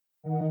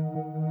Welcome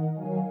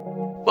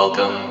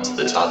to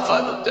the Top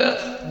 5 of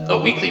Death, a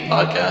weekly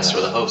podcast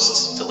where the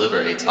hosts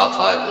deliver a top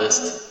 5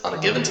 list on a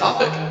given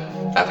topic.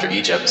 After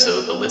each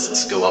episode, the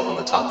lists go up on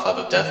the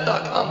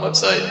top5ofdeath.com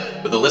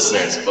website, where the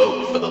listeners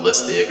vote for the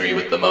list they agree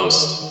with the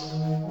most.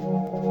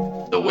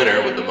 The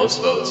winner with the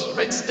most votes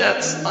writes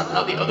deaths on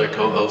how the other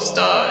co-hosts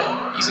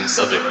die, using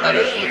subject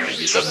matter from the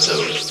previous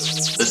episode.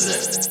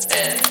 Listen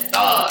and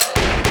die.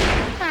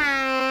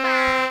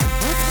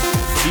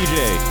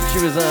 DJ. She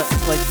was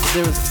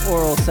there was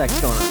oral sex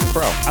going on.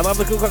 Bro, I love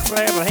the Ku Klux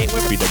Klan, but I hate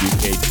women.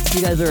 BWK.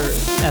 You guys are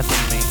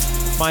effing me.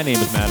 My name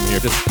is Madam here,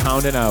 just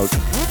pounding out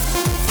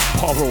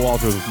Barbara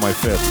Walters with my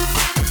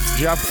fist.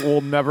 Jeff will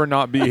never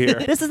not be here.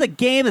 This is a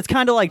game that's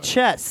kind of like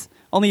chess,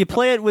 only you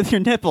play it with your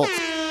nipples.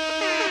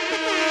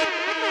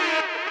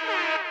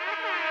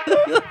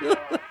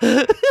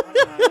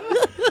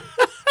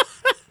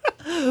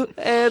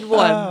 And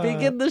one.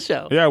 Begin the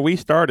show. Yeah, we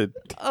started.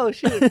 Oh,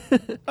 shoot.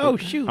 Oh,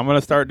 shoot. I'm going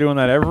to start doing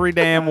that every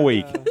damn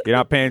week. You're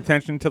not paying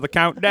attention to the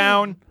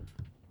countdown?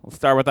 We'll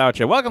start without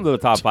you. Welcome to the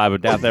Top 5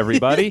 of Death,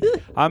 everybody.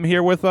 I'm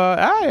here with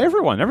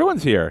everyone.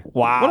 Everyone's here.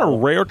 Wow. What a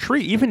rare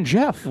treat. Even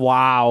Jeff.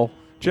 Wow.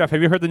 Jeff,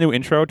 have you heard the new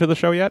intro to the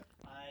show yet?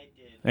 I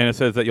did. And it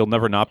says that you'll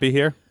never not be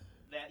here?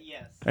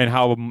 Yes. And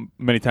how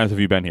many times have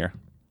you been here?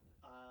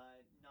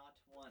 Not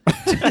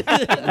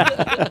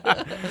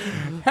once.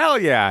 Hell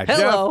yeah,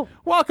 Hello. Jeff.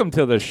 Welcome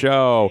to the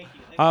show.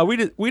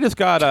 We just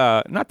got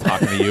not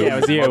talking to you. Yeah,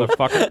 it was you.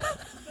 Motherfucker.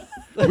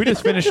 We just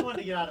I finished. just wanted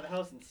to get out of the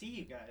house and see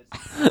you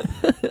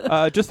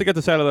guys. Just to get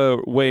this out of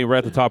the way, right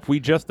at the top,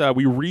 we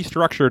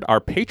restructured our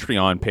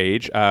Patreon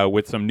page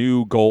with some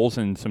new goals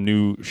and some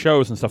new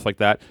shows and stuff like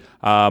that.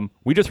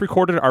 We just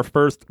recorded our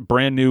first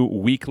brand new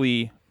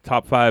weekly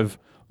Top 5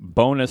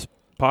 bonus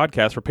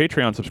podcast for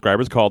Patreon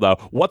subscribers called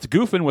 "What's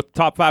Goofin' with the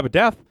Top 5 of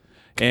Death,"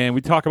 and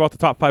we talk about the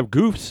top 5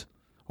 goofs,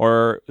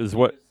 or is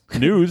what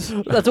news.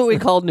 That's what we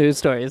call news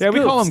stories. Yeah, we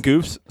call Goofs.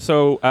 them goofs.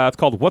 So it's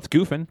called "What's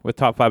Goofin' with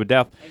Top 5 of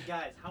Death." Hey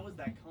guys, how was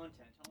that content?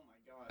 Oh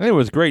my god. It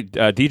was great.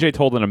 DJ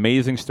told an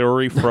amazing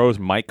story. Fro's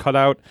mic cut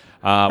out.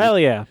 Hell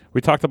yeah. We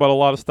talked about a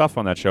lot of stuff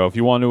on that show. If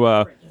you want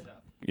to,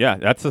 yeah,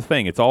 that's the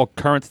thing. It's all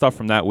current stuff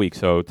from that week.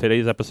 So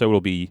today's episode will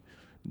be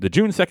the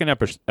June 2nd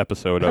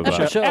episode of.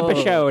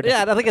 Episode.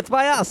 Yeah, I think it's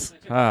by us.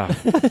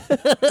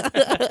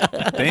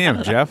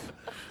 Damn, Jeff.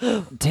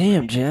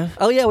 Damn, Jeff.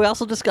 Oh, yeah, we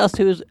also discussed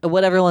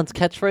what everyone's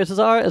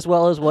catchphrases are, as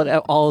well as what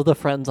all of the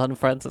friends on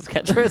Friends'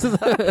 catchphrases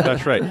are.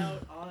 That's right.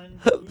 Out on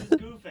Who's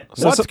Goofin'?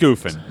 What's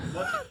Goofin'?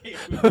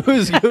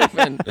 Who's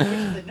goofing? This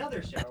is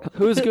another show.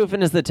 Who's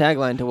goofing is the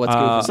tagline to What's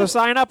Goofing. So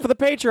sign up for the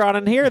Patreon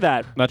and hear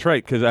that. That's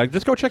right. Because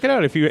just go check it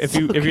out. If you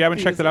haven't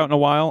checked it out in a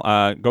while,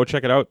 go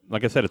check it out.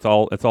 Like I said, it's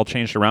all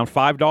changed around.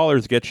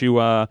 $5 gets you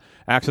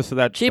access to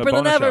that. Cheaper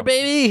than bonus ever, show.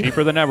 baby.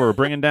 Cheaper than ever. We're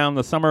bringing down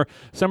the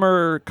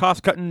summer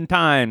cost cutting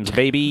times,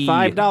 baby.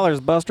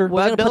 $5, Buster.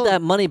 We're going to put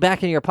that money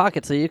back in your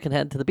pocket so you can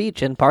head to the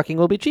beach and parking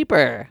will be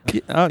cheaper.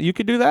 You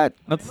could do that.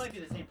 It might be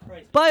the same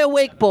price. Buy a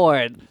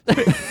wakeboard.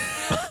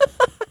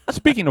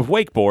 Speaking of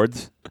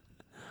wakeboards,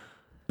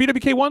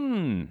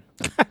 BWK1.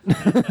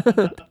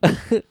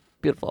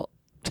 Beautiful.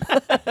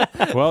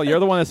 Well, you're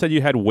the one that said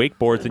you had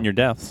wakeboards in your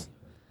deaths.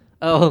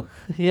 Oh,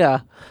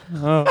 yeah.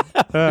 All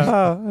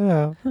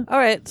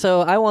right, so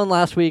I won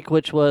last week,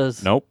 which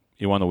was... Nope.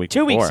 You won the week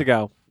 2 weeks before.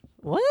 ago.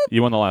 What?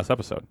 You won the last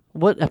episode.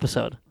 What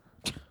episode?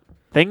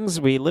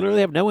 Things we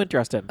literally have no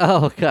interest in.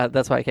 Oh, God,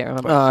 that's why I can't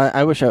remember.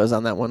 I wish I was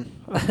on that one.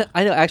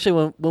 I know,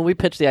 actually, when we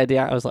pitched the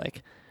idea, I was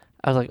like,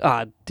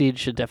 Deej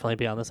should definitely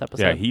be on this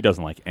episode. Yeah, he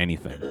doesn't like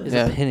anything. He's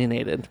Yeah.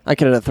 opinionated. I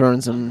could have thrown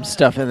some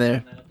stuff in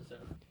there.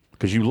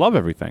 Because you love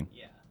everything.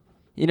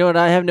 You know what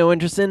I have no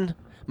interest in?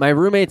 My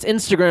roommate's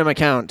Instagram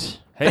account.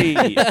 Hey.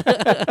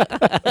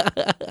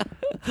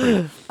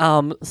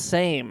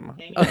 Same.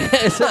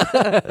 Okay,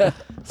 so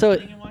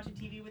Sitting and watching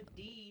TV with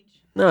Deej.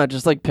 No,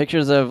 just like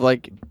pictures of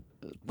like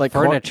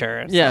furniture.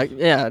 and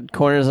yeah,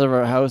 corners of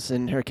her house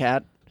and her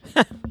cat.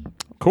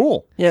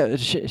 Cool. Yeah,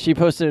 she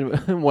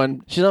posted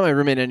one. She's not my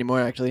roommate anymore,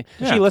 actually.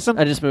 Did she listen?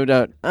 I just moved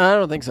out. I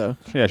don't think so.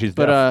 Yeah, she's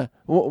But deaf.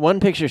 one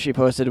picture she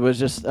posted was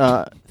just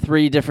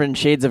 3 different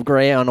shades of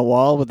gray on a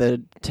wall with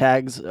the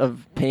tags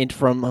of paint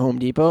from Home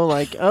Depot,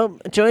 like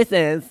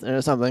choices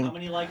or something. How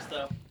many likes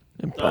though?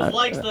 Uh, Those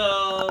likes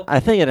though.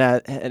 I think it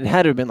had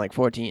to have been like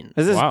 14.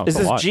 Is this Wow, is that's a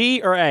this lot.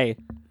 G or A? Is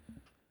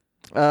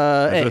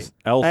Hey, this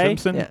L. Hey?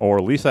 Simpson Yeah.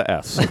 or Lisa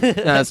S? no,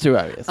 that's too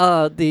obvious.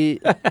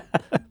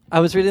 I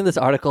was reading this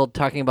article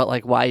talking about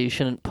like why you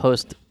shouldn't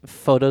post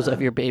photos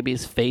of your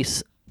baby's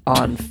face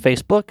on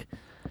Facebook.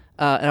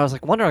 And I was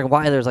like wondering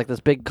why there's like this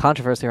big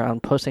controversy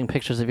around posting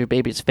pictures of your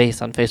baby's face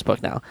on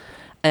Facebook now.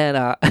 And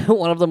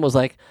one of them was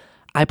like,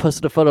 I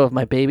posted a photo of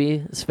my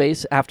baby's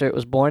face after it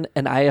was born,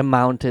 and I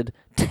amounted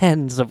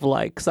tens of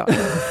likes on it.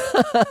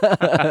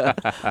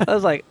 I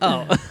was like,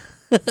 oh.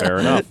 Fair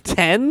enough.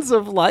 Tens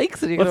of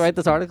likes? Are you going to write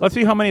this article? Let's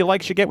see how many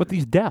likes you get with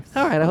these deaths.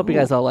 All right, I hope you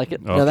guys all like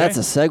it. Okay. No, that's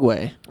a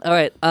segue. All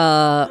right,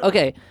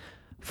 okay.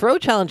 Fro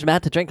challenged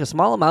Matt to drink a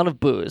small amount of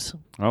booze.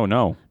 Oh,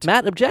 no.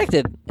 Matt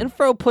objected, and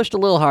Fro pushed a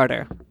little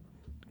harder.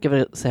 Give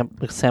it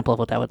a sample of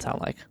what that would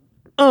sound like.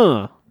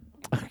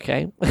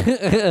 Okay.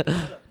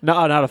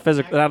 No, not a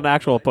physical, not an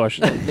actual push.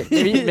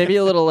 Maybe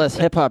a little less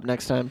hip hop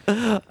next time.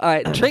 All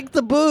right, drink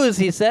the booze,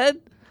 he said.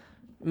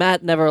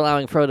 Matt, never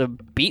allowing Fro to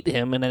beat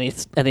him in any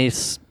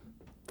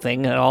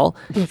thing at all,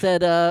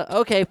 said,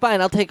 okay,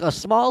 fine, I'll take a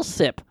small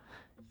sip.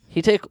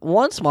 He took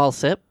one small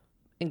sip,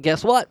 and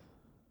guess what?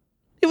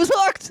 He was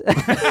hooked.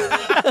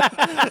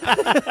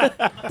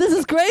 This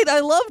is great. I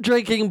love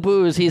drinking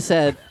booze, he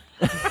said.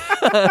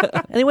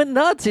 And he went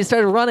nuts. He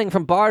started running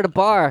from bar to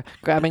bar,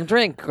 grabbing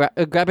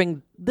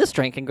grabbing this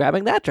drink and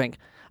grabbing that drink.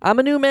 I'm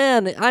a new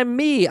man. I'm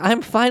me.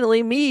 I'm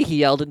finally me, he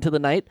yelled into the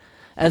night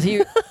as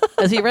he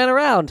ran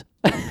around.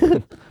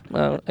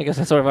 Well, I guess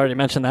I sort of already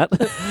mentioned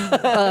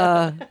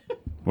that.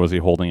 Was he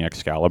holding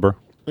Excalibur?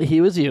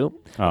 He was you.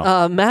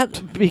 Oh.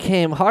 Matt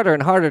became harder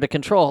and harder to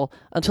control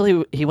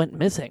until he went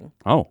missing.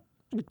 Oh.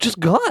 Just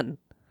gone.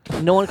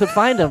 No one could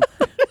find him.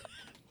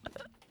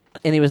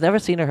 And he was never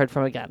seen or heard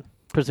from again.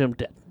 Presumed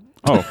dead.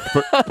 Oh.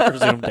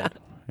 Presumed dead.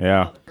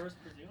 Yeah.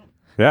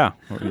 Yeah.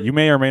 You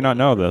may or may not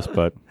know this,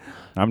 but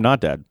I'm not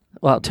dead.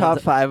 Well, Top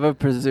 5 of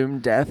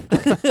presumed death.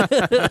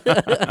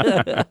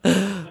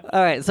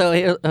 All right,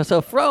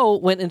 so Fro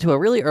went into a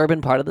really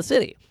urban part of the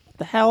city,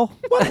 The hell?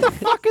 What the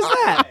fuck is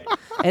that?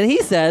 and he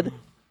said,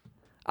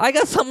 "I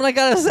got something I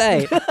gotta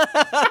say."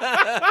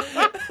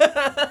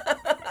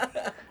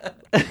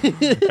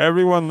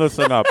 Everyone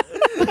listen up.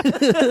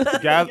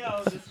 Gath-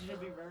 Yo, this should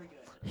be very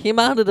good. He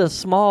mounted a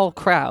small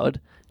crowd,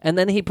 and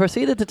then he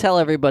proceeded to tell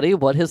everybody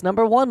what his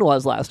number one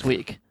was last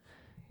week.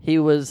 He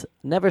was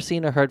never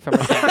seen or heard from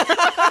again.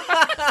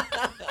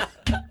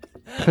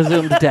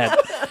 Presumed dead.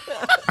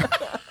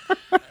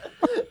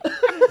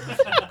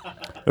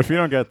 If you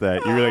don't get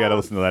that, you really got to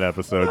listen to that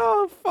episode.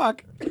 Oh,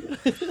 fuck. I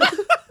think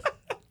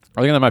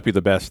that might be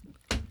the best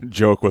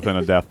joke within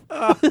a death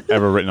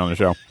ever written on the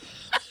show.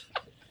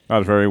 That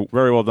was very,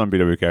 very well done,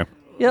 BWK.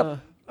 Yep.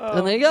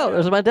 And there you go.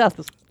 There's my death.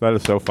 That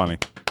is so funny.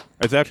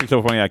 It's actually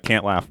so funny I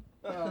can't laugh.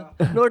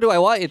 Nor do I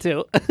want you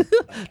to. It's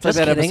like Just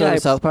that kidding. episode of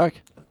South Park.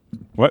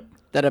 What?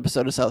 That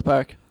episode of South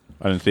Park.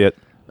 I didn't see it.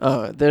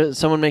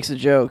 Someone makes a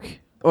joke,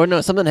 or no,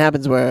 something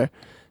happens where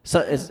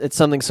it's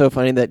something so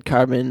funny that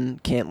Cartman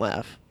can't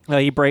laugh.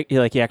 He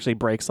actually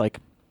breaks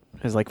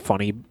his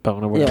funny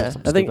bone or whatever. Yeah,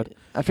 something stupid.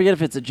 I forget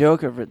if it's a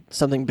joke or if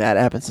something bad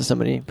happens to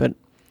somebody, but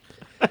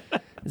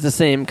it's the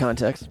same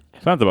context.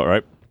 Sounds about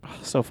right.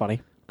 So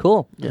funny.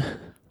 Cool. Yeah.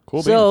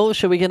 Cool. So,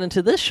 should we get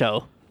into this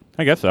show?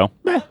 I guess so.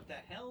 What the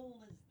hell is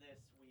this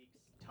week's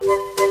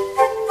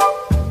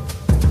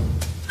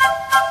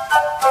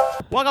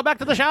Welcome back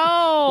to the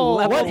show.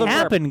 Level What burp.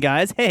 happened,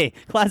 guys? Hey,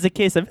 classic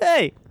case of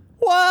hey,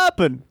 what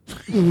happened?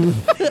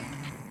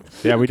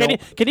 Yeah, we don't.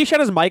 Can you shut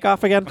his mic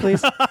off again,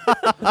 please?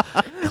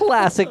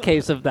 Classic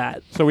case of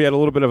that. So we had a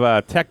little bit of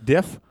a tech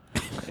diff,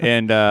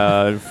 and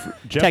Jeff,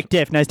 Tech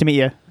Diff, nice to meet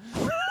you.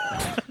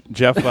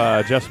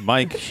 Jeff's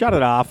mic Shut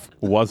it off.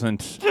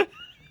 wasn't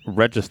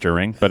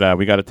registering, but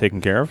we got it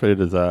taken care of. It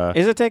is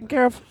Is it taken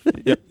care of?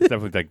 yep,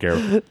 definitely taken care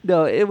of.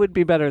 No, it would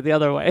be better the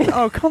other way.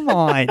 Oh, come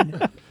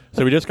on.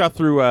 So we just got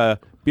through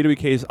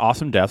BWK's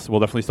awesome deaths. We'll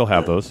definitely still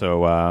have those.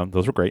 So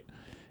those were great,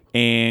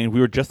 and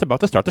we were just about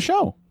to start the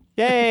show.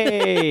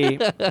 Yay!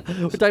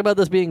 We're talking about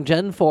this being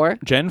Gen 4.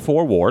 Gen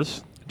 4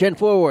 Wars. Gen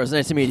 4 Wars,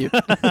 nice to meet you.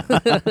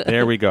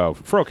 There we go.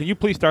 Fro, can you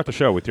please start the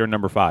show with your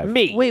number 5?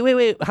 Me.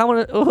 Wait. How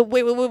many?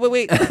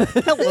 Wait.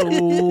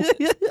 Hello.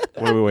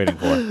 What are we waiting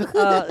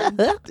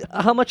for?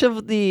 How much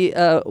of the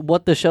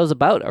what the show's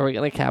about are we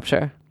going to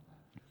capture?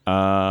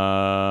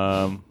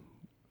 Enough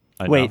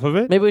Wait. of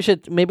it? Maybe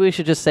we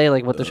should just say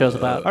like what the show's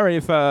about. All right.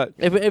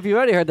 If you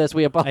already heard this,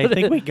 we I apologize.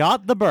 think we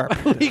got the burp.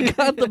 we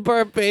got the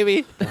burp,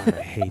 baby. I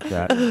hate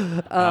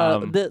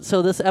that.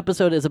 So this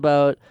episode is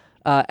about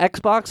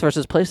Xbox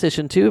versus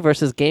PlayStation 2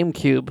 versus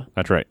GameCube.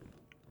 That's right.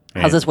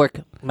 How's And, this work,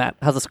 Matt?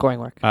 How's the scoring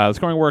work? The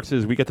scoring works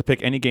is we get to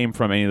pick any game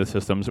from any of the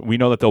systems. We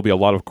know that there'll be a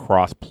lot of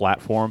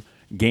cross-platform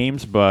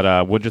games,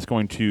 but we're just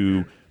going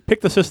to pick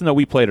the system that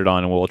we played it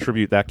on, and we'll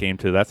attribute that game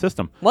to that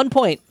system. 1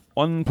 point.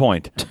 1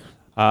 point.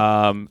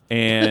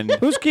 And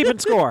Who's keeping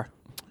score?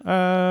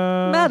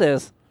 Matt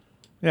is.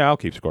 yeah, I'll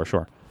keep score.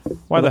 Sure.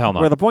 Why the hell not?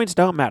 Where the points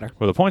don't matter.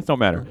 Where the points don't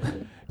matter.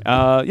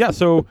 Yeah.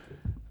 So,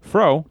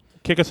 Fro,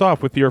 kick us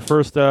off with your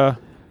first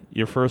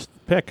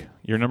pick,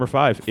 your number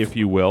 5, if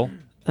you will.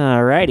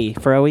 Alrighty,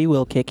 Froey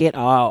will kick it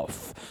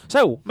off.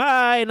 So,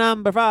 my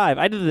number 5.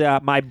 I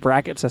did my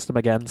bracket system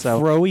again,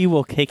 so... Froey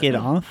will kick it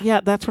off.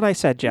 Yeah, that's what I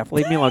said, Jeff.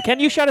 Leave me alone. Can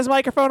you shut his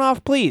microphone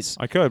off, please?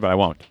 I could, but I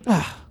won't.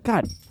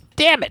 God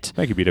damn it.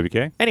 Thank you,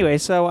 BWK. Anyway,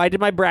 so I did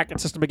my bracket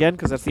system again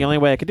because that's the only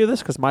way I could do this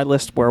because my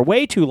lists were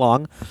way too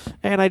long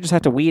and I just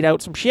had to weed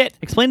out some shit.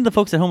 Explain to the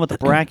folks at home what the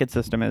bracket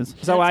system is.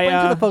 So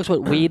Explain to the folks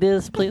what weed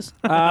is, please.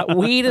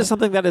 weed is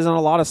something that is in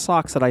a lot of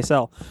socks that I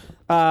sell.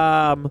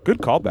 Good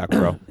callback,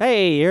 Fro.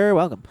 Hey, you're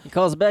welcome. He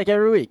calls back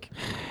every week.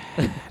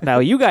 Now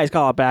you guys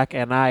call it back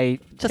and I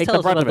Just take tell the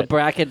us brunt about of the it.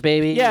 bracket,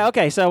 baby. Yeah,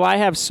 okay, so I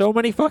have so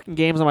many fucking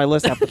games on my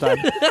list half the time.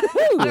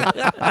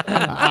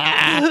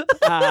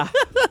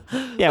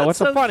 Yeah, what's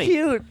so funny?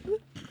 Cute.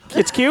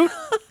 It's cute?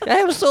 I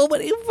have so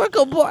many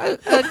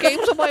freaking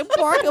games on my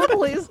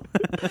marketplace.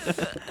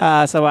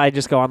 So I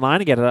just go online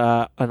and get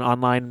an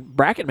online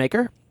bracket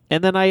maker,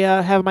 and then I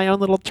have my own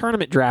little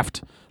tournament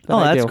draft. that Oh,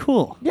 I that's do.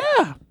 cool.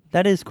 Yeah,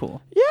 That is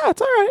cool. yeah,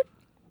 it's all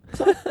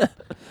right.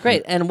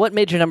 Great. And what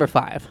made your number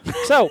 5?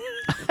 So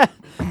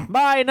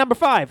my number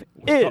 5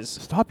 is.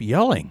 Stop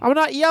yelling. I'm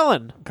not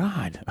yelling.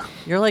 God.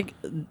 You're like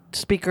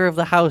Speaker of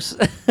the House,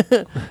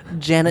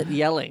 Janet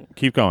yelling.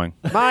 Keep going.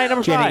 My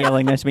number Janet 5.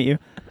 yelling, nice to meet you.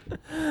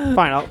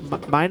 Fine.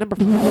 My number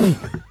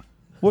 5.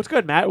 What's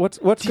good, Matt? What's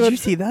Did good? you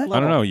see that? I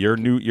don't know. You're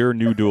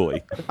new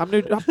Dooley. I'm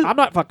new. I'm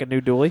not fucking new,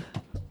 Dooley.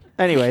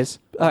 Anyways,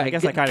 All right, I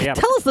guess I kind of am.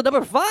 Tell us the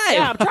number 5.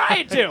 Yeah, I'm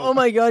trying to. Oh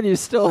my God, you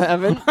still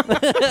haven't?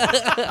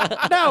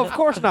 No, of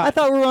course not. I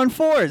thought we were on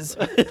 4s.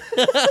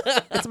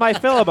 It's my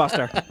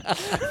filibuster.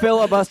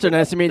 Filibuster,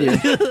 nice to meet you.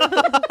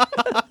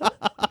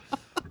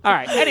 All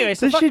right. Anyway,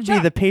 so This should be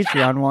shut the up.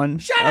 Patreon one.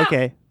 Shut up.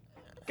 Okay.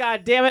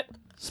 God damn it.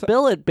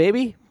 Spill it,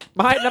 baby.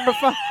 My number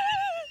 5.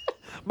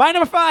 My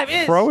number 5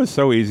 is. Fro is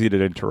so easy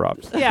to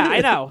interrupt. Yeah, I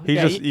know. He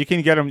Yeah, just you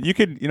can get him. You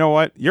could. You know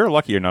what? You're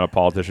lucky you're not a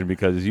politician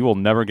because you will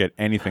never get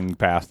anything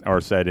passed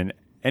or said in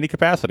any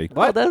capacity.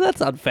 What? Oh,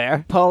 that's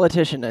unfair.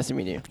 Politician, nice to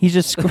meet you. He's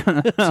just.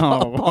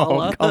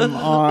 Paula. Come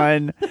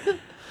on.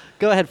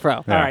 Go ahead, Fro.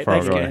 All right. Fro,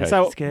 Thanks go again. ahead.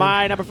 So That's good.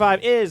 my number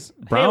 5 is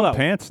Brown Halo.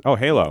 pants. Oh,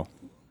 Halo.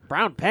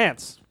 Brown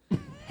pants.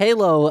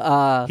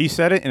 Halo. He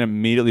said it and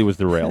immediately was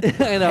derailed.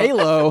 I know.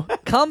 Halo.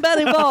 Combat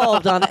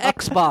Evolved on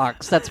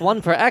Xbox. That's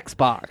one for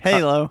Xbox.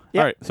 Halo. Yep.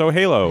 All right. So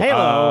Halo.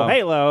 Halo.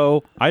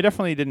 Halo. I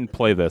definitely didn't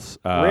play this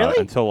Really?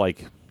 until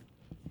like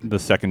the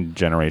second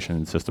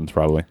generation systems,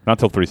 probably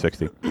not until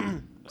 360.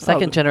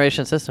 Second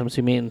generation systems,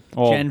 you mean?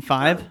 Well, Gen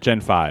 5.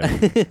 Gen 5,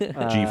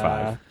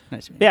 G5.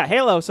 Nice to meet you. Yeah,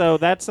 Halo. So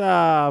that's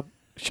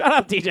shut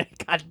up, DJ.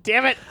 God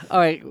damn it. All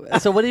right.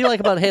 So, what do you like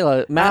about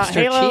Halo? Master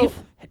Halo- Chief?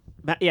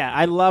 Yeah,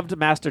 I loved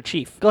Master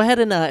Chief. Go ahead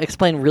and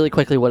explain really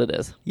quickly what it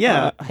is.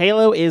 Yeah.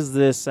 Halo is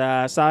this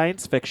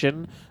science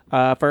fiction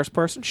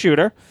first-person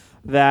shooter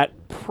that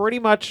pretty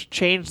much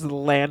changed the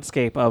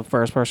landscape of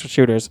first-person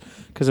shooters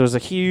because it was a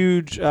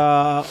huge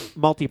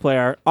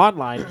multiplayer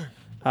online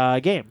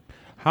game.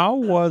 How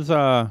was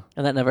And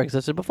that never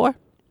existed before?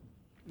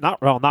 Not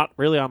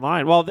really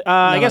online. Well,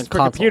 I on guess for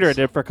computer consoles.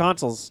 it did. For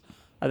consoles,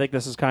 I think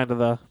this is kind of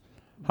the.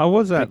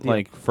 that deal.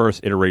 like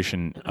first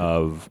iteration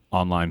of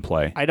online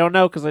play? I don't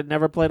know because I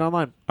never played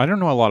online. I don't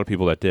know a lot of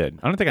people that did.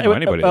 I don't think I know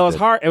anybody. It that was did.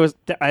 hard. It was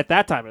at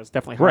that time. It was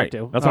definitely hard Right.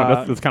 to. That's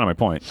kind of my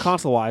point.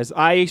 Console wise,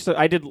 I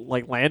did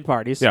like LAN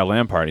parties. Yeah,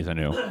 LAN parties. I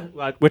knew.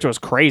 Which was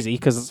crazy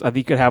because I think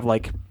you could have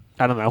like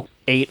I don't know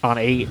 8 on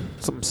 8,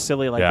 something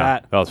silly like yeah,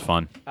 that. that was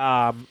fun.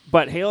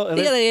 But Halo,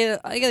 You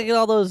gotta get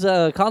all those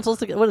consoles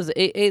together. What is it?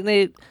 8 and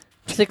 8,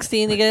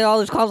 16. You get all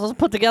those consoles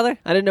put together.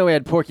 I didn't know we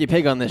had Porky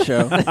Pig on this show.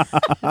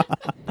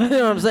 You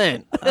know what I'm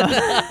saying?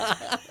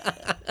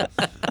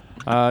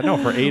 No,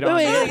 for 8 on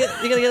Wait, 8.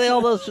 you gotta get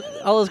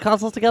all those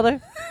consoles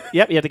together.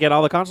 yep, you had to get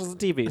all the consoles and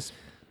TVs.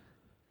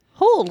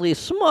 Holy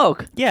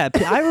smoke! Yeah,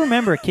 I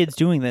remember kids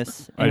doing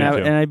this, I and,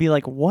 did too. and I'd be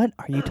like, "What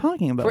are you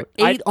talking about?" For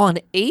 8 on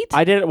 8.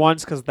 I did it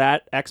once because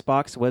that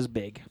Xbox was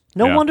big.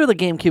 No Yeah. wonder the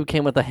GameCube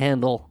came with a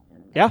handle.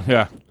 Yeah,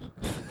 Yeah.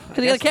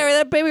 Because you gotta carry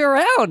that baby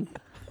around.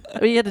 I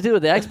mean, you had to do it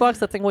with the Xbox.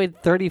 That thing weighed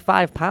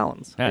 35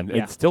 pounds. And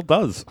Yeah. it still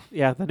does.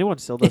 yeah, the new one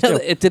still does Yeah,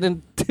 too. it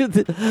didn't.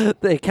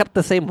 They kept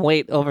the same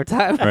weight over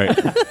time. Right.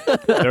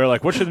 They were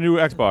like, what should the new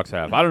Xbox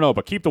have? I don't know,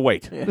 but keep the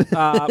weight.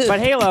 But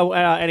Halo,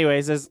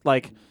 anyways, is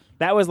like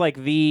that was like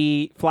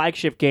the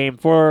flagship game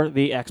for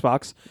the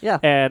Xbox. Yeah.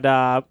 and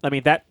I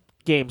mean that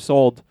game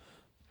sold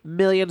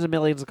millions and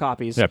millions of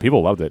copies. Yeah,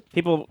 people loved it.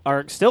 People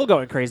are still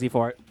going crazy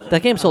for it.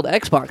 That game sold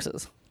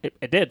Xboxes.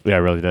 It did. Yeah, it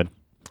really did.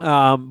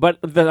 But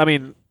I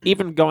mean,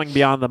 even going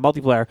beyond the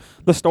multiplayer,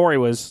 the story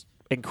was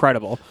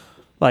incredible.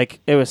 Like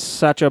it was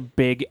such a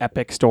big,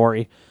 epic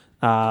story,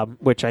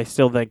 which I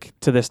still think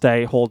to this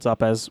day holds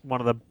up as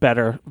one of the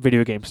better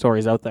video game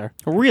stories out there.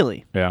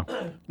 Really? Yeah.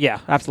 Yeah,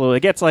 absolutely.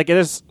 It gets like it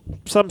is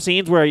some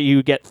scenes where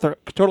you get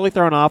totally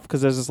thrown off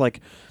because there's this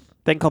like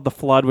thing called the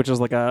Flood, which is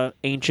like a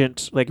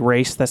ancient like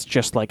race that's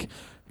just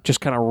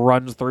kind of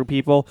runs through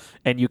people,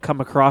 and you come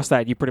across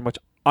that, and you pretty much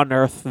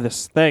unearth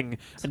this thing,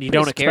 and you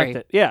don't pretty scary.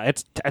 expect it. Yeah,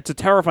 it's a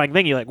terrifying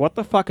thing. You're like, what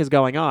the fuck is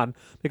going on?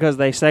 Because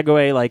they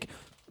segue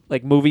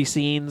like movie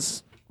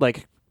scenes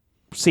like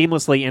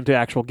seamlessly into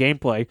actual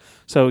gameplay.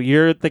 So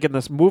you're thinking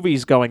this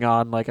movie's going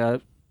on like a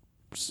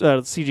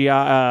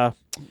CGI.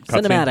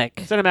 Cinematic.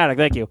 Cinematic,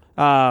 thank you.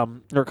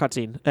 Or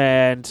cutscene,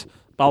 and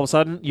all of a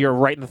sudden you're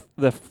right in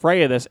the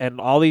fray of this, and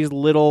all these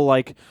little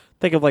like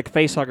think of like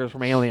facehuggers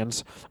from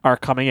Aliens are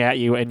coming at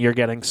you, and you're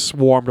getting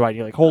swarmed by. And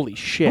you're like, holy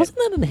shit! Wasn't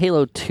that in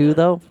Halo 2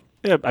 though?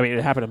 Yeah, I mean,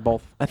 it happened in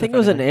both. I think it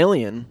was an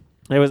alien.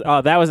 It was.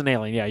 Oh, that was an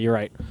Alien. Yeah, you're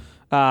right.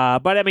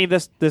 But I mean,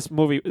 this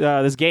movie,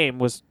 this game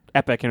was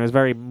epic, and it was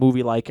very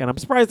movie-like. And I'm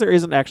surprised there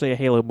isn't actually a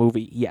Halo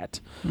movie yet.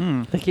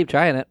 They keep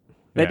trying it.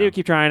 They Yeah. do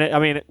keep trying it. I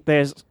mean,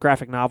 there's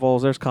graphic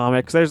novels, there's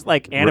comics, there's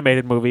like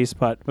animated movies,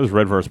 but It was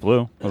Red vs.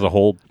 Blue. It was a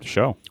whole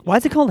show. Why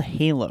is it called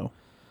Halo?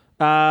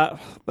 the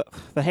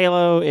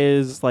Halo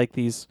is like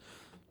these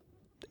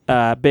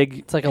big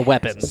It's like a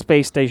weapon.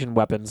 space station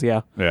weapons.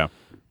 Yeah, Yeah.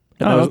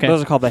 and Oh, those, okay.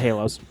 those are called the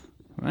Halos.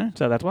 Right.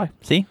 So that's why.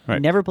 See,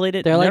 Right. never played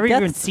it. They're like never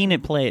even Death- seen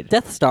it played.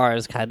 Death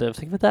Stars, kind of.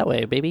 Think of it that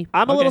way, baby.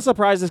 I'm a Okay. little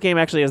surprised this game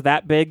actually is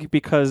that big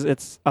because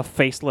it's a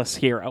faceless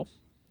hero.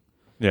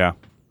 Yeah.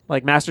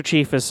 Like Master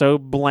Chief is so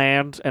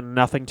bland and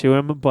nothing to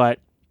him, but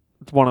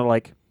it's one of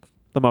like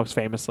the most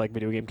famous like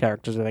video game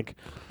characters I think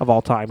of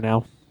all time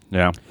now.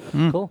 Yeah.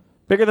 Cool.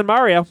 Bigger than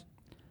Mario.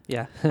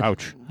 Yeah.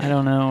 Ouch. I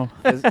don't know.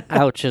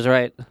 Ouch is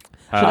right.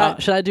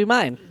 Should I do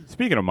mine?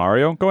 Speaking of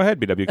Mario, go ahead,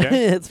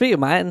 BWK. Speaking of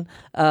mine,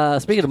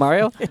 speaking of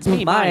Mario,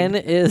 mine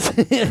is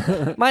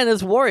mine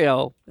is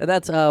Wario. And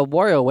that's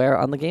WarioWare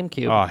on the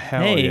GameCube. Oh,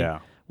 hell Hey. yeah.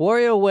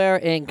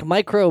 WarioWare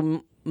Inc.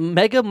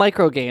 Mega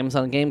Micro Games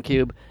on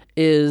GameCube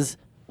is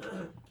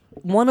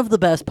one of the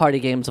best party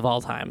games of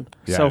all time.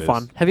 Yeah, So it is.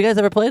 fun. Have you guys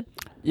ever played?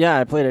 Yeah,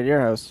 I played at your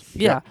house.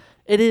 Yeah.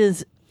 It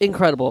is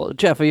incredible.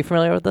 Jeff, are you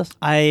familiar with this?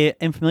 I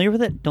am familiar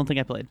with it. Don't think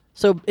I played.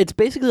 So it's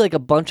basically like a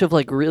bunch of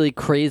like really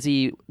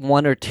crazy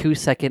 1 or 2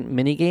 second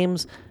mini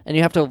games, and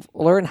you have to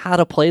learn how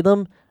to play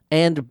them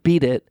and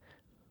beat it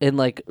in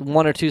like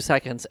 1 or 2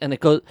 seconds. And it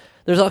goes.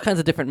 There's all kinds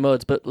of different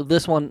modes, but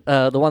this one,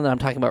 the one that I'm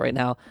talking about right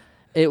now,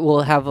 it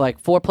will have like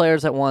 4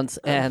 players at once,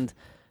 and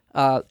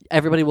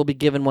everybody will be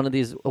given one of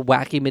these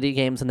wacky mini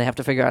games, and they have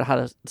to figure out how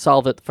to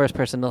solve it. The first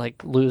person to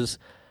like lose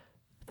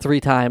 3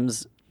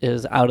 times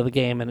is out of the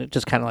game, and it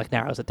just kind of like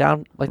narrows it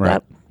down like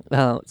Right.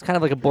 that. It's kind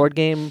of like a board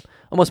game,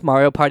 almost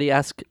Mario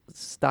Party-esque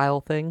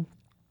style thing,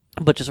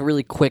 but just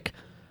really quick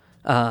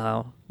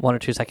 1 or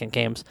 2 second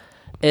games.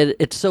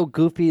 It's so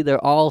goofy.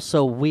 They're all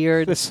so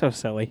weird. It's so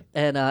silly.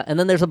 And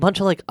then there's a bunch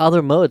of like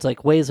other modes,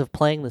 like ways of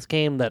playing this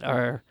game that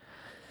are,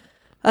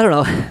 I don't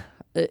know,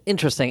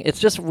 interesting. It's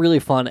just really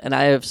fun, and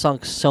I have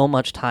sunk so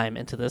much time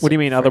into this. What do you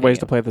mean other friggin' ways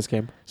to game. play this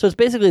game? So it's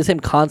basically the same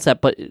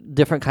concept, but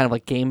different kind of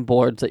like game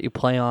boards that you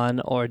play on,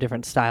 or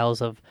different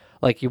styles of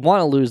like you want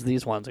to lose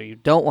these ones, or you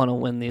don't want to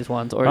win these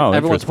ones, or Oh,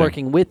 everyone's interesting.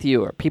 working with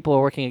you, or people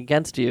are working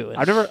against you.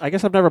 And I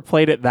guess I've never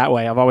played it that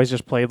way. I've always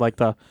just played like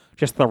the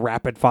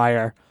rapid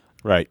fire,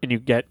 Right. and you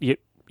get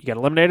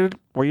eliminated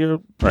or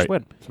you just Right.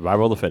 win.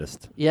 Survival of the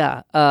fittest.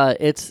 yeah,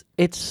 it's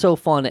so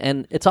fun,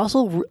 and it's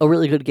also a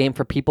really good game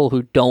for people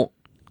who don't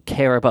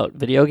care about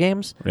video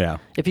games. Yeah.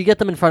 If you get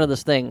them in front of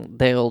this thing,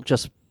 they'll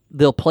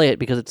play it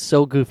because it's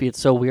so goofy, it's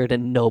so weird,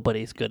 and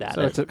nobody's good at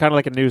So it. it's kind of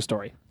like a news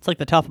story. It's like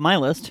the top of my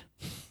list.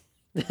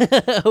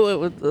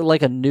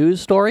 Like a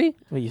news story.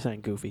 Well, you're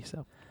saying goofy,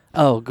 so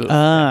Oh, good.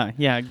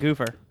 Yeah,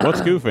 Goofer. What's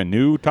goofing?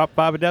 New Top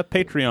 5 of Death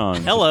Patreon.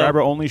 Hello.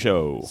 Subscriber only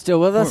show. Still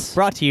with us?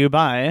 Brought to you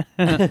by.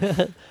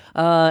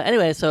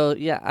 Anyway, so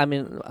yeah, I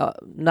mean,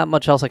 not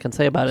much else I can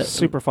say about it.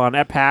 super fun.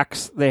 At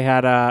PAX, they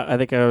had I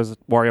think it was a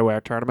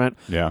WarioWare tournament,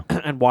 Yeah.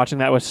 and watching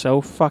that was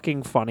so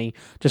fucking funny.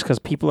 Just because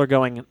people are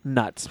going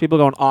nuts, people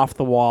going off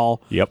the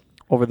wall Yep.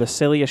 over the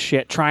silliest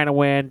shit, trying to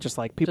win. Just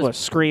like people are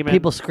screaming.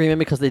 People screaming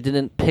because they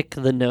didn't pick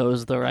the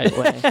nose the right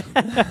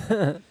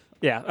way,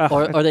 yeah.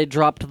 or they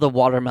dropped the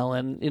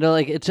watermelon. You know,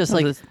 like it's just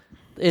like it's,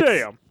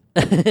 Damn.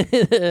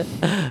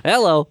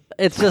 Hello.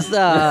 It's just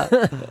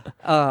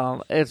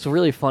it's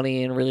really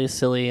funny and really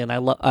silly, and I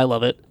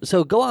love it.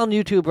 So go on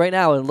YouTube right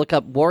now and look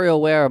up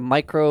WarioWare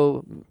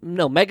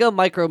Mega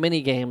Micro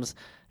Mini Games,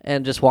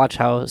 and just watch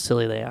how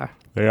silly they are.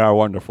 They are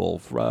wonderful.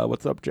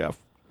 What's up, Jeff?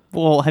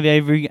 Well, have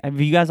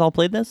you guys all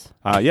played this?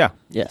 Yeah.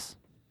 Yes.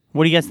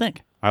 What do you guys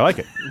think? I like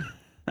it.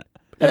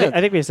 I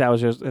think we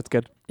established it's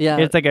good. Yeah.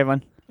 It's a good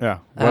one. Yeah.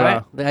 all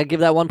right. I give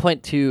that 1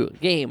 point to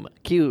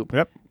GameCube.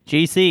 Yep.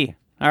 GC.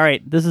 All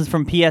right, this is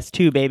from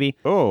PS2, baby.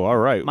 Oh, all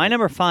right. My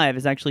number 5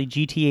 is actually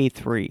GTA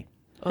 3.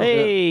 Oh,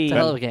 Hey. it's a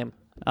hell of a game.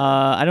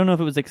 I don't know if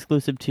it was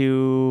exclusive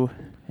to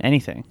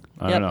anything.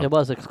 I don't know. It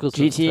was exclusive.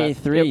 GTA to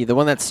that. 3, the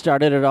one that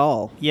started it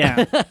all.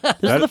 Yeah.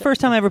 This is the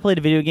first time I ever played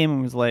a video game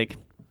and was like,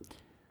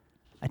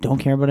 I don't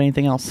care about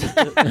anything else.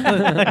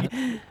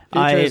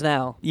 Future is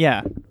now.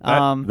 Yeah.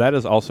 That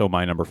is also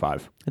my number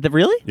 5.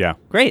 Really? Yeah.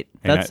 Great.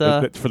 And That's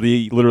that's for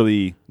the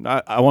literally.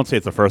 I won't say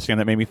it's the first game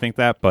that made me think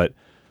that, but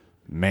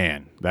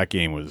man, that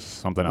game was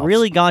something else.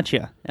 really got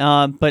you.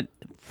 But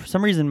for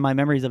some reason, my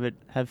memories of it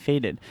have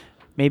faded.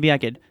 Maybe I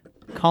could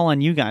call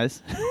on you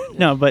guys.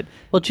 No, but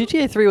Well,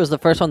 GTA 3 was the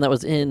first one that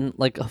was in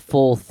like a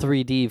full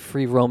 3D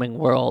free roaming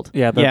world.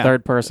 Yeah, the Yeah.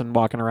 third person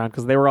walking around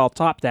because they were all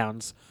top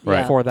downs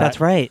Right. before that. that's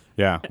right.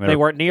 Yeah. They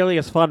weren't nearly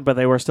as fun, but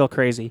they were still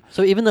crazy.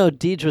 So even though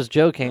Deej was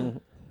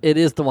joking, it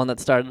is the one that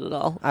started it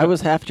all. I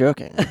was half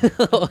joking.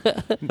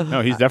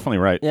 No, he's definitely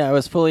right. Yeah, I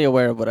was fully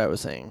aware of what I was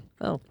saying.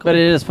 Oh, cool. But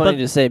it is funny But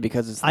to say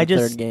because it's the I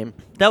just- third game.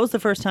 That was the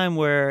first time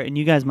where, and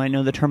you guys might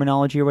know the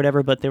terminology or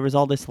whatever, but there was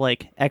all this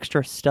like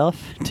extra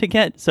stuff to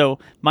get. So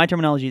my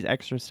terminology is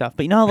extra stuff.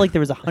 But you know how like there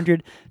was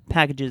 100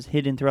 packages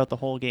hidden throughout the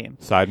whole game?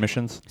 Side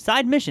missions.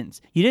 Side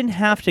missions. You didn't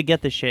have to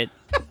get the shit.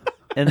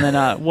 And then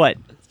what?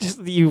 Just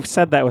you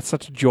said that with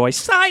such joy.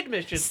 Side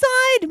missions.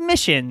 Side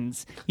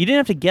missions. You didn't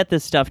have to get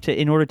this stuff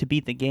in order to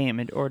beat the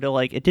game, or to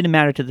like it didn't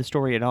matter to the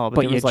story at all.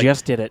 But there you was, like,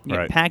 just did it. you had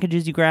Right.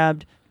 packages you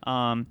grabbed,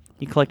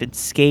 He collected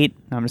Skate.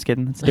 No, I'm just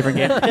kidding. It's a different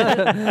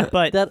game.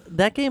 But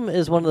That game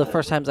is one of the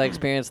first times I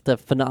experienced the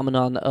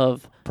phenomenon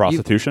of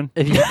Prostitution.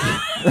 If you,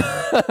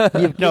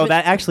 you've no, given-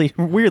 that actually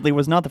weirdly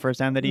was not the first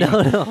time that he.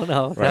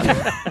 no. Right.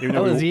 Even That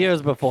though was we,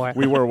 years before.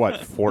 we were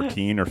what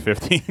 14 or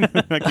 15 when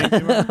that game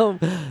came out?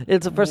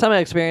 It's the first time I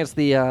experienced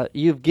the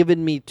 "you've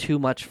given me too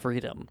much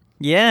freedom."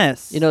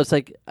 Yes. You know, it's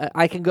like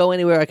I can go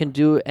anywhere, I can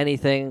do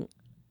anything,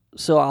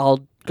 so I'll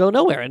go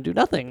nowhere and do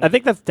nothing. I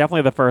think that's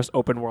definitely the first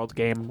open world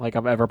game like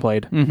I've ever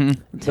played.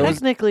 Mm-hmm.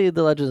 Technically,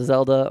 The Legend of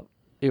Zelda,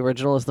 the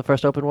original, is the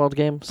first open world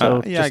game.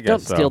 So Yeah, I just don't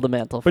guess so. steal the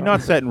mantle. But from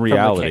not set in the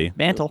reality. king.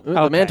 Mantle. Ooh,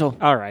 the mantle.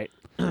 All right.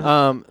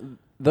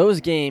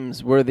 Those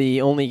games were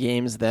the only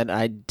games that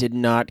I did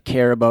not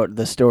care about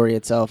the story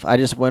itself. I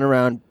just went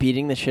around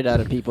beating the shit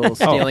out of people,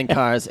 stealing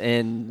cars,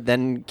 and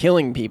then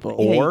killing people.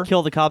 Or- Yeah, you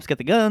kill the cops, get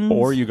the guns.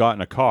 Or you got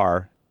in a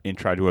car and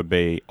tried to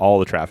obey all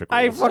the traffic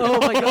I rules. fucking, Oh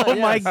my God, Oh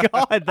my yes.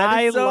 god, that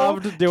I is so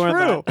loved doing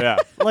true.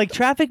 that. Yeah. Like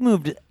traffic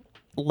moved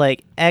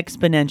like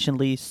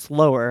exponentially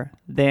slower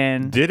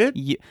than Did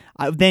it?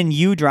 than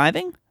you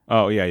driving.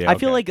 Oh yeah, yeah. I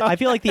feel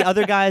okay. like the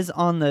other guys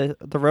on the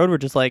road were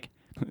just like,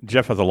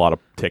 Jeff has a lot of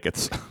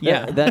tickets.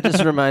 yeah. That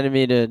just reminded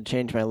me to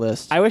change my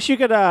list. I wish you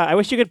could. I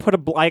wish you could put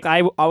a like.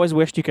 I always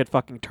wished you could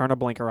fucking turn a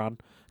blinker on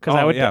because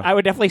Oh, yeah. I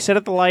would definitely sit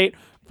at the light.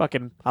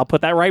 Fucking, I'll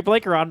put that right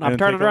blinker on. I'm And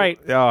turning take a- right.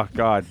 Oh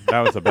god, that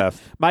was the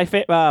best. My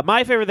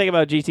favorite thing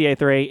about GTA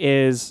 3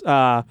 is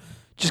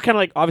just kind of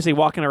like obviously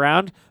walking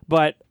around,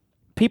 but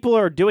people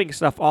are doing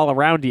stuff all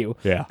around you,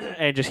 Yeah.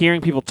 and just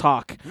hearing people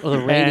talk. Or the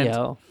And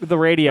radio. the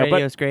radio,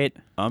 Radio's great.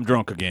 I'm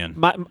drunk again.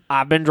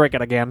 I've been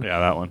drinking again. Yeah,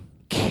 that one.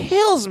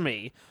 Kills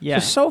me. Yeah.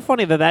 It's so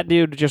funny that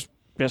dude just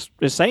is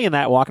saying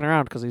that walking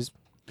around because he's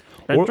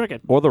been Or,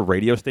 drinking. or the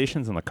radio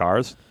stations in the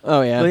cars.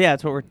 Oh yeah. Well, yeah,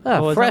 that's what we're.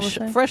 what was that Fresh, we're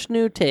saying? fresh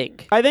new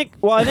take. I think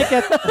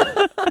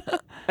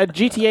at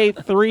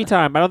GTA 3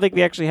 time, I don't think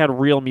they actually had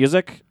real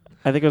music.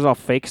 I think it was all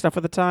fake stuff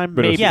at the time.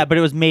 But it was- Maybe. Yeah, but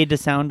it was made to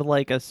sound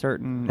like a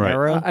certain Right.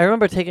 era, I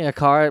remember taking a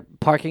car,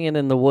 parking it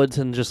in the woods,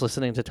 and just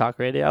listening to talk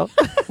radio.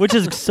 which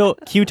is so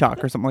Q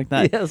Talk or something like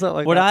that. Yeah, something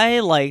like what that. I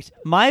liked,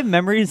 my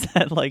memories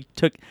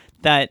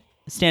that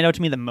stand out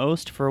to me the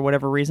most for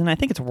whatever reason, I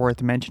think it's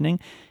worth mentioning,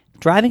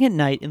 driving at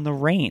night in the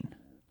rain.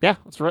 Yeah,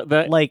 that's right.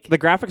 Like- the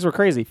graphics were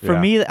crazy. For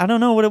Yeah. me, I don't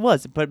know what it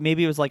was, but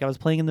maybe it was like I was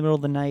playing in the middle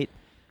of the night.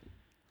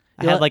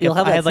 I You'll, had like you'll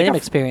have I that had like same a-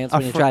 experience a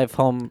when you fr- drive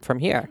home from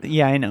here.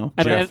 Yeah, I know.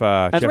 And- Jeff,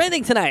 and- It's Jeff,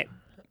 raining tonight.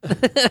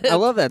 I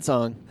love that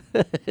song.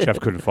 Jeff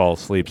couldn't fall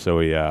asleep, so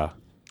he Got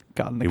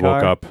in the he car.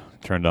 woke up,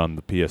 turned on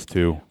the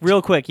PS2,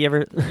 Real quick, you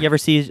ever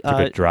see took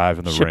a drive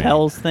in the rain.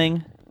 Chappelle's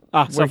thing?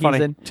 Ah, so where funny.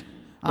 he's in.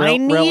 Real- I real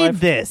need life.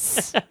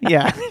 this.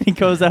 Yeah, he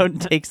goes out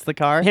and takes the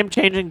car. Him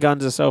changing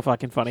guns is so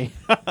fucking funny.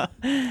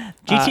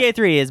 GTA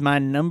 3 is my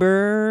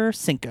number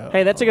cinco.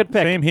 Hey, that's a good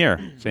pick. Same here.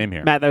 Same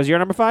here. Matt, that was your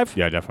number 5?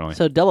 Yeah, definitely.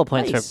 So double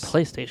points Nice. for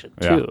PlayStation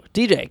Yeah. 2.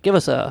 DJ, give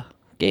us a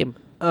game.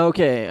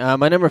 Okay,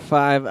 my number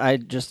 5, I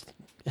just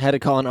had to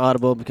call an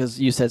audible because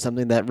you said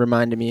something that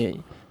reminded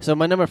me. So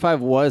my number 5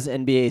 was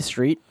NBA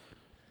Street,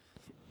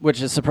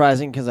 which is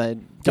surprising because I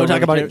Don't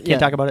talk about it. Yeah,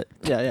 Can't talk about it.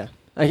 Yeah.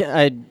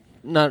 I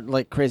not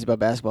like crazy about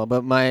basketball,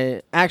 but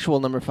my actual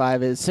number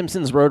 5 is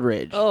Simpsons Road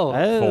Rage, Oh,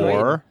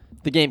 For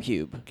the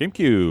GameCube.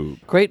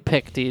 GameCube. great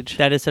pick, Deej.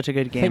 That is such a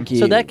good game. Thank you.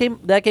 So that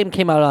game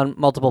came out on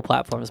multiple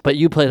platforms, but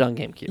you played on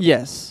GameCube.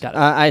 Yes, Got it.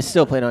 I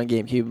still play it on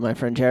GameCube. My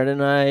friend Jared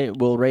and I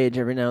will rage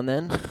every now and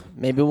then.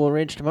 Maybe we'll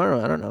rage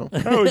tomorrow. I don't know.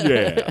 Oh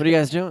yeah. What are you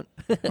guys doing?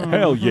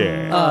 Hell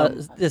yeah.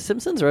 The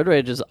Simpsons Road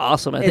Rage is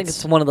awesome. I think It's-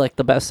 it's one of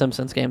the best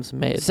Simpsons games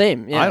made.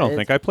 Same. Yeah, I don't it's-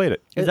 think I played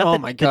it. Is that oh the-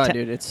 my the god, ta-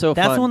 dude, it's so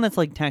That's fun. the one that's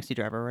like Taxi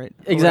Driver, right?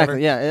 Or Exactly.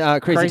 whatever. Yeah.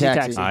 Crazy, Crazy Taxi.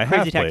 Taxi. I have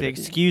Crazy played Taxi. it.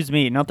 Excuse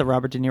me, not the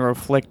Robert De Niro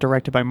flick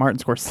directed by Martin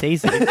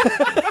Scorsese.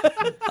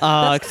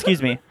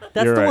 Excuse me.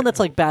 That's You're the right. one that's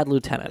like Bad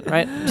Lieutenant,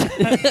 right?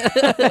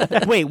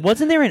 Wait,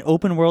 wasn't there an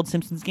open world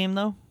Simpsons game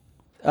though?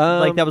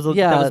 Like that was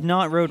yeah. that was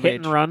not Road Hit Rage.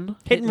 and run.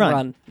 Hit and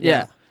run.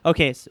 Yeah.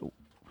 Okay, so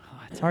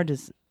it's hard to.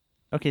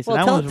 Okay, so Well,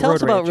 that tell, one was tell Road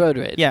us about Rage. Road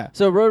Rage. Yeah.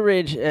 So Road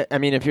Rage, I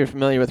mean, if you're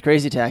familiar with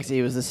Crazy Taxi,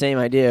 it was the same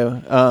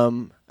idea.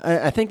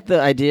 I think the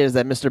idea is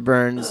that Mr.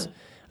 Burns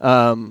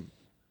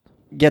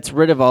gets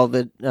rid of all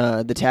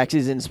the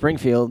taxis in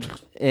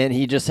Springfield, and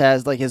he just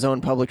has like his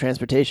own public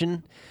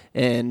transportation,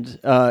 and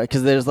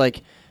because there's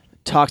like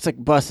toxic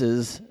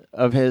buses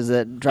of his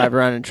that drive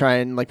around and try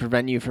and like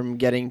prevent you from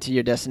getting to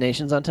your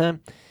destinations on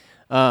time.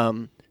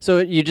 So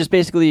you just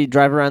basically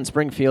drive around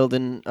Springfield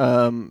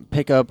and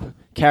pick up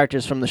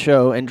characters from the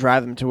show and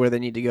drive them to where they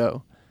need to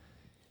go.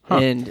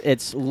 And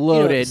it's You know,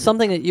 loaded.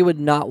 something that you would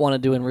not want to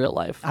do in real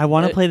life. I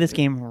want to Right? play this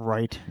game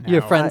right now.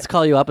 Your friends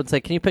call you up and say,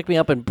 "Can you pick me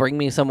up and bring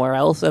me somewhere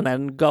else?" and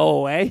then go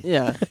away.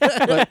 yeah.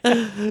 But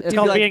It's it's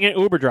called like- being an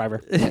Uber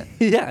driver.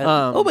 Yeah.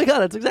 Um, oh my God,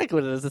 that's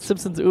exactly what it is. It's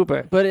Simpsons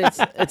Uber. But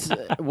it's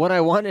what I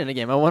want in a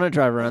game. I want to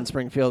drive around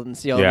Springfield and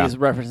see all Yeah. these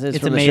references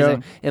It's from the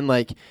amazing. show, and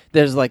like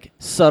there's like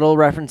subtle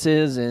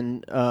references,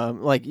 and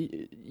like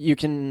you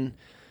can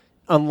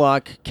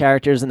unlock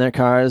characters in their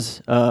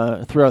cars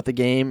throughout the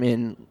game,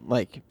 and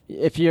like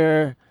if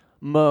you're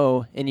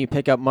Mo and you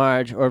pick up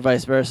Marge or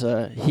vice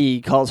versa,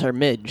 he calls her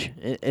Midge.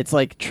 It's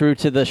like true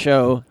to the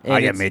show. and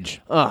Hiya, it's-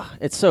 Midge. Oh,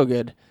 it's so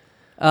good.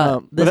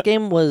 This but-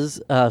 game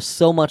was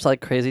so much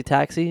like Crazy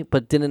Taxi,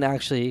 but didn't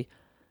actually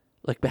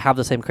like have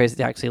the same Crazy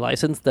Taxi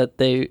license that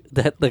the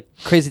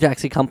Crazy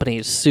Taxi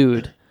company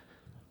sued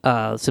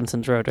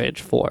Simpsons Road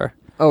Rage for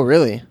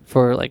really?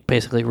 like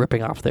basically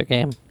ripping off their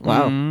game.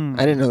 Wow. Mm.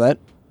 I didn't know that.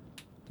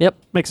 Yep.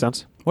 Makes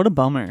sense. What a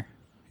bummer.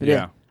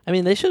 Yeah. I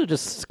mean, they should have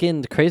just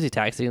skinned Crazy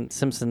Taxi and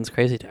Simpsons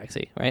Crazy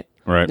Taxi, right?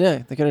 Right.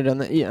 Yeah, they could have done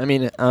that. Yeah, I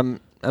mean, I'm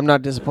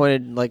not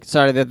disappointed. Like,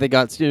 sorry that they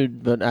got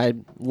sued, but I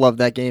love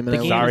that game. And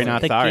I Sorry, love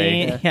not The sorry.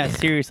 game- yeah,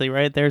 seriously,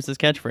 right? There's this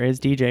catchphrase,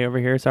 DJ over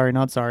here. Sorry,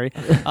 not sorry.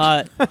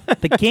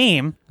 The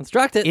game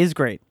Instruct it. is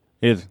great.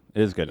 It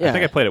is good. I Yeah.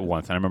 think I played it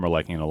once and I remember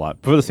liking it a lot.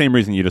 For the same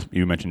reason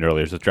you mentioned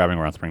earlier, just driving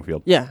around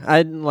Springfield. Yeah,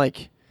 I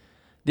like.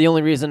 The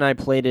only reason I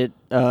played it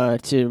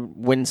to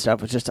win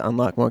stuff was just to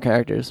unlock more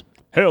characters.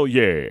 Hell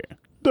yeah.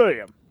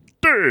 Damn.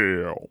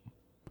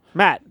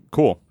 Matt,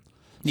 Cool.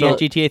 Yeah, So-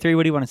 GTA 3,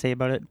 what do you want to say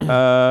about it?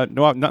 No,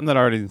 nothing that I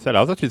already said.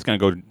 I was actually just going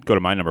to go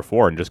to my number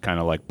 4 and just kind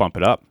of like bump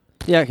it up.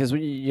 Yeah, because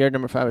your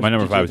number 5 was My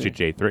number 5 was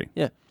GTA 3. GTA 3.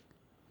 Yeah.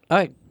 All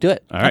right, do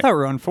it. All I right. thought we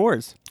were on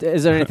 4s.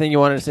 Is there anything you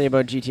wanted to say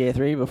about GTA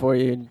 3 before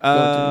you go into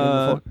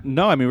number 4?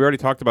 No, I mean we already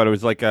talked about it. It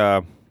was like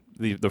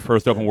the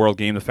first open world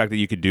game. The fact that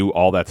you could do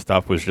all that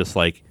stuff was just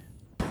like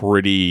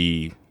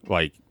pretty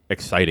like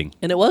exciting.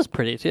 And it was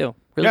pretty too.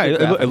 Really Yeah,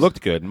 good it graphics.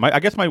 looked good. I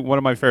guess one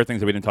of my favorite things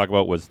that we didn't talk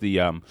about was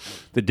the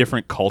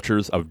different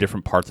cultures of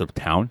different parts of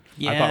town.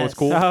 I thought it was Yes.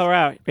 cool. oh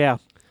right, yeah,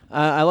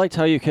 I liked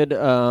how you could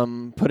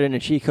put in a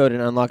cheat code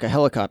and unlock a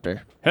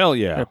helicopter. Hell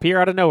yeah. appear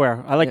out of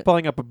nowhere. I like Yeah.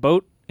 pulling up a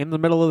boat in the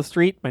middle of the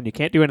street, and you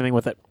can't do anything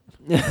with it.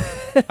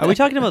 Are we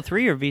talking about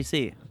 3 or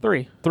VC?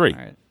 3. 3. All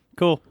right.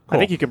 Cool. I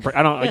think you can.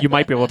 I don't. You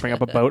might be able to bring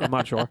up a boat. I'm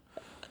not sure.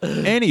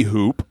 Any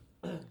hoop.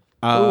 Ooh,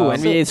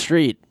 NBA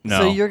Street. No.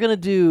 So you're gonna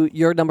do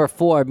your number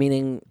 4,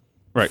 meaning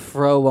Right.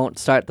 Fro won't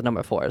start the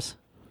number 4s.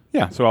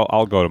 Yeah, so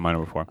I'll go to my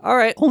number 4. All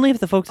right. Only if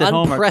the folks at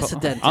home are...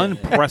 Unprecedented.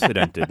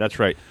 Unprecedented. That's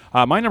right.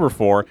 My number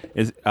 4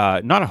 is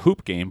not a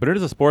hoop game, but it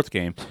is a sports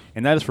game,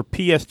 and that is for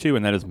PS2,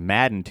 and that is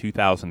Madden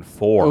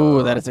 2004.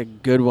 Ooh, that is a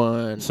good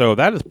one. So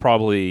that is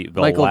probably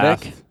the Michael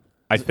last. Vick?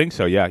 I think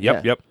so. Yeah.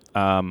 Yep. Yeah.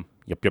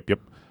 Yep. Yep.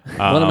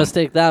 What a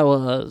mistake that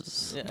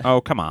was.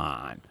 Oh, come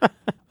on.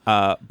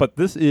 But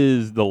this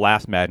is the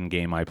last Madden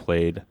game I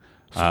played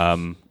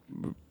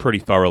pretty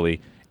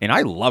thoroughly, and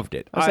I loved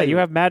it. I say you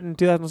have Madden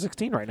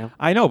 2016 right now.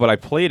 I know, but I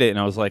played it, and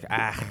I was like,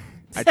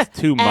 it's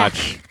too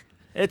much.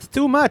 It's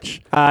too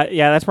much.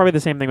 Yeah, that's probably the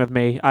same thing with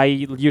me. I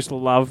used to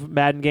love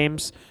Madden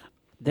games.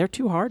 They're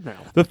too hard now.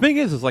 The thing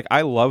is like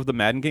I love the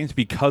Madden games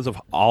because of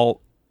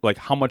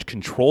how much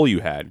control you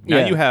had. Now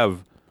Yeah. you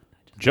have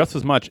just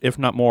as much, if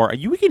not more.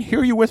 We can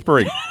hear you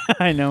whispering.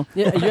 I know.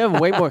 Yeah, you have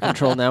way more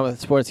control now with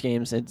sports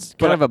games. It's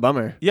kind of a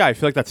bummer. Yeah, I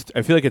feel like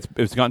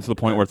it's gotten to the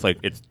point where it's like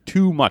it's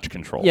too much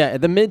control. Yeah,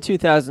 the mid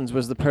 2000s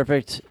was the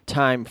perfect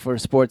time for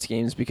sports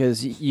games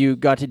because you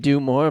got to do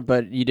more,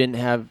 but you didn't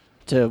have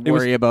to was-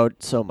 worry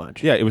about so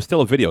much. Yeah, it was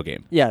still a video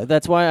game. Yeah,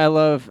 that's why I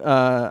love.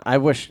 I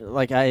wish,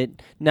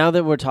 now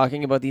that we're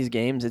talking about these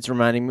games, it's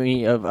reminding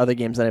me of other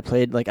games that I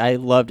played. Like I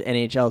loved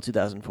NHL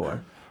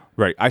 2004.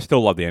 Right. I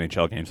still love the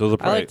NHL games. Those are I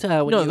probably liked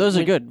when No, you- those are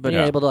when- good, when but-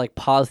 you're Yeah. able to like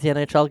pause the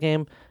NHL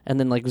game and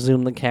then like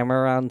zoom the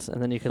camera around,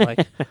 and then you could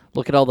like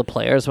look at all the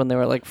players when they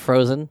were like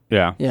frozen.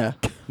 yeah. Yeah,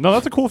 No,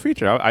 that's a cool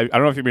feature. I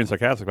don't know if you're being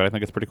sarcastic, but I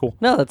think it's pretty cool.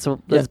 No, that's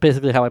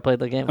basically how I played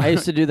the game. I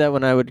used to do that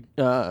when I would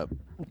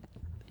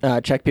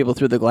check people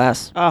through the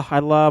glass. Oh, I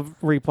love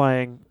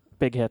replaying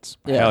big hits.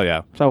 Yeah. Hell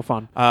yeah. So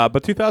fun.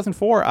 But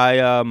 2004,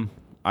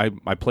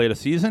 I played a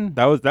season.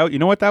 That was that. You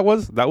know what that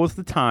was? That was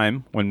the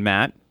time when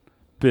Matt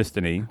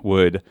Bistany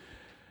would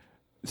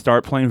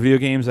start playing video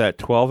games at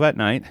 12 at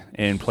night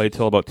and play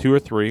till about 2 or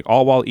 3,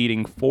 all while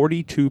eating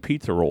 42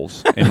 pizza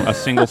rolls in a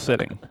single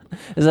sitting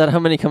Is that how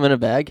many come in a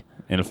bag?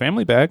 in a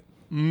family bag.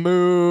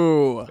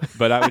 Moo.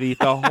 But I would eat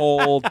the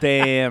whole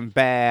damn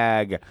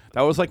bag.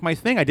 That was like my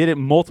thing. I did it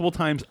multiple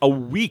times a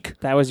week,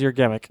 That was your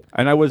gimmick.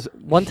 and I was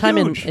One time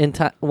huge.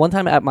 one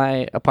time at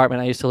my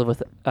apartment, I used to live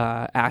with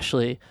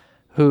Ashley,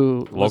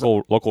 who was-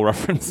 local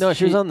reference. No,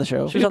 she was on the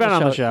show. She was She's been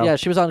on the show. Yeah,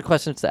 she was on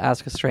Questions to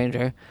Ask a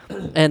Stranger,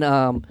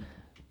 and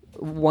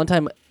one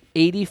time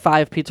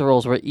 85 pizza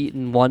rolls were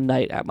eaten one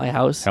night at my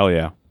house. Hell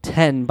yeah.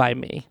 10 by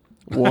me.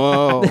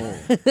 Whoa.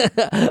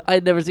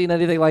 I'd never seen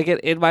anything like it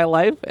in my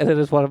life, and it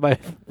is one of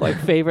my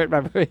favorite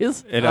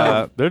memories.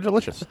 They're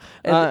delicious.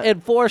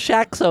 And 4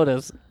 Shack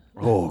sodas.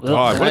 Oh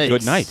God, what a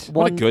good Nice. night!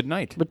 What a One- good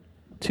night. But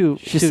two.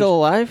 She's two, still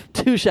alive?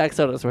 2 Shack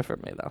sodas were for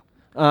me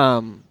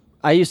though.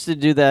 I used to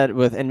do that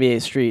with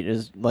NBA Street.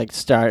 Is like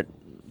start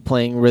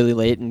playing really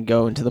late and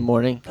go into the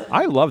morning.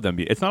 I love them.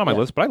 It's not on my Yeah.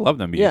 list, but I love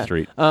them. Yeah.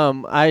 Street.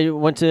 I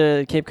went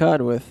to Cape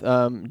Cod with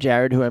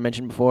Jared, who I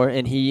mentioned before,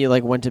 and he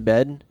went to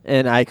bed,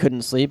 and I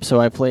couldn't sleep,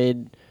 so I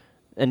played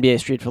NBA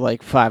Street for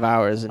 5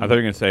 hours. And I thought you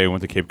were gonna say I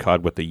went to Cape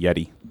Cod with the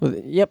Yeti.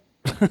 yep.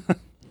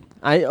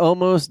 I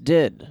almost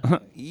did.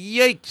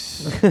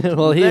 Yikes!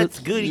 Well, he That's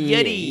good,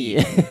 Yeti.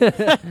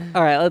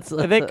 All right, let's.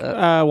 I think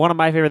one of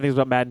my favorite things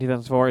about Madden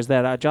 2004 is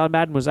that John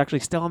Madden was actually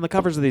still on the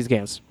covers of these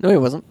games. No, he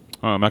wasn't.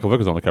 Oh, Michael Vick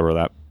was on the cover of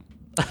that.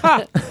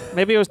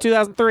 Maybe it was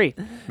 2003.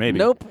 Maybe.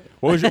 Nope.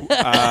 What was your? It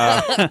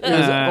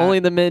was only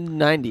the mid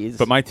 '90s.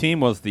 But my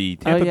team was the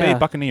Tampa yeah. Bay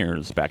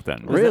Buccaneers back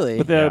then. Really?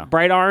 With the Yeah.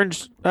 bright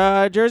orange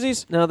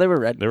jerseys. No, they were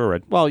red. They were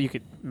red. Well, you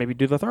could maybe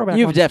do the throwback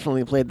You've ones.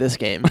 definitely played this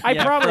game. I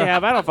probably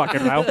have. I don't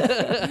fucking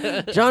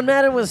know. John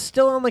Madden was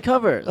still on the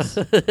covers.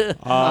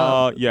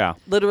 Yeah.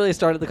 literally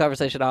started the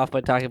conversation off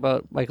by talking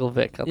about Michael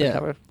Vick on the Yeah.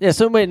 cover. Yeah.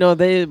 So wait, no,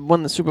 they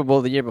won the Super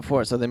Bowl the year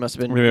before, so they must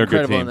have been They were a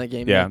good incredible team. in that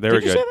game. Yeah, they were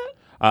Did you good.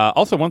 say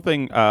Also, one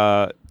thing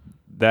that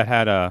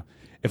had a.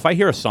 If I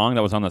hear a song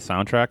that was on the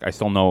soundtrack, I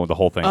still know the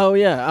whole thing. Oh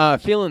yeah,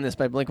 "Feeling This"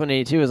 by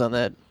Blink-182 was on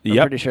that. I'm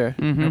Yep. pretty sure.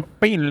 And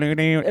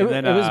It,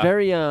 then, it was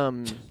very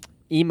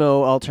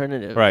emo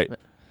alternative. right.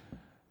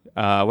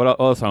 What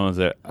other song was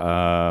it?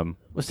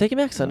 Was Taking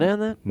Back Sunday on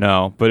that?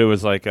 No, but it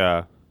was like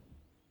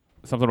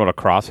something about a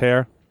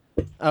crosshair.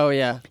 Oh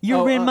yeah. You're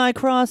Oh, in my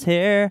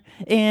crosshair,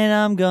 and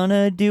I'm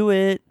gonna do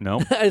it.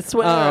 No. I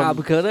swear I'm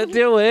gonna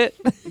do it.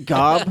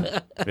 Gob.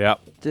 Yeah.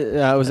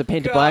 Was it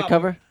Painted Black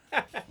cover?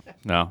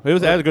 No.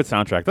 It had a good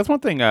soundtrack. That's one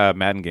thing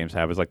Madden games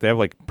have is like they have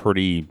like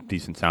pretty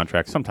decent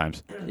soundtracks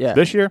sometimes. Yeah.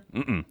 This year,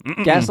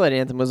 Gaslight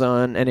Anthem was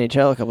on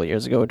NHL a couple of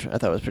years ago, which I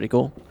thought was pretty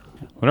cool.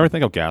 whenever I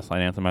think of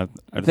Gaslight Anthem, I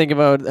Think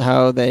about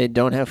how they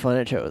don't have fun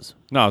at shows.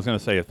 no, I was gonna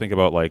say I think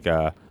about like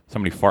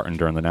somebody farting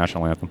during the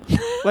national anthem.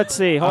 Let's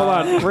see. Hold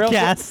on. Real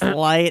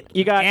Gaslight.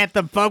 You got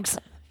Anthem, folks.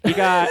 You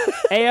got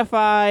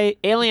AFI,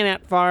 Alien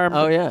Ant Farm,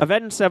 Oh, yeah.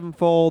 Avenged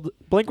Sevenfold,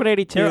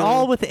 Blink-182. They're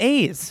all with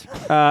A's.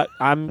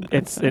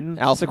 It's in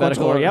Alphabetical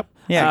sequential order. Yep.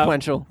 Yeah.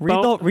 Sequential.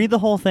 Read the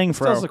whole thing,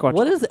 Still Fro. sequential.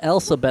 What is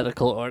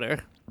alphabetical order?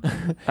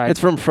 It's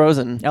from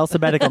Frozen.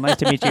 Alphabetical. Nice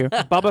to meet you.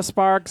 Bubba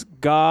Sparks,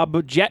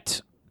 Gob,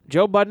 Jet,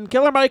 Joe Budden,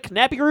 Killer Mike,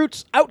 Nappy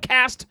Roots,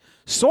 Outcast,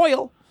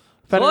 Soil,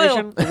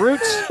 Federation,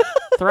 Roots,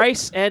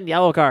 Thrice, and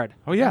Yellow Card.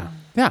 Oh yeah,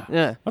 yeah,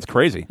 Yeah. That's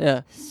crazy.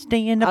 Yeah.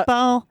 Stay in the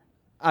ball.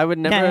 I would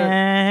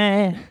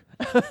never.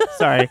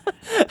 Sorry.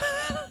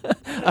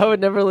 I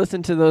would never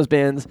listen to those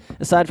bands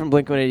aside from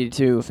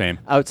Blink-182. Same.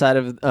 Outside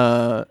of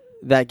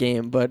that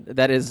game, but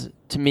that is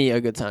to me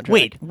a good soundtrack.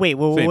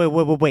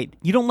 Wait.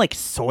 You don't like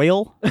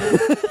Soil?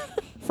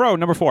 Fro,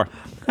 number 4.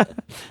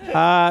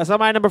 So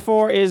my number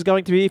 4 is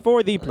going to be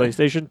for the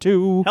PlayStation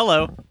 2.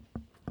 Hello.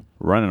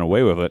 Running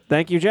away with it.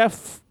 Thank you,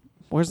 Jeff.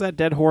 Where's that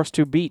dead horse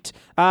to beat?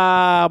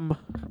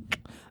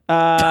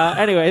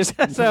 Anyways,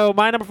 so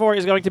my number 4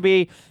 is going to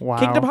be Wow.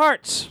 Kingdom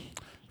Hearts.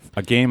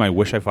 A game I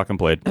wish I fucking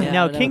played. Yeah,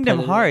 now, I never Kingdom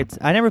played it. Hearts.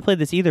 I never played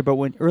this either, but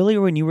earlier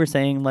when you were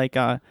saying like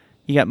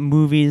you got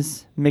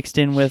movies mixed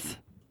in with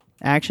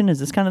action, is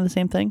this kind of the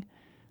same thing?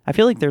 I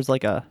feel like there's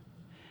like a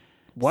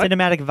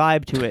cinematic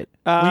vibe to it.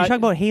 When you talked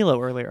about Halo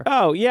earlier.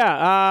 Oh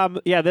yeah,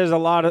 There's a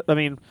lot of. I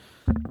mean,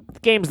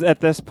 games at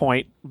this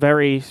point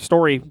very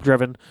story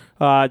driven.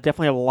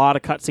 Definitely a lot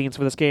of cutscenes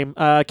for this game.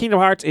 Kingdom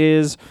Hearts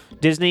is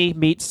Disney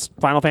meets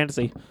Final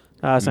Fantasy,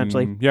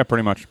 essentially. Yeah,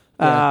 pretty much.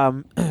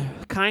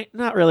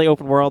 Not really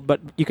open world, but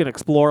you can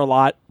explore a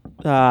lot.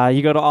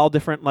 You go to all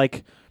different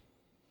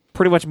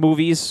pretty much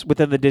movies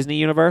within the Disney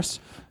universe.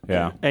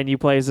 Yeah. And you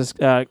play as this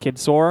kid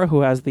Sora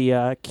who has the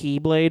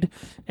Keyblade,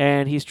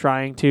 and he's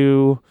trying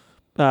to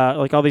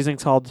all these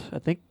things called, I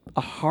think,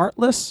 a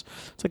Heartless.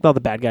 It's like all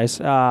the bad guys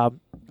are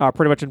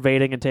pretty much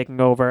invading and taking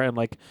over and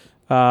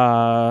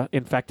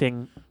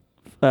infecting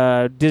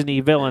Disney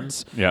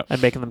villains Yeah.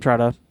 and making them try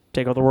to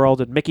take over the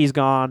world. And Mickey's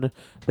gone;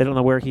 they don't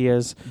know where he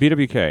is.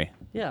 BWK,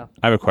 Yeah.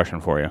 I have a question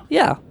for you.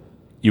 Yeah.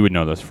 You would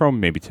know this from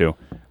maybe too.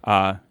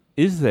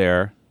 Is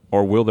there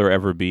or will there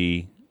ever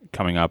be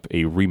coming up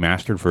a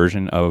remastered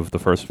version of the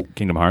first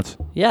Kingdom Hearts?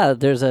 Yeah,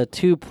 there's a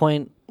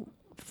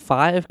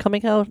 2.5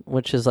 coming out,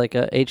 which is like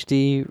a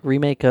HD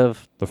remake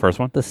of The first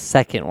one? the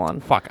second one.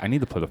 Fuck, I need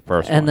to play the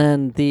first And one.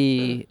 then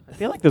the I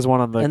feel like there's one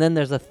on the. and then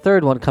there's a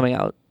third one coming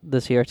out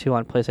this year too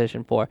on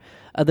PlayStation 4.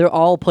 They're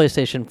all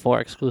PlayStation 4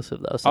 exclusive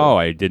though. So Oh,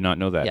 I did not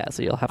know that. yeah,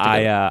 so you'll have to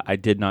get I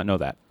did not know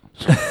that.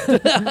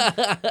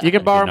 you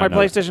can borrow did my not know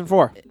PlayStation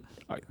 4.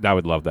 I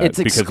would love that. It's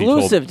because he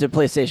exclusive to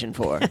PlayStation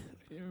 4. Told,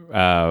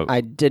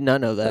 I did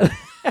not know that.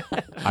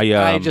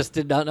 I just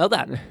did not know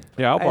that.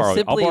 yeah, I'll borrow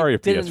simply your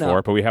didn't PS4,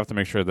 know. but we have to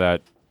make sure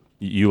that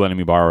you letting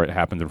me borrow it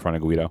happens in front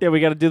of Guido. Yeah, we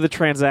got to do the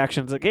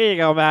transactions. Like, here you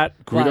go, Matt.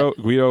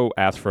 Guido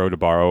asked Fro to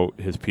borrow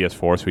his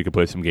PS4 so he could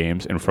play some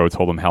games, and Fro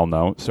told him hell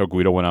no. So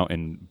Guido went out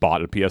and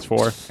bought a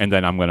PS4, and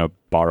then I'm going to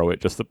borrow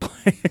it just to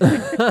play.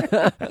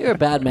 You're a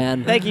bad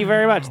man. Thank you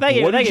very much. Thank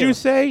you. What thank did you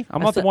say?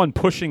 I'm I not the said- one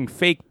pushing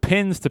fake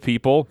pins to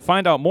people.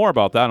 Find out more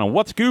about that on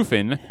What's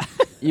Goofin'.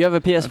 You have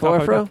a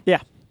PS4, Fro? Yeah.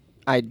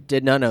 I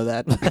did not know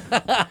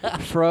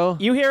that. Fro,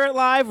 You hear it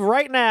live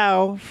right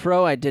now.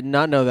 I did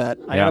not know that.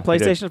 I Yeah, got a we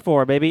did. PlayStation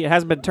 4, baby. It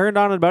hasn't been turned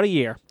on in about a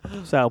year.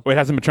 So, Wait, it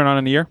hasn't been turned on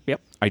in a year?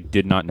 Yep. I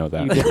did not know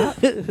that. you did not.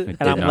 I did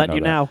And I'm not letting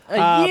you know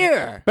know. A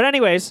year. But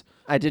anyways,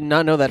 I did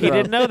not know that. he Fro.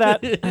 didn't know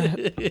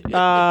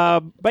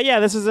that. But yeah,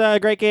 this is a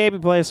great game. You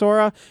play as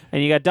Sora,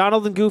 and you got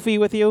Donald and Goofy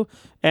with you,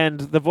 and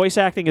the voice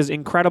acting is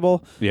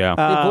incredible. Yeah.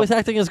 The voice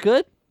acting is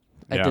good.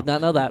 I Yeah. did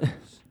not know that.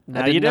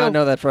 Now I did you not do.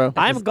 know that, Fro.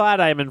 I'm glad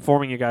I am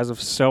informing you guys of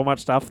so much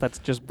stuff that's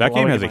just that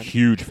game blowing has a your mind.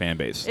 huge fan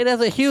base. It has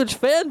a huge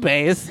fan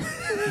base.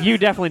 You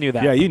definitely knew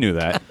that. Yeah, you knew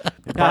that.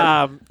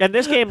 And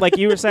this game, like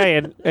you were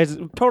saying, is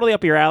totally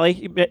up your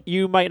alley.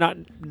 You might not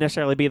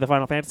necessarily be the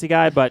Final Fantasy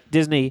guy, but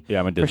Disney, Yeah,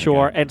 I'm a for Disney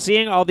sure. guy. And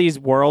seeing all these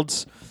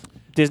worlds,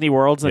 Disney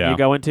worlds that Yeah. you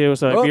go into,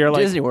 so Oh, if you're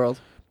like Disney World.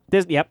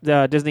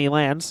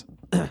 Disneylands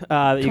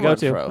that you Come go on,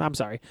 to. Fro. I'm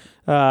sorry,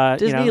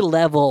 Disney you know,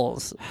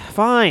 levels.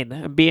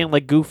 fine. Being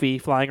like Goofy,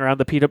 flying around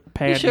the Peter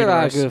Pan You sure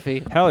are universe.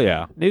 goofy. Hell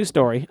yeah. New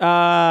story.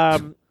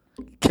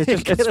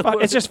 It's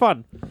fun. It's just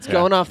fun. It's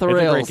going off the It's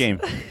rails. a great game.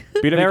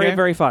 BWK? Very,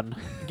 very fun.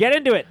 Get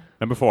into it.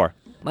 Number 4.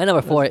 My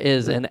number 4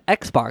 is an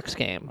Xbox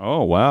game.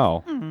 Oh,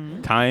 wow.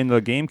 Tying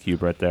the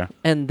GameCube right there.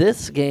 And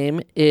this game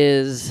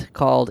is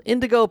called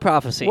Indigo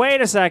Prophecy.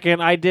 Wait a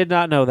second. I did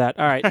not know that.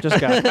 All right, just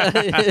go.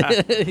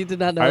 You did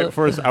not know I, that?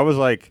 first, I was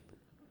like,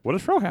 what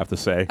does Fro have to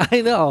say?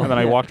 I know. And then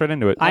I walked right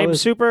into it. I'm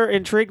was- super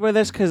intrigued by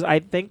this because I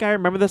think I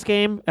remember this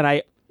game, and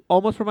I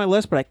almost put it on my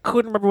list, but I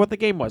couldn't remember what the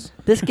game was.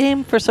 This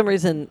game, for some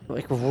reason,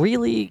 like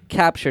really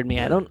captured me.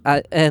 And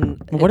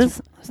What it's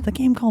is the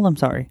game called? I'm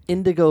sorry.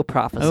 Indigo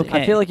Prophecy?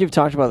 Okay. I feel like you've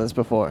talked about this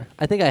before.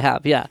 I think I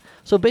have, yeah.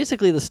 So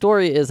basically, the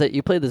story is that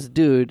you play this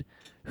dude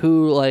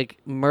who like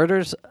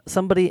murders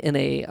somebody in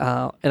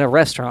a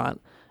restaurant,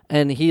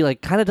 and he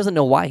like kind of doesn't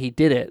know why he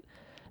did it,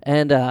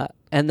 and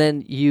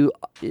then you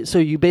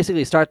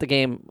basically start the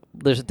game.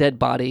 There's a dead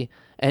body,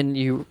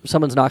 and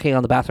someone's knocking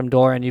on the bathroom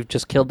door, and you've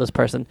just killed this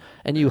person,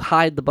 and you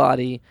hide the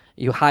body,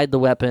 you hide the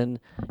weapon,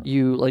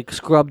 you like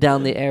scrub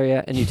down the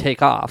area, and you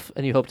take off,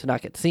 and you hope to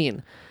not get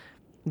seen.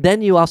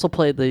 Then you also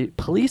play the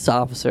police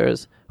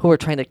officers who are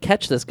trying to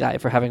catch this guy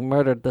for having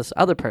murdered this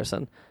other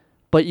person,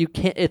 but you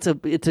can't. It's a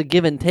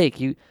give and take.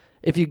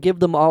 If you give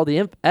them all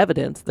the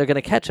evidence, they're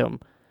gonna catch him.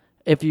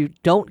 If you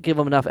don't give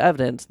them enough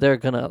evidence, they're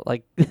gonna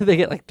like they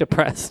get like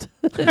depressed.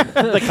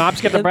 The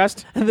cops get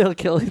depressed. and they'll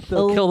kill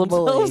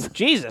themselves.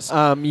 Jesus.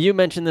 You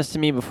mentioned this to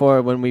me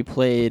before when we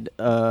played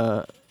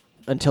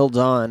Until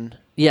Dawn,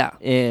 Yeah.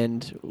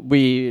 and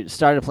we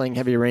started playing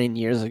Heavy Rain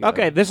years ago.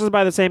 Okay, this is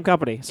by the same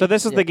company. So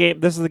this is Yeah. the game.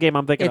 This is the game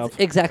I'm thinking It's of.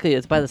 exactly.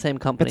 It's by the same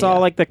company. It's all yeah.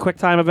 like the quick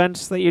time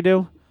events that you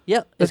do.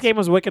 Yep. This it's- game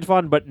was wicked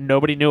fun, but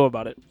nobody knew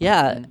about it.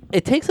 Yeah,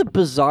 it takes a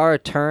bizarre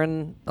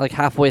turn like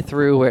halfway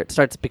through where it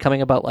starts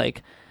becoming about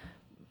like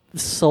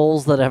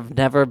souls that have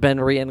never been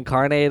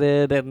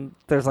reincarnated, and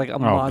there's like a Oh,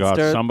 monster.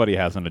 God. Somebody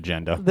has an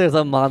agenda. There's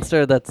a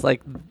monster that's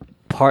like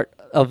part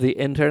of the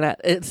internet.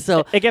 It's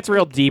so It gets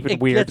real deep and it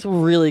weird. gets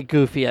really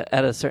goofy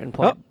at a certain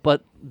point. Oh.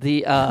 But the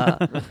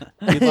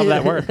You love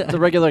that word. It's a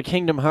regular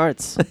Kingdom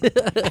Hearts.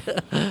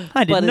 I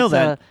but didn't know it's,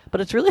 that.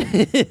 but it's really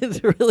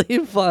it's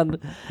really fun,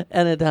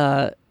 and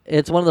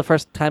it's one of the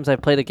first times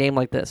I've played a game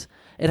like this.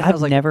 It I've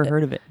has like never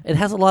heard of it. It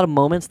has a lot of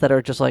moments that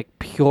are just like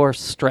pure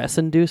stress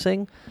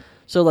inducing.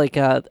 So like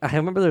I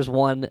remember there's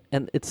one,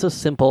 and it's so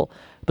simple,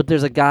 but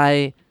there's a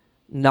guy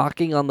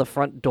knocking on the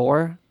front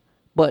door,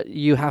 but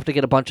you have to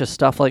get a bunch of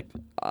stuff like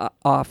you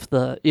have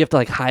to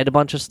like hide a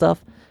bunch of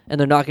stuff, and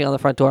they're knocking on the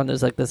front door, and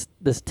there's like this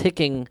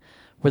ticking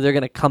where they're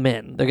gonna come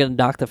in, they're gonna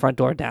knock the front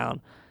door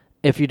down.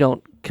 If you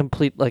don't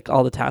complete like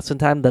all the tasks in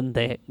time, then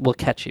they will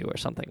catch you or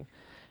something.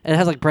 And it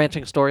has like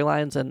branching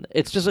storylines, and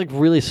it's just like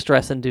really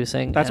stress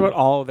inducing. That's what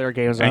all of their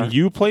games are. And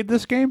you played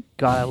this game?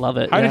 God, I love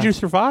it. How did yeah. you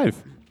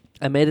survive?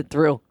 I made it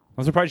through.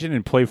 I'm surprised you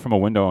didn't play from a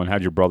window and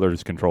had your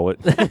brothers control it.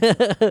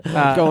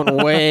 Going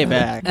way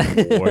back.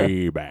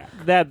 Way back.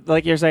 That,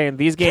 like you're saying,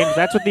 these games.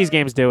 That's what these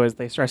games do. Is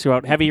they stress you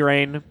out. Heavy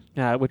Rain,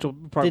 which will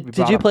probably be Did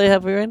brought you up. play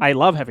Heavy Rain? I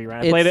love Heavy Rain.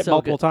 I It's played it so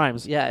multiple good.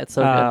 times. Yeah, it's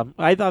so good.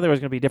 I thought there was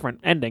going to be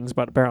different endings,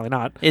 but apparently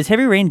not. Is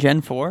Heavy Rain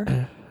Gen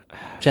 4?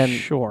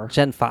 Sure.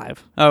 Gen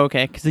 5. Oh,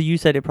 okay. Because you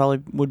said it probably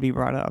would be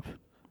brought up.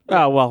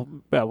 Oh well,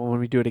 when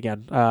we do it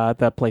again,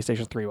 the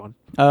PlayStation 3 one.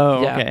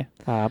 Oh, Yeah. okay.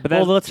 But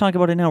Well, then let's talk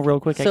about it now real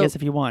quick, I So- guess,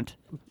 if you want.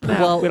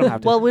 Well, we don't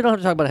have to. Well, we don't have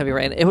to talk about Heavy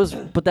Rain.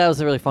 But that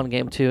was a really fun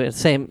game too. It's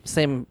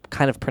same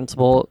kind of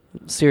principle.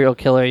 Serial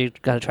killer. You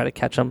got to try to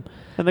catch them.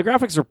 and the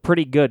graphics are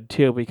pretty good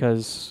too,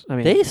 because I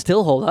mean, They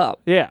still hold up.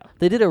 yeah.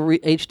 They did a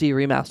HD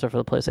remaster for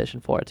the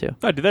PlayStation 4 too.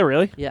 Oh, did they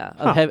really? Yeah,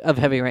 Huh. of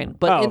Heavy Rain.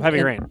 But Oh,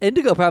 Heavy Rain.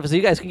 Indigo Prophecy,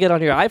 you guys can get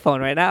on your iPhone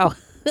right now.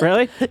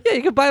 Really? Yeah,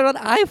 you can buy it on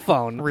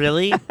iPhone.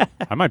 Really?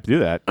 I might do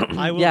that.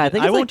 I will. Yeah, I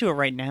think it's won't like- do it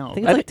right now. I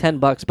think it's like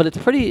 $10, but it's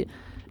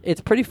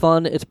pretty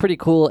fun. It's pretty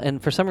cool,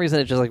 and for some reason,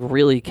 it just like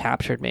really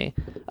captured me.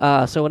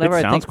 So whenever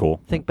It I sounds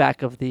cool. think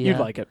back of the You'd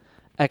like it.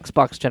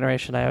 Xbox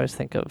generation, I always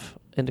think of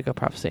Indigo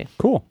Prophecy.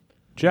 Cool.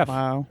 Jeff.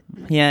 Wow.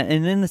 Yeah,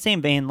 and in the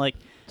same vein, like,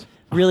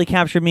 really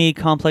captured me,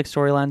 complex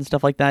storylines and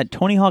stuff like that.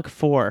 Tony Hawk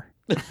 4.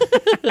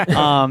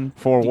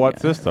 For what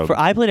system?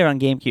 I played it on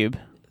GameCube.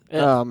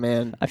 Oh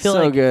man, I feel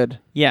so like- good.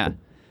 Yeah.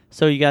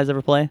 So you guys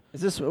ever play?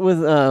 Is this with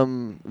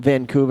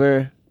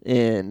Vancouver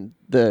and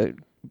the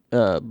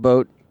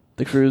boat,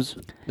 the cruise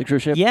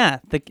ship? Yeah.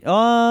 The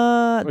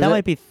Or that is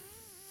might be.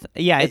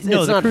 Yeah. It's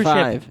no, the not cruise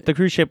 5. ship. The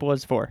cruise ship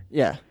was 4.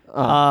 Yeah.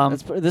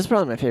 This is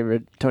probably my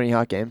favorite Tony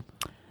Hawk game.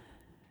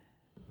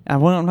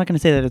 I'm not going to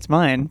say that it's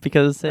mine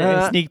because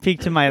sneak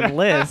peek to my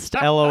list.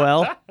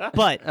 LOL.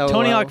 But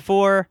Tony LOL. Hawk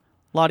 4,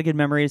 a lot of good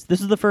memories.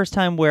 This is the first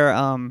time where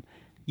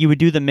you would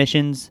do the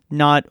missions,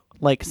 not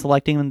like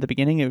selecting them at the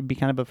beginning. It would be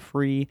kind of a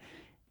free,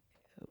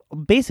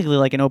 basically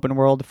like an open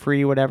world,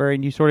 free whatever,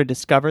 and you sort of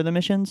discover the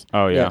missions.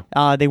 Oh yeah.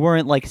 They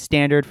weren't like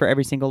standard for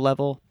every single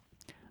level.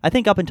 I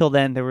think up until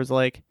then there was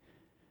like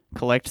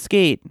collect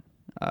skate,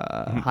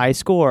 high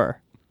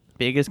score,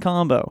 biggest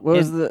combo. What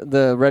was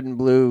the red and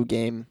blue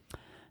game?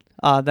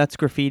 That's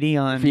graffiti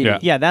on.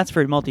 Graffiti. Yeah. that's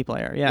for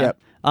multiplayer. Yeah.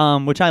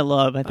 Yep. Which I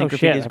love. I think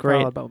graffiti is I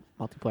great. forgot about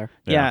multiplayer.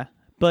 Yeah.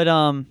 But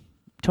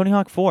Tony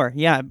Hawk 4.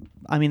 Yeah.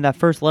 I mean that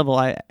first level,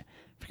 I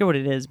forget what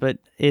it is, but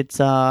it's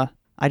I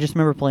just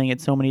remember playing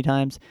it so many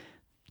times.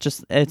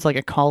 Just it's like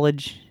a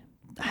college.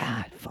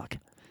 Fuck.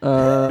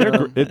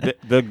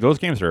 Those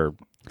games are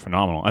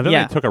phenomenal. I think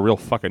Yeah. they took a real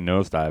fucking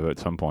nosedive at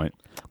some point.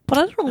 But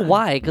I don't know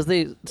why, because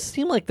they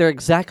seem like they're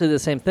exactly the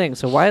same thing.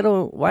 So why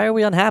are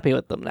we unhappy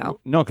with them now?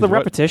 No, The because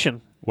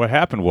repetition. what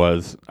happened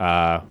was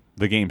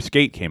the game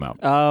Skate came out,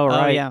 Oh, Oh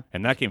right. yeah.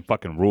 and that game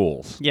fucking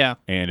rules. Yeah.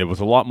 And it was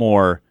a lot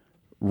more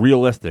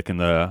realistic in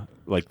the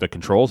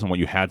controls and what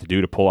you had to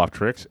do to pull off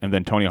tricks. And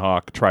then Tony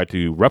Hawk tried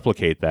to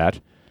replicate that,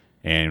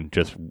 and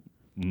just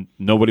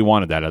nobody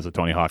wanted that as a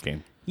Tony Hawk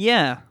game.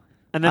 Yeah.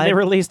 And then they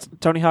released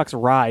Tony Hawk's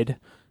Ride,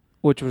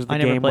 which was the I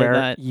never game played where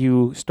that.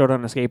 you stood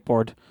on a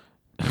skateboard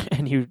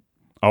and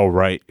Oh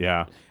right,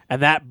 yeah.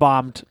 that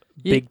bombed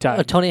big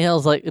time. Tony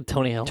Hill's like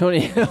Tony Hill.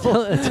 Tony.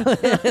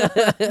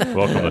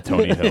 Welcome to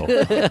Tony Hill.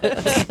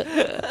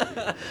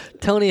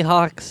 Tony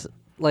Hawk's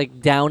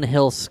like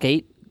downhill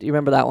skate. Do you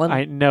remember that one?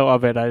 I know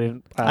of it. I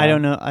didn't. I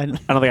don't know. I don't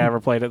think I ever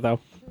played it though.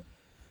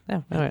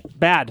 Yeah, all right.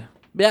 Bad.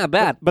 Yeah,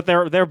 bad. But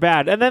they're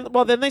bad. And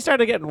then they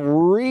started getting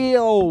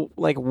real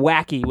like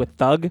wacky with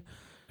Thug,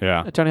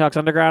 Yeah. Tony Hawk's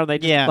Underground. They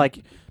just like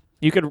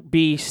you could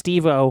be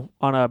Steve-O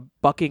on a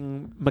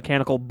bucking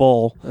mechanical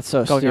bull That's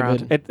so going stupid.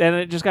 around. And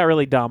it just got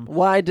really dumb.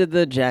 Why did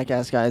the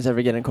Jackass guys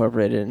ever get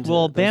incorporated into?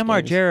 Well, those Bam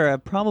games?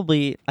 Margera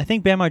probably. I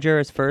think Bam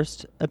Margera's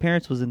first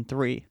appearance was in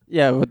 3.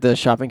 Yeah, with the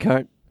shopping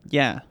cart.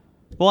 Yeah.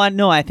 Well,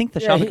 I think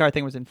the Yeah, shopping he- cart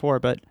thing was in 4,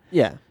 but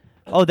Yeah.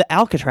 the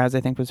Alcatraz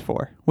I think was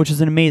 4, which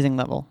is an amazing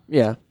level.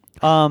 Yeah.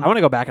 I want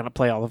to go back and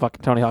play all the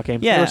fucking Tony Hawk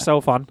games. They Yeah. were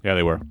so fun. Yeah,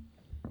 they were.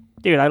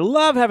 Dude, I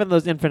love having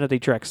those infinity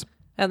tricks.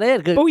 And they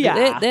had good.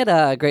 Booyah. They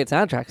had great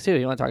soundtracks too.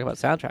 You want to talk about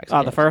soundtracks? Oh,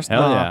 the games. first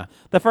Hell yeah.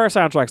 The first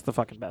soundtrack's the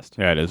fucking best.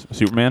 Yeah, it is.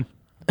 Superman.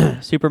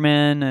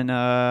 Superman and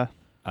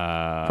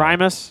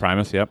Primus.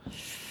 Primus. Yep.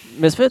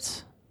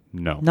 Misfits.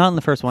 No. not in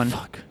the first one.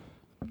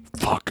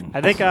 Fucking.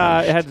 I think it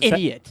had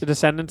Idiot. the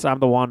Descendants. I'm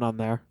the one on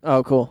there.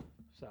 Oh, cool.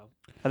 So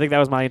I think that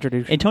was my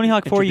introduction. In Tony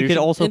Hawk 4, you could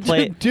also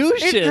play.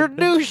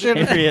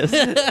 Introduction. Serious.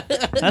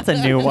 That's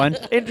a new one.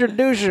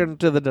 Introduction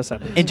to the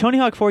Descendants. In Tony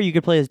Hawk 4, you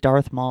could play as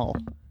Darth Maul.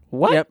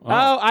 What? Yep. Oh,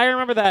 I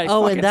remember that.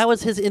 Oh, Fucking- and that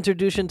was his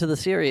introduction to the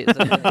series.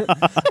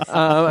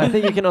 I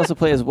think you can also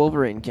play as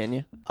Wolverine. Can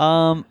you?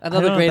 I Another don't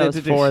know if great that was 4.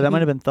 introduction. That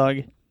might have been Thug.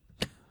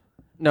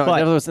 No, But- it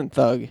never was in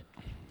Thug.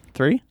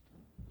 3?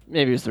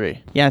 Maybe it was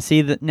 3. Yeah,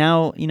 see,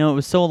 now, it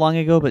was so long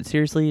ago, but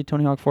seriously,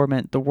 Tony Hawk 4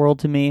 meant the world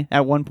to me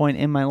at one point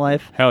in my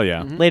life. Hell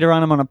yeah. Mhm. Later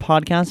on, I'm on a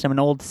podcast. I'm an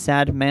old,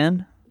 sad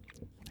man.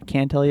 I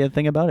can't tell you a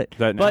thing about it.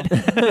 That now? But,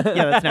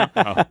 yeah, that's now.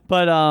 Oh.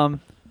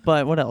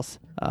 But what else?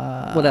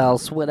 what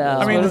else? What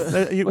else? I mean, What's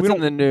we in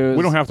don't. the news?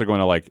 We don't have to go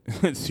into like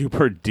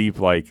super deep,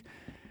 like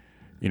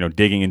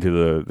digging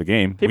into the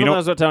game. People we don't,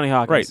 knows what Tony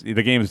Hawk right. is.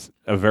 The game's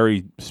a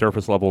very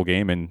surface level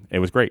game, and it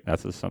was great.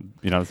 That's just some.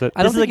 That's it.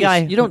 I don't This is think a guy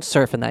you don't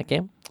surf in that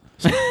game.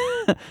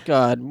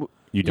 God, You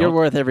you're don't.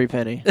 worth every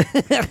penny.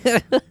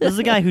 This is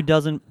a guy who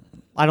doesn't.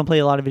 I don't play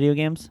a lot of video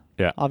games.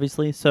 Yeah.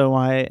 Obviously, so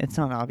it's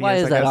not obvious. Why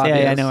is I that guess. Yeah, I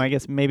obvious? know. I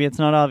guess maybe it's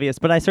not obvious,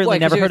 but I certainly Why,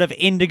 'cause never you're- heard of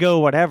Indigo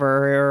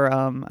whatever or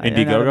I know that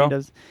Indiegogo? he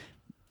does.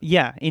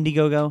 Yeah,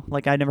 Indiegogo.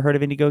 Like I'd never heard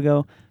of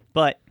Indiegogo,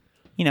 but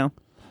No,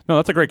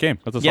 that's a great game.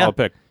 That's a Yeah. solid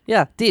pick.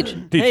 Yeah,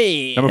 Deej. Deej,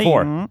 Hey. number Hey,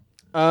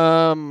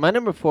 4. My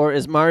number 4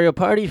 is Mario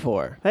Party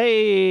 4.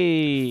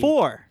 Hey.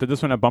 4. Did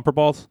this one have bumper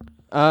balls?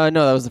 No,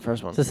 that was the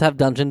first one. Does this have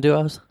dungeon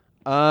duos?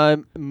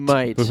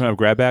 Might. Does this one have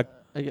grab bag?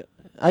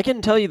 I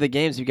can tell you the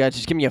games, you guys.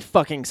 Just give me a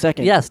fucking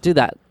second. Yes, do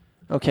that.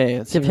 Okay.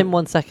 Let's Give see. him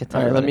 1 second.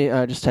 All right, let me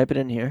just type it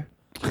in here.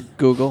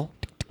 Google.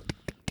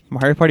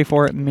 Mario Party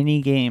 4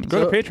 mini games.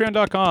 Go to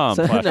patreon.com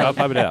So- /top no.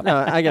 5 adapt. No,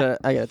 I got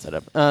it set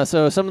up.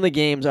 So some of the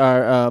games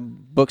are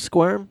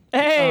Booksquirm.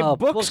 Hey, Oh,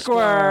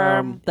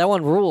 Booksquirm. That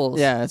one rules.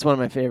 Yeah, it's one of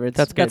my favorites.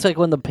 That's like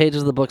when the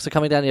pages of the books are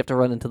coming down, you have to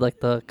run into like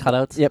the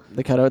cutouts. Yep,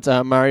 the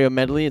cutouts. Mario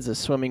Medley is a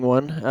swimming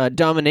one.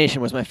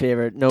 Domination was my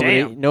favorite.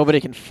 Damn.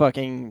 Nobody can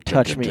fucking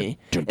touch me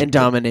in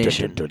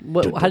Domination.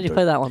 How do you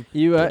play that one?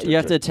 You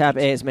have to tap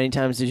A as many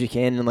times as you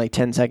can in like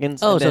 10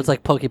 seconds. Oh, and so then- it's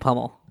like Poke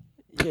Pummel.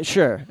 Yeah,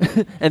 sure.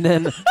 And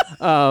then,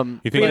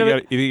 You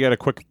think you got a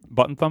quick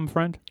button thumb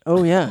friend?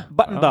 oh yeah,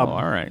 Button Oh, thumb.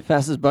 all right.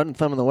 fastest button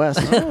thumb in the West,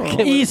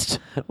 East.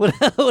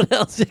 What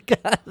else you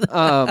got?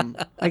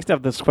 I used to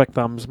have those quick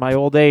thumbs. My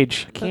old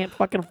age. I can't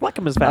fucking flick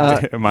them as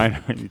fast.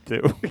 Mine you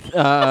too.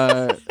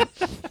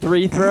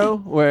 Three throw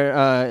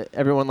where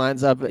everyone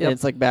lines up and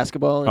it's like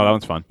basketball. Oh, that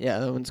one's fun. Yeah,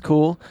 that one's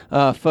cool.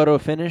 Photo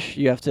finish.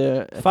 You have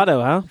to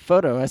Photo, huh?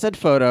 photo. I said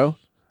photo.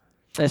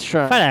 Nice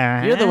try.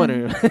 Photo. You're the one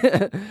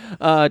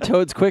who.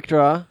 Toad's quick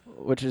draw,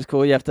 which is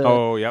cool. You have to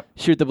Oh, yep.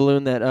 shoot the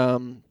balloon that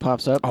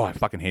pops up. Oh, I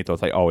fucking hate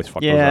those. I always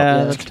fuck those Yeah,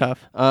 up. that's tough.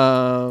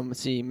 Let's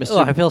see, Mr. Oh,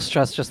 I feel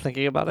stressed just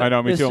thinking about it. I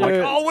know, me too. I'm like,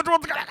 Mr. oh, which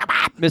one's gonna come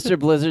up? Mr.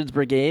 Blizzard's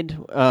Brigade,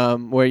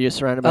 where you're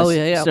surrounded by Oh,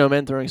 yeah, yeah.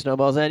 snowmen throwing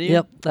snowballs at you.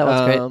 Yep, that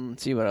was great.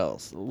 Let's see what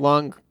else.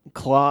 Long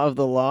Claw of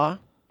the Law.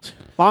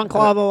 Long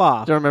Claw of the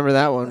Law. Don't remember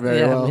that one very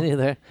yeah, well. me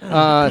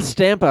neither.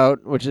 Stamp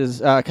Out, which is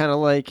kind of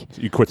like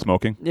You quit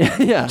smoking.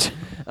 yeah.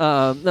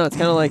 No, it's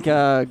kind of like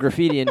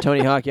graffiti in Tony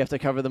Hawk. You have to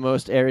cover the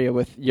most area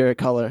with your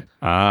color.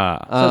 Ah.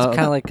 So it's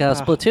kind of like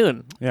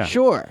Splatoon. Yeah.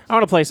 Sure. I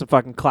want to play some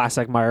fucking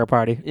classic Mario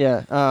Party.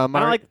 Yeah. I don't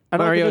like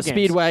Mario the new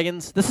games.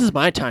 Speedwagons. This is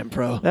my time,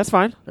 pro. That's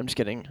fine. I'm just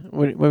kidding.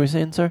 What were we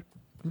saying, sir?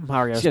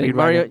 Mario Just kidding. Speedwagon.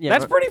 Mario- yeah,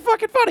 That's Mar- pretty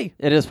fucking funny.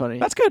 It is funny.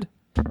 That's good.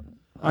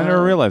 I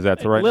never realized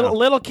that. So right now.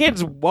 Little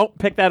kids won't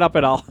pick that up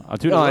at all.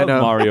 Dude, Oh, I I love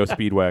know. Mario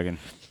Speedwagon.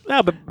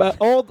 No, but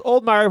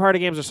old Mario Party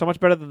games are so much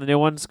better than the new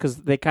ones because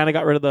they kind of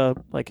got rid of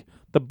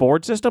the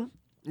board system,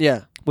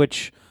 yeah.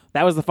 which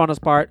that was the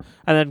funnest part,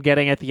 and then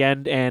getting at the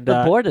end and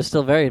The board is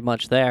still very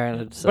much there,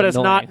 and it's but it's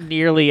not annoying.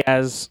 nearly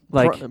as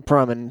like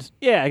prominent.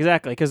 yeah,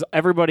 exactly because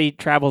everybody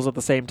travels at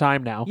the same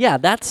time now. Yeah,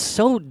 that's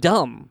so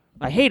dumb.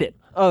 I hate it.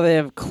 Oh, they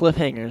have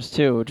cliffhangers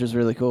too, which is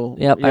really cool.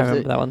 Yep, You I have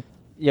remember to, that one.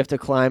 You have to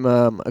climb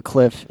a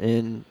cliff,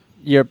 and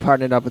you're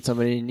partnered up with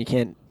somebody, and you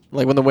can't.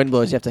 Like when the wind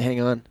blows, you have to hang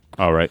on.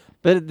 All right.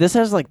 But this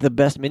has like the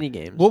best mini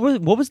games. What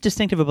was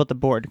distinctive about the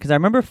board? Because I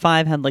remember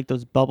 5 had like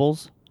those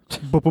bubbles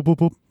boop, boop, boop,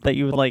 boop, that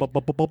you would like, and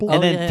Oh,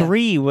 then yeah, yeah.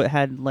 3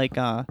 had like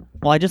well,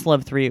 I just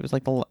love 3. It was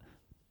like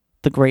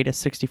the greatest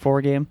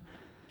 64 game.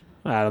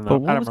 I don't know. But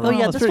what I was don't Oh remember.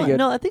 yeah, that's this pretty one. good.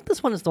 No, I think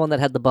this one is the one that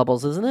had the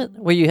bubbles, isn't it?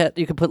 Where you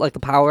could put like the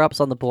power ups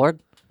on the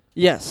board.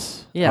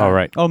 Yes. Yeah. All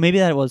right. Oh, maybe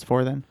that was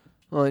 4 then.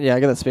 Well, yeah, I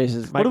got the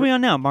spaces. What are we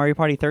on now? Mario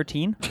Party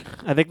 13?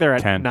 I think they're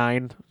at 10.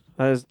 9.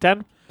 Is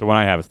 10? The one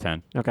I have is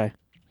 10. Okay.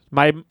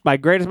 My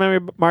greatest memory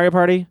of Mario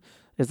Party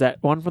is that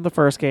one from the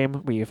first game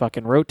where you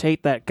fucking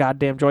rotate that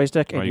goddamn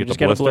joystick and Oh, you you get just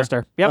the get a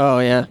blister? blister. Yep. Oh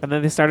yeah. And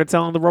then they started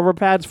selling the rubber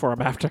pads for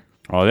them after.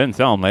 Oh, they didn't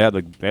sell them. They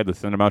had to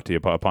send them out to you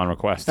upon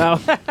request. Oh,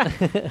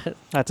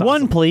 that's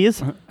One, awesome.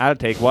 please. I'll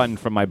take one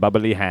from my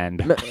bubbly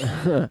hand.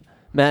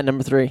 Matt,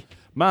 number 3.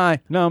 My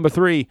number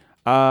 3.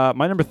 My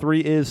number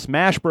 3 is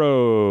Smash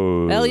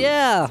Bros. Hell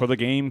yeah. For the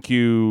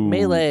GameCube.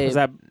 Melee. Is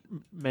that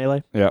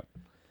Melee? Yeah.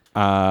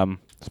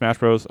 Smash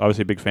Bros.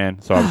 Obviously a big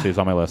fan, so obviously it's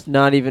on my list.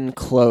 Not even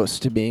close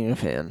to being a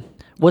fan.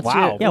 What's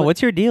Wow. your Yeah,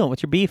 what's your deal?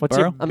 What's your beef, What's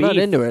bro? your- I'm not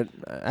Beef. into it.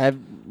 I have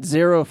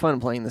zero fun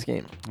playing this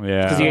game.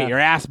 Yeah. Because you get your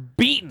ass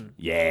beaten.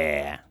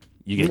 Yeah.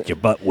 You get your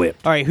butt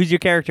whipped. All right, who's your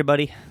character,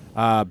 buddy?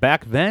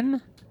 Back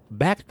then,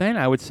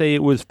 I would say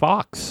it was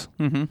Fox.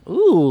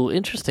 Ooh,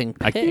 interesting.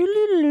 I pick.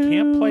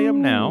 can't play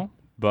him now,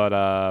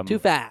 but Too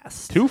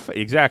fast.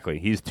 exactly.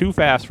 He's too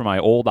fast for my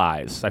old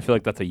eyes. I feel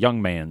like that's a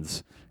young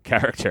man's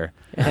character.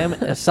 Him,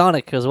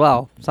 Sonic as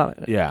well. Sonic.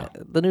 Yeah.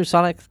 The new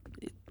Sonic,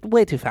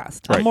 way too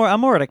fast. Right. I'm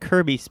more at a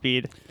Kirby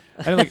speed.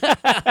 I like,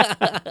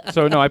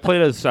 so no, I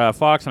played as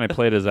Fox and I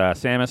played as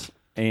Samus,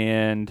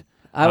 and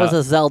I was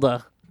a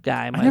Zelda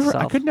guy I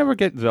myself. could never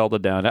get Zelda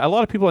down. A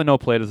lot of people I know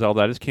played as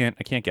Zelda. I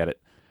can't get it.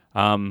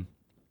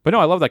 But no,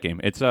 I love that game.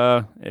 It's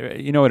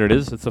you know what it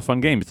is. It's a fun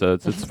game.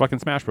 It's fucking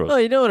Smash Bros. Oh,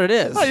 you know what it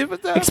is.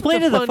 Explain It's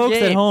to a the fun folks at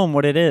game. home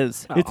what it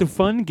is. It's a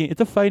fun game.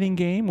 It's a fighting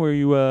game where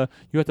you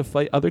have to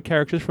fight other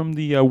characters from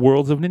the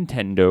worlds of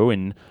Nintendo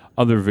and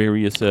other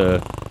various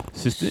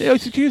systems. Oh,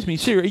 excuse me,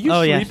 sir. Are you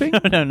Oh sleeping?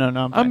 yeah, no, I'm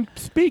fine. I'm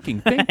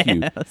speaking. Thank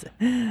you.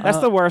 That's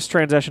the worst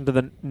transition to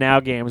the now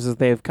games is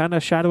they've kind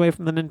of shied away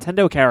from the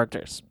Nintendo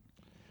characters.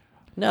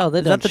 No,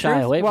 they that don't the shy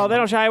truth? away. Well, from they them.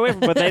 don't shy away from,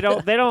 but they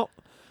don't.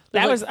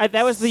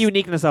 That was the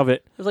uniqueness of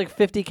it. There's like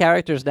 50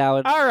 characters now,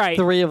 and All right.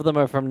 3 of them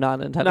are from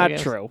non-Nintendo Not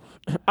games. true.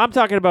 I'm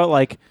talking about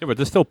like Yeah, but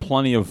there's still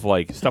plenty of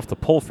like stuff to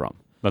pull from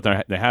that they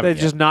haven't. they're yet.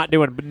 just not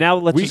doing. But now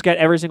let's We- just get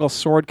every single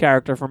sword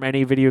character from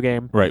any video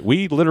game. Right.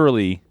 We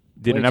literally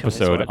did Way an too many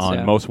episode swords, on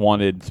yeah. most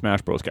wanted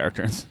Smash Bros.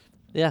 Characters.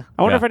 Yeah.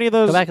 I wonder Yeah. if any of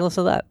those. Go back and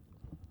listen to that.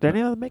 Did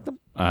any of them make them?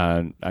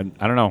 I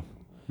don't know.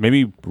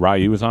 Maybe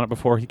Ryu was on it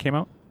before he came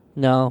out.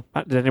 No.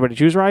 Did anybody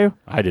choose Ryu?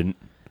 I didn't.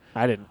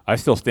 I didn't. I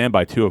still stand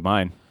by 2 of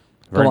mine.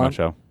 Very on. much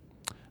so.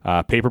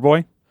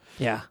 Paperboy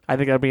Yeah. I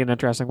think that'd be an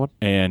interesting one.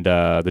 and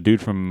the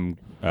dude from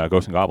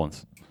Ghosts and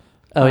Goblins.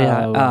 Oh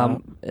yeah.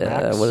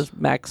 Max? What is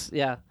Max?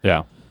 Yeah.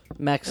 Yeah.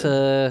 Max.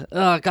 Oh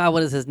God,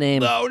 what is his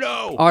name? Oh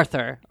no.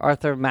 Arthur.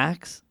 Arthur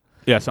Max.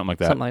 Yeah, something like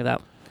that. Something like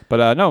that.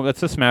 But no, that's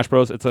just Smash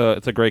Bros. It's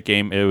a great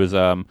game. It was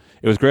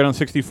great on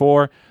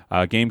 64.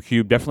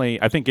 GameCube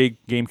definitely. I think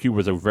GameCube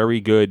was a very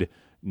good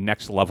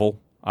next level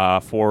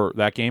for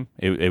that game.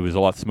 It was a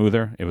lot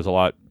smoother. It was a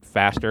lot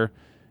faster,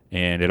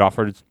 and it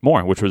offered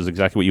more, which was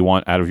exactly what you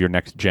want out of your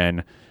next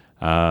gen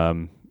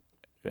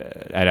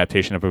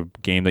adaptation of a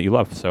game that you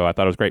love. So I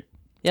thought it was great.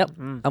 Yep,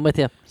 I'm with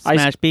you.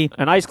 Smash B.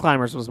 And Ice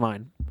Climbers was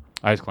mine.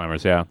 Ice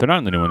Climbers, yeah, they're not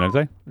in the new one, are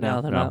they?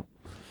 No, they're No. not.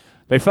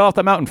 They fell off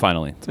the mountain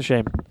finally. It's a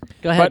shame.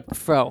 Go ahead, But-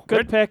 Fro.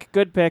 Good pick.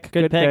 Good pick.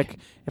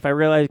 If I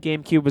realized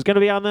GameCube was going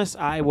to be on this,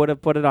 I would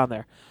have put it on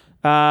there.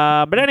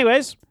 But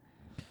anyways,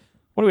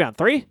 what are we on?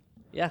 3?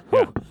 Yeah.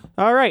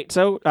 All right.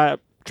 So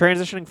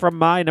transitioning from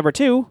my number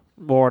 2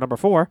 or number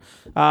 4,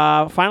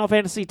 Final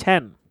Fantasy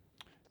X.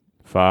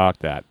 Fuck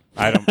that.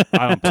 I don't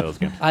play those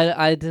games.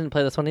 I didn't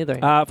play this one either.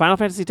 Final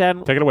Fantasy X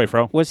Take it away,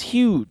 Fro. was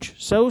huge.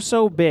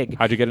 So big.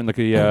 How'd you get in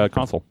the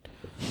console?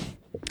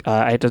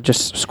 I had to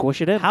just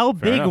squish it in. How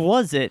big enough.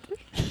 was it?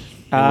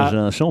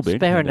 so big.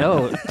 Spare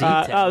no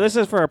detail. This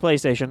is for a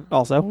PlayStation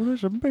also.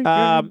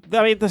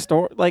 I mean, the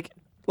story, like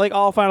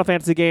all Final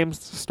Fantasy games,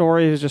 the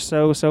story is just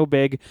so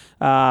big. Is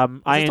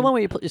this the one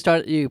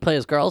where you play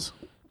as girls?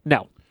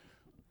 No.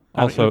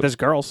 Also- there's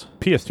girls.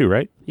 PS2,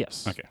 right?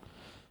 Yes. Okay.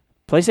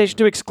 PlayStation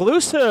 2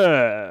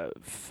 exclusive.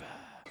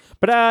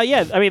 But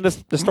yeah, I mean,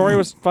 the story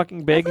was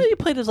fucking I big. thought you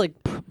played as like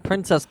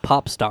Princess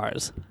Pop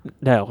Stars.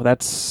 No,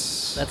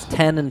 that's That's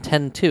 10 and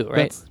 10 too,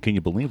 right? Can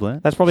you believe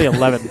that? that's probably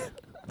 11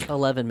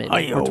 11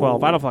 maybe. or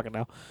 12. I don't fucking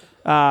know.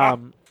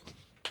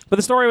 But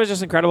the story was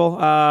just incredible.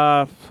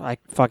 I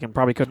fucking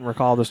probably couldn't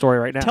recall the story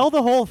right now. Tell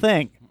the whole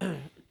thing.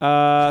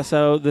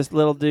 So this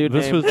little dude.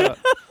 This named- was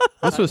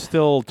this was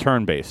still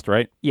turn-based,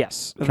 right?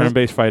 yes,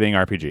 Turn-based fighting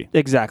RPG.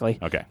 exactly.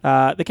 Okay.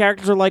 The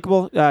characters are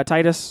likable.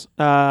 Titus,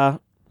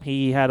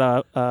 he had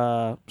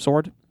a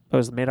sword that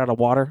was made out of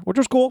water, which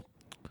was cool.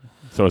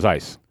 So is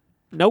Ice.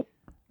 Nope,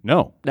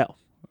 No. no.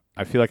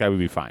 I feel like I would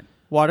be fine.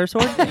 Water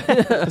sword?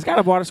 He's got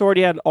a water sword.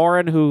 He had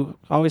Orin, who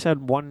always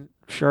had one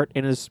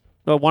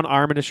one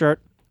arm in his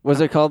shirt.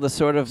 Was it called the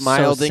Sword of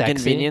Mild sexy.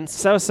 Inconvenience?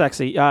 So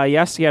sexy.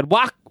 Yes, he had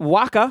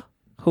Waka,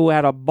 who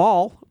had a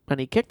ball, and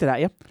he kicked it at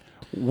you.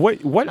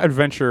 What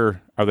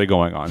adventure are they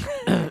going on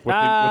with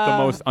the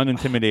most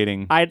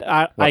unintimidating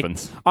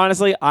weapons?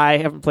 Honestly, I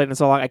haven't played in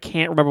so long. I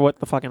can't remember what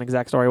the fucking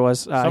exact story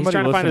was. He's Somebody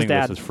trying to find his listening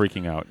dad. to this is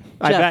freaking out.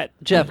 I bet.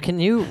 Jeff,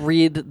 can you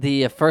read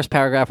the first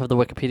paragraph of the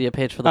Wikipedia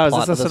page for the Oh, is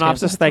plot this a of this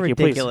synopsis? game? Thank you,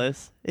 please.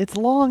 Ridiculous. It's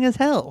long as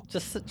hell.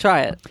 Just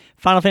try it.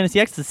 Final Fantasy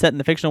X is set in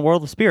the fictional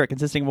world of Spirit,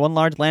 consisting of one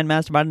large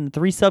landmass divided into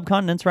 3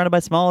 subcontinents surrounded by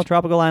small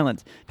tropical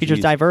islands. Features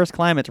Jeez. diverse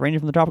climates ranging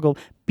from the tropical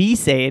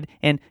Besaid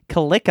and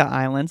Kalika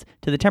Islands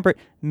to the temperate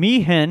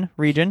Mihin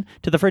region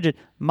to the frigid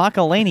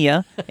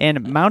Macalania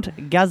and Mount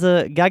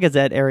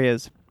Gagazet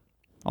areas.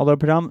 Although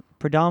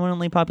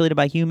predominantly populated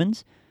by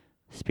humans,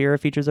 Spirit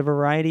features a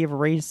variety of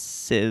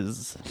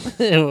races.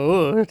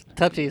 Ooh,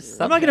 touchy I'm subject.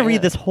 not going to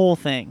read this whole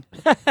thing.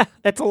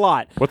 It's a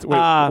lot. What's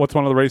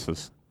one of the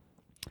races?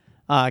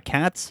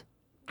 Cats.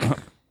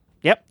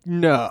 Yep.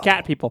 No.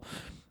 Cat people.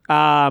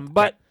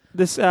 But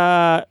this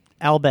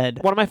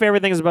Albed. one of my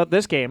favorite things about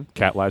this game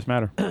Cat lives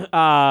matter.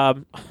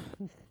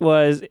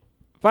 was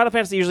Final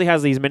Fantasy usually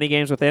has these mini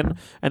games within,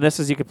 and this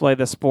is you could play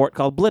this sport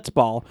called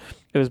Blitzball.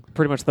 It was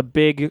pretty much the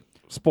big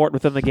sport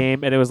within the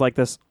game, and it was like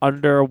this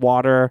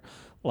underwater,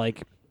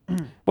 like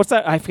what's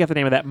that? I forget the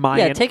name of that.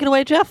 Mayan. Yeah, take it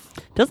away, Jeff.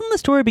 Doesn't the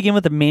story begin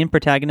with the main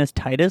protagonist,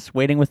 Titus,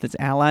 waiting with his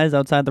allies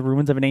outside the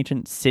ruins of an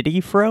ancient city,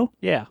 Fro?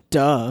 yeah.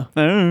 Duh.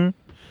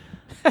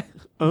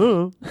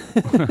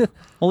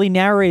 Well, he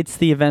narrates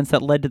the events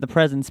that led to the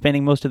present,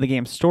 spanning most of the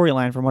game's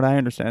storyline, from what I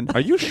understand.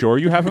 Are you sure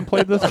you haven't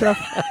played this, Jeff?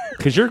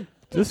 Because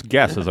this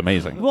guess is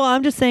amazing. Well,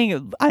 I'm just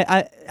saying,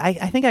 I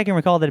think I can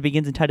recall that it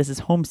begins in Titus's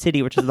home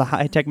city, which is the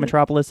high-tech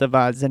metropolis of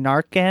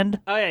Zanarkand.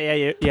 Oh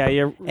yeah.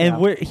 You're,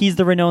 And he's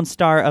the renowned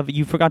star of,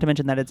 you forgot to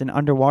mention that it's an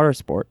underwater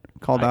sport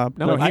called no,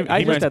 Blitzball.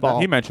 I just said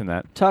that. He mentioned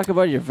that. Talk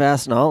about your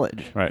vast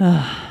knowledge. Right.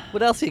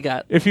 What else you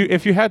got? If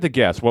you had to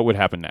guess, what would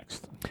happen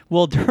next?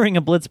 Well, during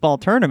a Blitzball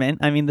tournament,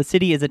 the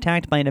city is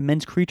attacked by an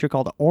immense creature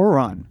called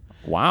Oron,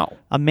 Wow.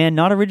 a man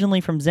not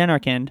originally from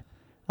Zanarkand,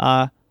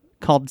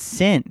 called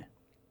Sin.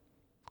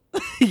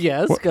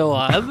 Yes, go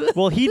on.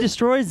 Well, he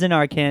destroys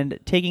Zanarkand,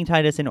 taking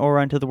Titus and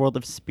Oron to the world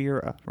of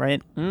Spira,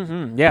 right?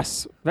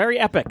 Yes, very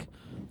epic.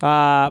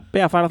 Yeah,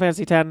 Final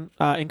Fantasy X,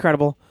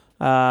 incredible.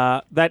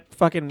 That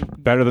fucking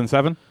Better than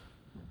 7?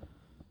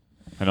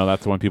 I know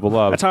that's the one people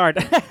love. It's hard.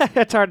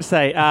 It's hard to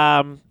say.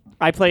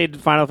 I played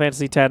Final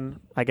Fantasy X,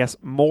 I guess,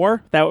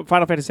 more. That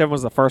Final Fantasy VII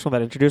was the first one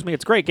that introduced me.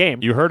 It's a great game.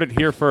 You heard it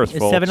here first, Is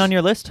folks. 7 on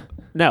your list?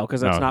 No,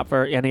 because it's No. not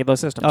for any of those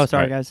systems. Oh,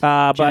 sorry, Right. guys.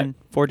 But Gen,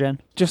 4 Gen.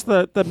 just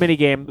the mini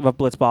game of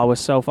Blitzball was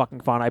so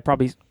fucking fun. I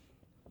probably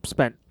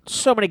spent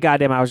so many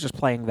goddamn hours just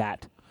playing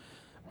that.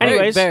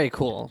 Anyways, very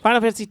cool. Final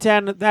Fantasy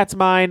X, that's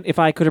mine. If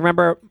I could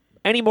remember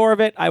any more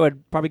of it, I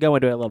would probably go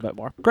into it a little bit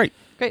more. Great.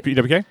 Great.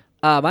 PWK?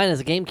 Mine is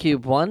a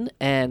GameCube one,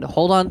 and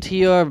hold on to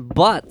your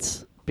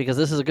butts because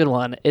this is a good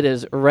one. It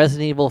is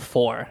Resident Evil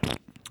 4.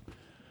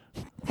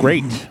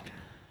 Great.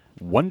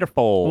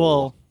 Wonderful.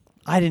 Well,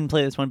 I didn't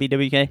play this one,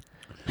 BWK.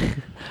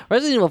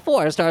 Resident Evil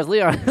 4 stars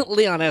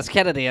Leon S.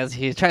 Kennedy as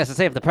he tries to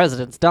save the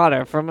president's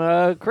daughter from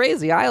a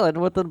crazy island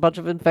with a bunch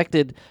of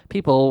infected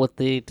people with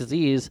the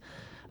disease.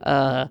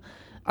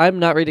 I'm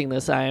not reading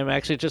this. I am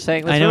actually just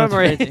saying this I from know,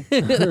 memory.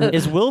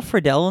 Is Will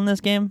Friedle in this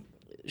game?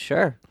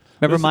 Sure.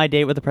 Remember My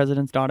Date with the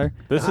President's Daughter?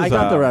 This is I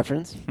got the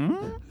reference.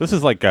 This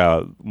is like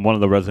one of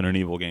the Resident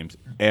Evil games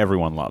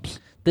everyone loves.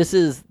 This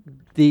is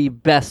the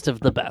best of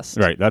the best.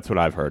 Right, that's what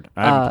I've heard.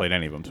 I haven't played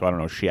any of them, so I don't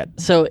know shit.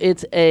 So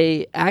it's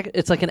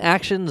like an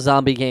action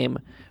zombie game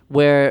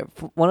where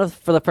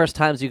for the first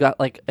times you got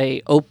like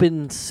a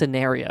open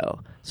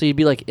scenario. So you'd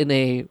be like in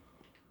a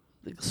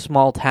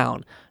small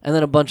town, and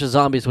then a bunch of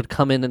zombies would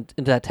come into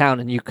that town,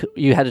 and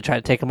you had to try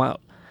to take them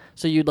out.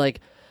 So you'd like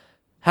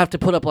have to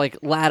put up like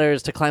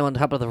ladders to climb on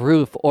top of the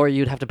roof, or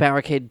you'd have to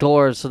barricade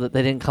doors so that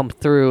they didn't come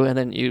through, and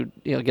then you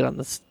get on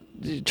this,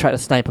 try to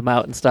snipe them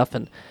out and stuff.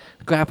 And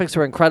the graphics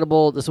were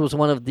incredible. This was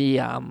one of the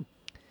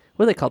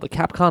what are they called? The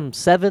Capcom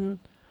 7,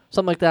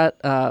 something like that.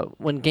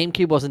 When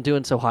GameCube wasn't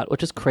doing so hot,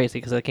 which is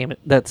crazy because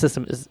that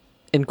system is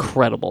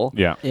incredible.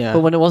 Yeah. Yeah.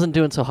 But when it wasn't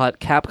doing so hot,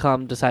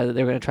 Capcom decided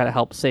they were going to try to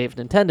help save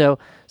Nintendo,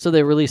 so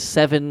they released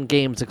 7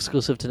 games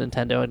exclusive to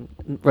Nintendo, and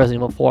Resident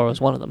Evil 4 was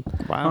one of them.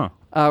 Wow.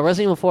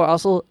 Resident Evil 4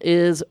 also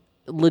is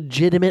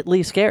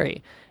legitimately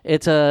scary.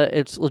 It's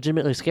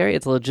legitimately scary.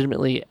 It's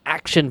legitimately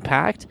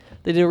action-packed.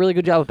 They did a really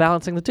good job of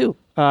balancing the two.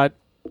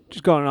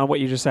 Just going on what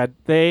you just said,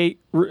 they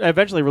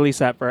eventually released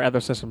that for other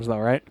systems, though,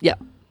 right? Yeah.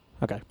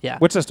 Okay. Yeah.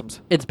 Which systems?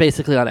 It's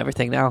basically on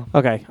everything now.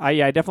 Okay. I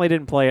definitely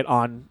didn't play it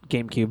on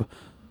GameCube.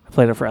 I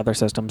played it for other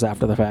systems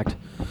after the fact.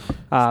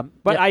 But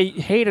Yep. I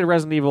hated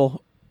Resident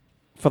Evil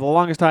for the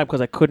longest time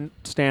because I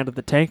couldn't stand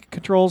the tank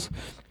controls,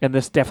 and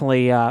this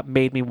definitely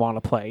made me want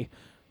to play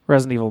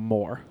Resident Evil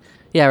more.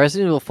 Yeah,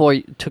 Resident Evil 4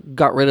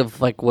 got rid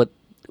of like what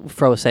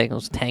Fro was saying,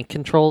 those tank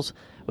controls,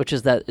 which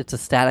is that it's a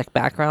static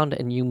background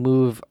and you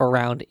move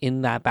around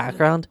in that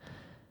background.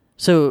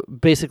 So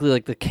basically,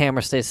 like the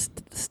camera stays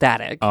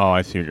static. Oh,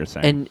 I see what you're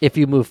saying. And if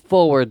you move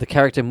forward, the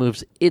character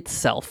moves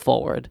itself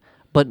forward.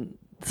 But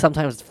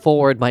sometimes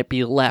forward might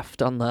be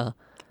left on the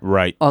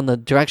right.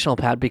 directional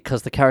pad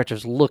because the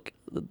character's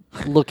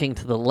looking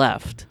to the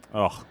left.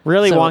 Oh,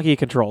 Really So- wonky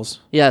controls.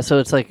 Yeah, so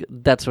it's like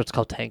that's what's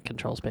called tank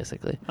controls,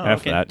 basically. Oh,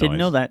 F okay. that Didn't noise.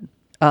 know that.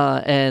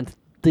 And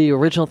the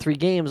original 3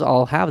 games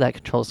all have that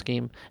control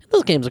scheme. And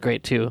those games are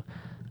great too.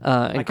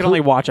 I could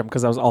only watch them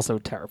because I was also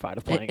terrified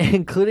of playing.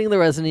 including the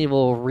Resident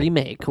Evil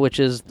remake, which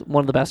is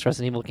one of the best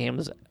Resident Evil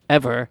games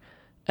ever.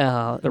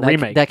 The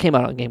remake. that came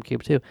out on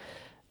GameCube too.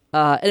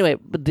 Anyway,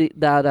 but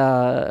that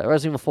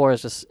Resident Evil 4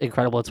 is just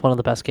incredible. It's one of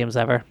the best games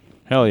ever.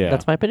 hell yeah.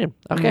 That's my opinion.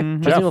 Okay, Mhm.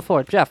 Resident Jeff. Evil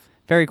 4. Jeff.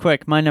 Very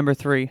quick. My number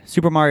 3,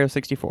 Super Mario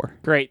 64.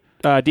 Great.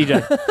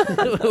 DJ.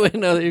 Wait,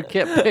 no, you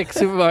can't pick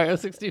Super Mario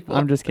 64.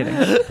 I'm just kidding.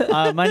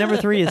 My number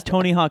 3 is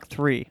Tony Hawk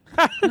 3.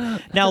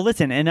 Now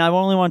listen, and I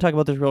only want to talk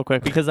about this real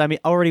quick because I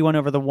already went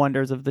over the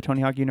wonders of the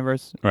Tony Hawk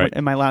universe Right.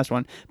 in my last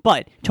one.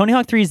 But Tony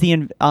Hawk 3 is the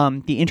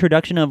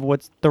introduction of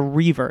what's the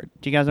revert.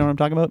 Do you guys know what I'm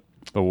talking about?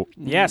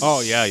 Yes.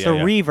 Oh, yeah, yeah. The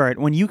yeah. revert,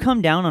 when you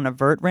come down on a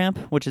vert ramp,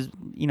 which is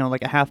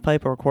like a half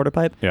pipe or a quarter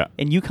pipe, Yeah.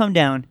 and you come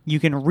down, you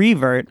can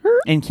revert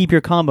and keep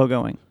your combo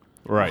going.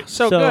 Right.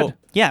 So good.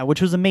 Yeah,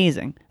 which was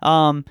amazing.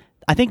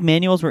 I think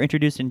manuals were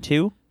introduced in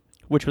 2,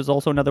 which was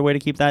also another way to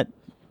keep that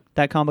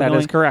combo That going.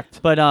 is correct.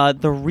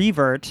 But the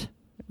revert,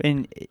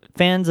 and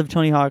fans of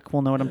Tony Hawk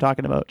will know what I'm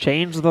talking about.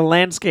 Change the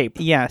landscape.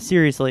 Yeah,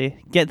 seriously,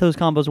 get those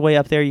combos way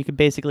up there. You could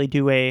basically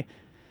do a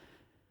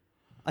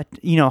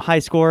high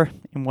score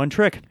in one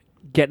trick.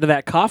 Get into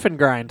that coffin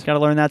grind. Got to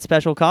learn that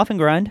special coffin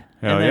grind,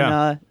 Hell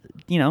and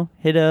then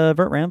hit a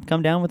vert ramp,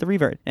 come down with the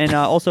revert. And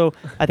also,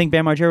 I think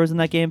Bam Margera was in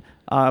that game.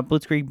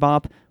 Blitzkrieg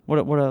Bop. What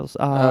else?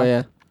 Oh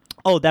yeah.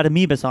 Oh, that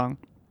Amoeba song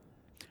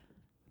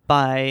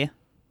by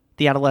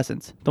The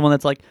Adolescents. The one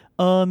that's like,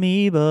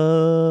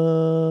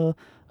 Amoeba.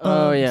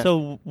 Oh, yeah.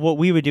 So what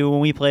we would do when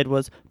we played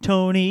was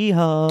Tony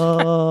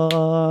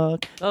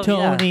Hawk, Oh,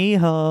 Tony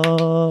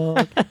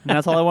Hawk. And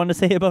that's all I wanted to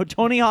say about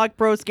Tony Hawk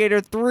Pro Skater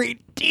 3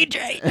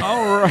 DJ.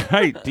 All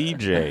right,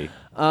 DJ.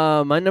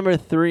 My number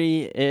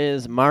 3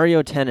 is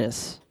Mario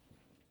Tennis.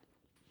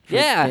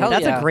 Yeah, hell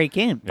That's yeah. a great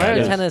game. Yeah, it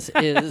Mario is. Tennis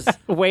is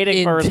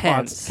Waiting for a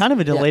intense. response. Kind of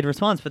a delayed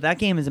response, but that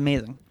game is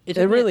amazing. It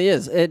really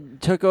is.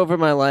 It took over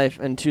my life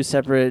in 2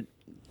 separate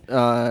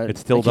It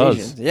still does.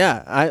 occasions.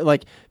 Yeah, I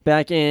like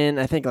back in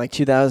I think like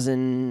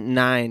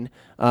 2009.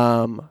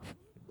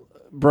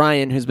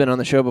 Brian, who's been on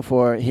the show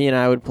before, he and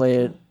I would play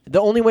it.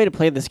 The only way to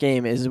play this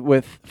game is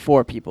with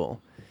 4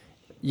 people.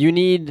 You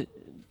need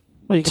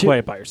Well, you can Two- play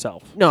it by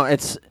yourself. no.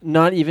 It's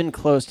not even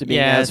close to being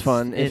as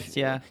fun. It's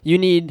yeah. You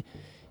need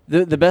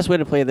the best way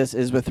to play this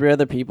is with 3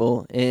 other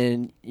people,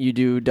 and you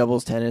do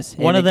doubles tennis.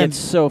 One and of it them- gets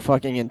so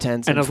fucking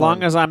intense. And as fun.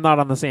 long as I'm not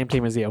on the same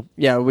team as you.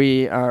 yeah,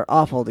 we are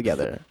awful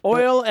together.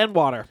 Oil and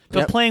water. But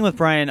Yep. playing with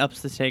Brian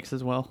ups the stakes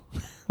as well.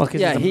 Well,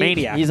 because Yeah, he's a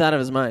maniac. he's out of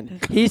his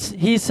mind. He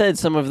said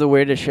some of the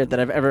weirdest shit that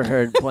I've ever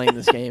heard playing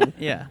this game.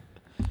 Yeah.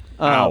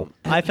 Ow.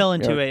 I fell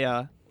into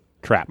Yeah. a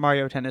Trap.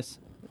 Mario Tennis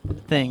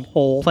thing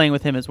playing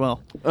with him as well.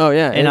 Oh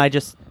yeah, And I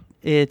just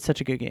It's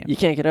such a good game. You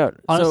can't get out.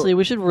 Honestly, So,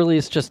 we should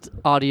release just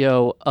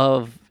audio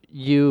of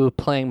you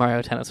playing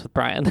Mario Tennis with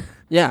Brian.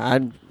 yeah,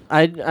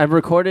 I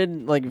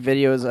recorded like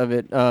videos of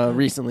it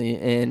recently,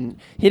 and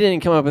he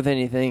didn't come up with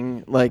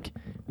anything like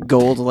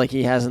gold like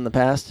he has in the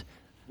past.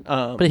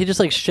 But he just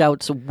like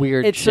shouts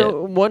weird It's shit.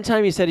 so one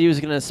time he said he was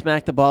gonna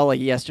smack the ball like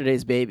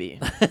yesterday's baby.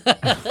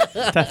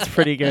 That's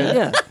pretty good.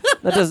 Yeah,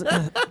 that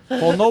doesn't.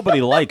 Well,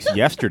 nobody likes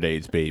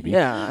yesterday's baby.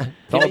 Yeah,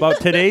 It's all about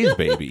today's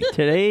baby.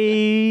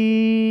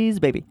 Today's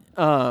baby.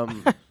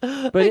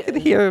 but I could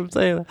hear him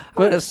saying that.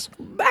 I'm gonna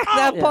smack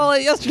that Yeah. ball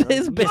at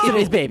yesterday's baby.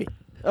 yesterday's baby.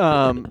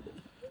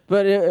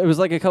 But it was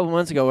like a couple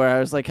months ago where I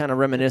was like kind of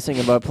reminiscing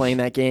about playing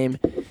that game,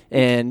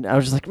 and I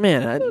was just like,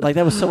 man, like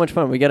that was so much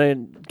fun. We gotta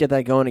get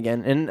that going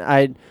again. And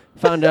I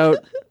found out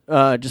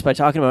just by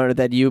talking about it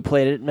that you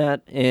played it,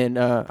 Matt, and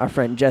our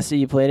friend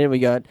Jesse played it. We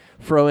got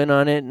Fro in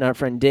on it, and our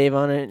friend Dave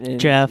on it, and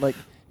Jeff. like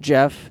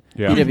Jeff,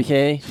 Yeah.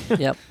 BWK.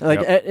 Yep.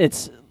 Like Yep.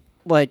 it's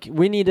like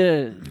we need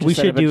to. just We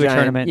set should up do a giant,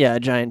 tournament. Yeah, a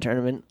giant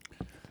tournament.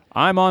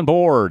 I'm on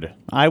board.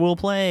 I will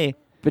play.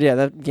 But yeah,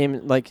 that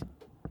game like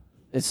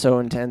it's so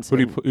intense. Who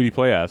do and- you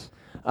play as?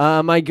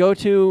 My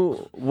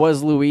go-to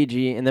was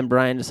Luigi, and then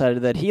Brian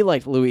decided that he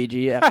liked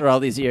Luigi after all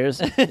these years.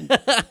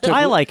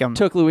 I like him.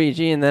 Took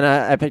Luigi, and then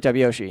I picked up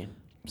Yoshi.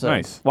 So,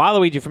 Nice.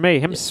 Waluigi for me.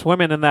 Him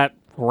swimming in that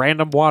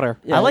random water.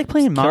 yeah, I like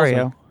playing kills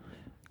Mario. me.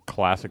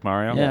 Classic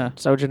Mario. Yeah.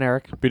 So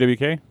generic.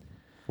 BWK?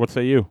 What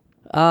say you?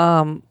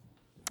 I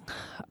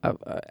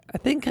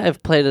think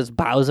I've played as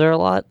Bowser a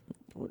lot.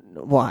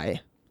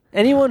 Why?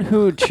 Anyone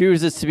who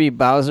chooses to be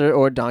Bowser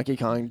or Donkey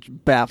Kong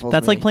baffles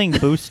That's me. like playing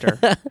Booster.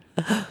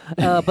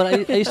 But I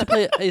used to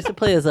play. I used to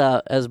play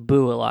as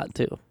Boo a lot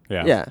too.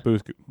 Yeah. Yeah.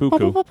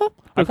 Buku.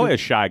 I play a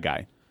shy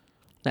guy.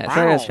 Nice.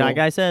 Very Shy cool.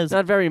 Guy says.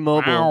 Not very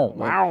mobile.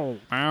 Ow.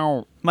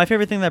 Ow. My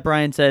favorite thing that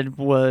Brian said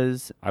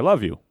was I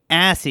love you.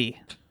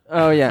 assy.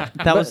 Oh yeah,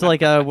 That was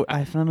like that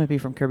might be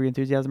from Kirby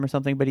Enthusiasm or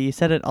something, but he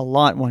said it a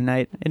lot one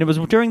night, and it was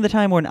during the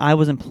time when I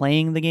wasn't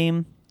playing the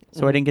game,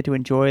 so I didn't get to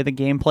enjoy the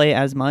gameplay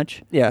as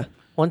much. yeah.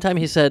 One time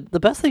he said, "The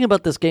best thing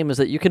about this game is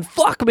that you can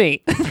fuck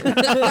me."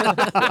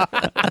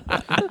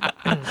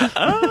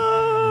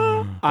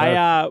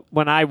 I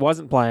when I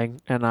wasn't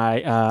playing and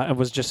I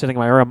was just sitting in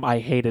my room, I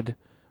hated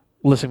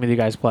listening to you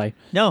guys play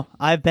No,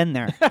 I've been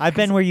there. I've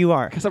been where you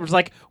are. because I was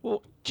like,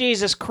 well,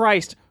 Jesus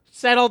Christ,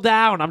 settle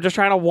down! I'm just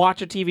trying to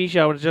watch a TV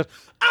show and it's just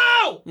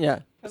ow! Yeah.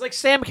 It's like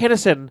Sam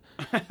Kinison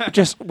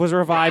just was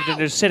revived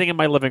and is sitting in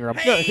my living room.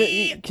 No,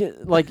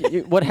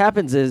 what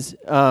happens is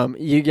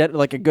you get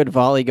like a good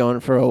volley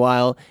going for a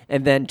while,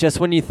 and then just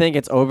when you think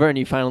it's over and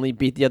you finally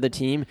beat the other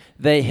team,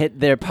 they hit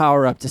their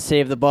power up to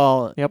save the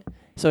ball. Yep.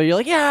 So you're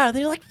like, yeah.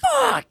 Then you're like,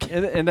 fuck.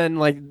 And then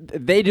like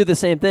they do the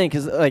same thing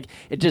because like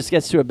it just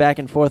gets to a back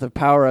and forth of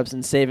power ups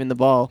and saving the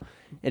ball.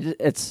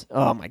 It's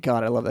oh my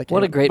god, I love that game.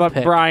 What a great But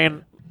pick.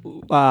 Brian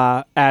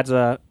adds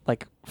a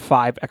like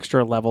 5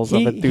 extra levels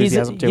of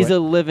enthusiasm he's to a it.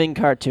 living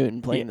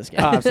cartoon playing this game.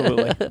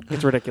 Absolutely,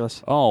 it's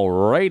ridiculous.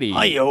 Alrighty.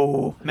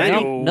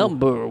 Ayo,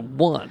 Number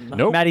one.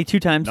 Nope. Maddie 2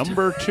 times.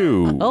 Number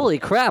 2. Holy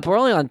crap! We're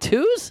only on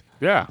twos.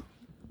 Yeah.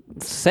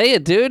 Say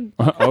it, dude.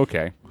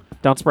 Okay.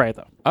 Don't spray it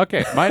though.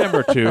 Okay. My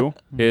number 2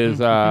 is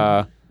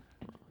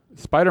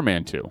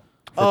Spider-Man 2.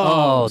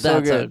 Oh, so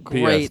that's a good.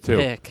 great PS2.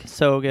 pick.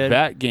 So good.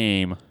 That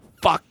game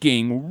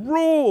fucking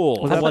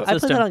rules. I what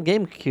played system? that on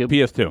GameCube.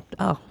 PS2.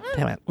 Oh,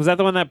 damn it. Was that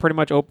the one that pretty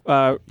much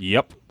the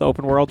Yep.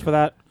 open world for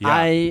that? Yeah.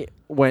 I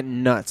went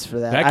nuts for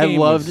that. That I game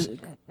loved was-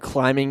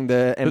 climbing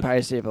the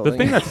Empire State Building. The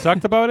thing that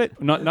sucked about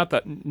it, not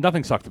that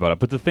nothing sucked about it,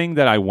 but the thing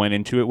that I went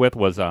into it with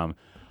was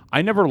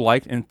I never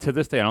liked, and to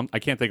this day I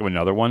can't think of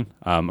another one.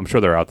 I'm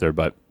sure they're out there,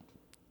 but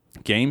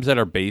games that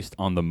are based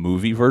on the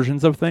movie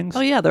versions of things.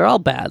 Oh yeah, they're all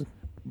bad.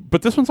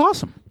 But this one's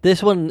awesome.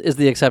 This one is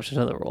the exception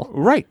to the rule.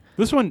 Right.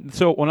 This one.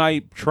 So when I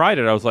tried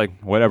it, I was like,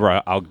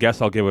 whatever. I'll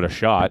guess I'll give it a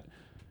shot,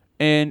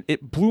 and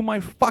it blew my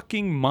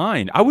fucking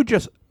mind. I would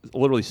just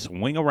literally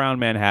swing around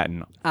Manhattan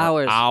for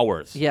Hours.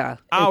 hours. Yeah,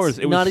 Hours. It's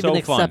It was not even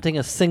so fun. accepting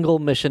a single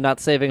mission, not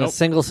saving a Nope.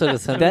 single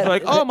citizen. It's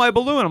like, oh, my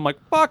balloon. I'm like,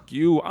 fuck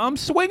you. I'm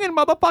swinging,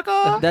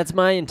 motherfucker. That's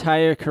my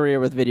entire career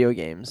with video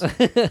games. I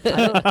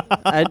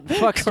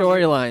fuck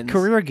storylines.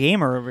 Career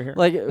gamer over here.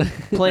 Like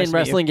playing meet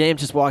wrestling games,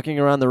 just walking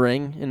around the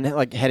ring and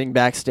like heading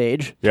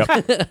backstage. Yep.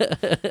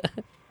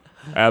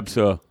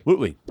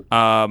 Absolutely.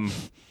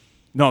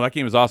 No, that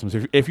game is awesome.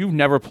 So if you've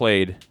never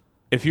played,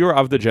 if you're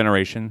of the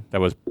generation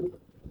that was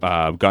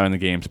got in the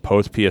games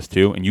post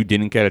PS2 and you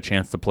didn't get a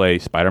chance to play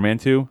Spider-Man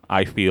 2,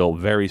 I feel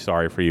very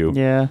sorry for you.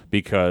 Yeah.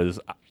 Because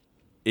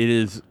it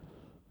is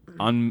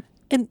And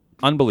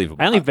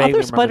unbelievable. I only vaguely other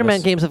remember Spider-Man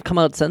this. games have come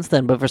out since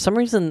then, but for some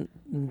reason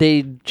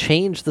they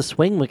changed the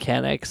swing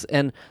mechanics,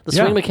 and the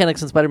swing Yeah.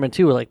 mechanics in Spider-Man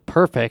 2 were like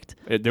perfect.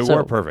 They So-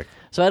 were perfect.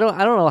 So I don't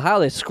know how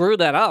they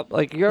screwed that up.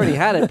 Like you already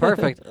had it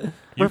perfect.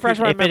 Refresh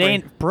my if it memory.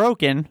 ain't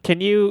broken,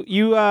 Can you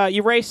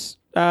race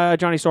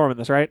Johnny Storm in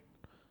this, right?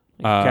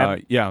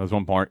 Can- Yeah, there's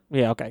one part.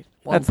 yeah, okay.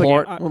 One That's the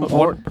port. game. One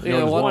port.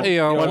 Yeah, one,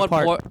 one one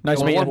part. part. Nice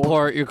yeah, meeting one you.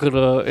 part. You could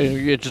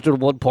you just did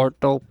one part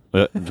though.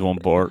 There's one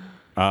part.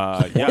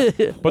 Yeah,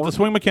 but the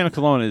swing mechanics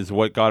alone is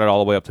what got it all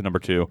the way up to number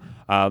 2.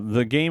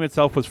 The game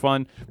itself was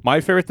fun.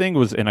 My favorite thing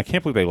was, and I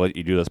can't believe they let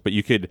you do this, but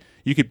you could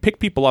pick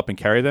people up and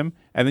carry them,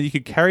 and then you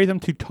could carry them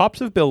to tops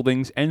of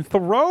buildings and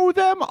throw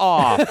them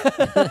off.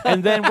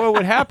 And then what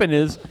would happen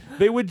is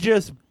they would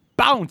just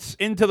bounce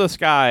into the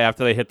sky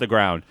after they hit the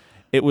ground.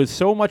 It was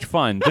so much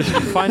fun just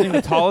finding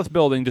the tallest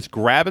building, just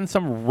grabbing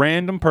some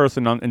random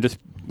person and just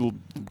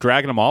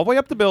dragging them all the way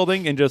up the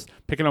building and just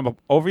picking them up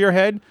over your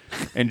head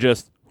and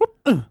just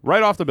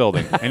right off the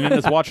building, and then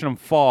just watching them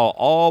fall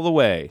all the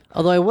way.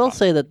 Although I will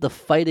say that the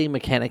fighting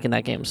mechanic in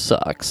that game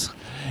sucks.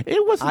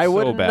 It wasn't I so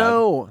wouldn't bad.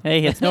 know.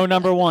 Hey, it's no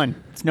number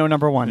 1. It's no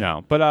number 1.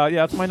 No, but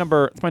yeah, it's my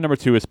number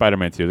 2 is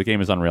Spider-Man 2. The game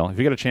is unreal. If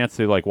you get a chance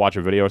to like watch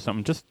a video or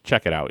something, just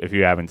check it out if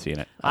you haven't seen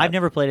it. I've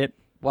never played it.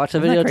 Watch the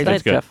Isn't that video crazy? tonight,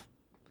 It's good. Jeff.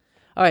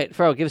 All right,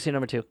 Fro, give us your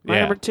number 2. My Yeah.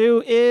 number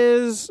 2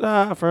 is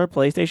for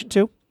PlayStation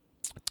 2.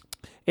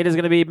 It is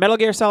going to be Metal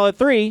Gear Solid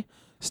 3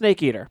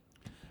 Snake Eater.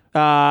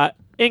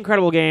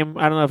 Incredible game.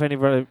 I don't know if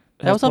anybody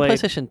That has was on played.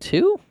 PlayStation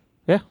 2?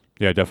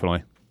 Yeah,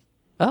 definitely.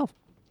 Oh.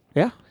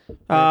 Yeah.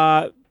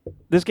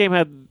 This game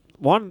had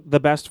the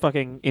best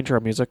fucking intro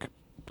music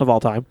of all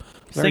time.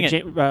 Sing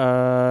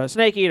it.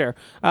 Snake Eater.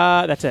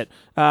 That's it.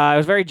 It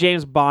was very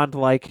James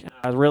Bond-like.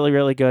 Really,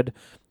 really good.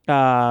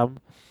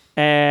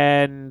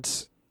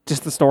 And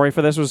just the story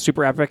for this was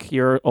super epic.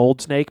 You're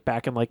old Snake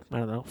back in, like, I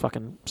don't know,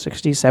 fucking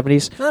 60s,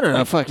 70s. I don't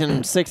know, fucking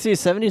 60s,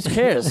 70s, who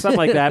cares? Something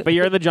like that. But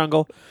you're in the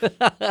jungle.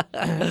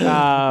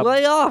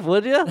 Lay off,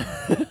 would you?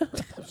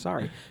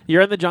 Sorry.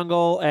 You're in the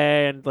jungle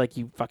and, like,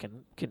 you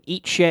fucking can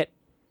eat shit.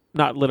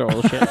 Not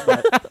literal shit,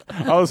 but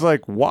I was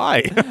like,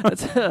 why?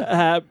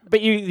 but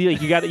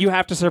you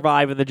have to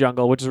survive in the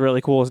jungle, which is really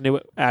cool. It's a new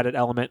added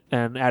element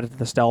and added to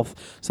the stealth.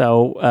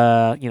 So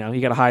you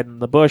got to hide in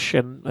the bush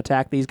and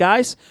attack these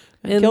guys.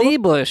 And In kill the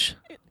them. bush.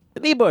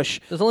 The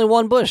bush, There's only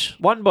one bush.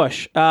 one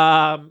bush.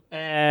 And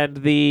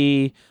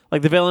the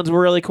villains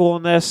were really cool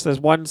in this. There's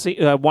one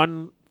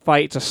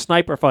fight. It's a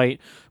sniper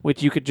fight,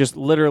 which you could just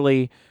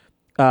literally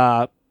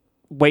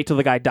wait till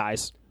the guy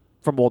dies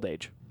from old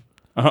age.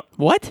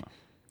 What?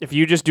 If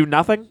you just do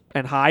nothing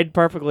and hide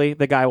perfectly,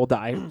 the guy will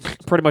die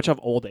pretty much of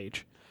old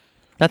age.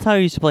 That's how I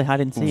used to play hide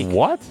and seek.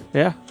 What?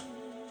 Yeah.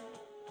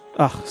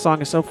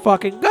 Song is so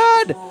fucking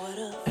good.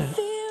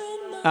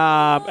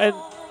 And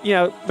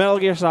Metal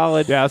Gear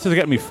Solid. Yeah, this is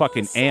getting me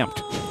fucking amped.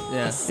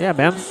 Yeah. Yeah,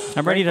 man.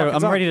 I'm ready to.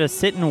 I'm ready to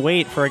sit and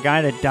wait for a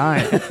guy to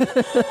die.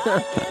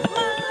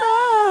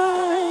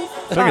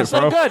 Sing it,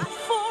 So bro. good.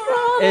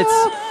 It's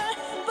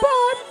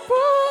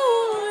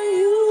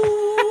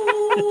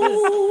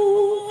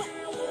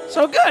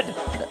So good.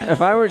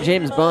 if I were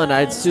James Bond,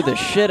 I'd sue the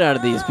shit out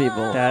of these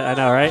people. Yeah, I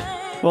know, right?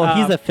 Well,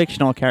 he's a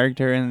fictional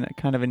character and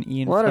kind of an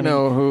Ian. Well, I don't Fleming.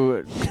 know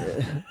who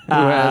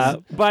has.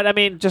 But I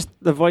mean, just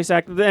the voice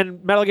acting.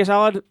 And Metal Gear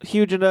Solid,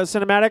 huge into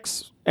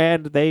cinematics,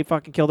 and they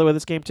fucking killed it with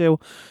this game too.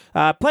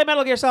 Play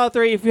Metal Gear Solid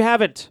 3 if you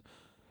haven't.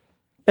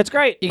 It's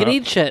great. You can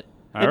eat shit.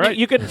 All right.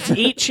 You can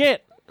eat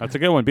shit. That's a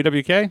good one.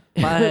 BWK?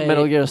 My-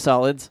 Metal Gear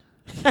Solids.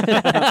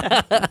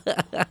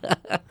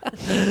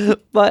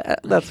 But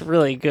that's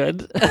really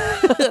good.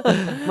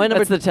 my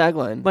number That's the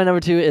tagline. my number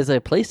 2 is a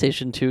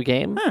PlayStation 2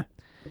 game.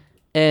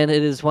 And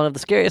it is one of the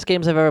scariest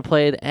games I've ever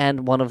played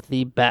and one of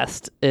the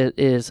best. It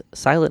is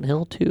Silent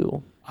Hill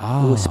 2.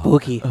 Ooh,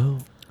 spooky.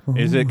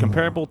 Is it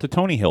comparable to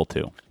Tony Hill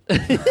 2?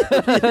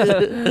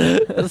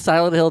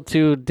 Silent Hill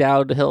 2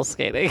 downhill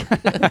skating.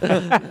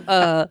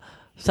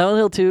 Silent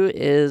Hill 2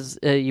 is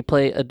you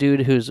play a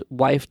dude whose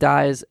wife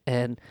dies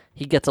and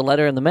he gets a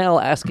letter in the mail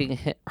asking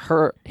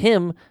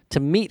him to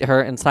meet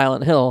her in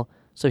Silent Hill.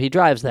 So he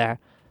drives there.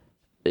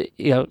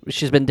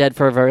 She's been dead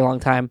for a very long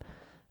time.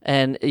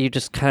 And you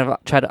just kind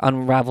of try to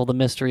unravel the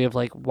mystery of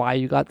like why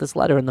you got this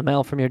letter in the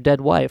mail from your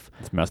dead wife.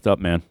 It's messed up,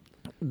 man.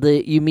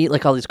 You meet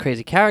like all these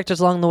crazy characters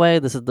along the way.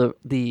 This is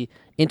the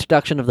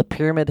introduction of the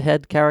Pyramid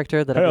Head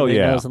character that Hell everybody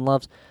yeah. knows and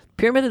loves.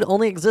 Pyramid Head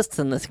only exists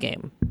in this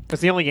game.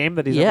 It's the only game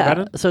that he's ever Yeah,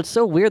 been in. so it's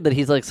so weird that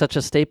he's like such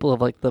a staple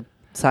of like the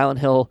Silent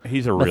Hill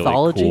He's a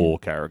mythology. really cool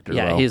character.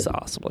 Yeah, though. he's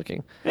awesome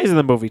looking. He's in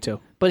the movie too.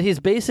 But he's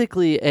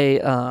basically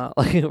a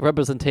like a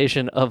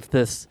representation of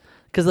this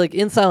because like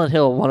in Silent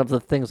Hill, one of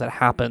the things that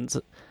happens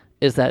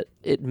is that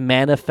it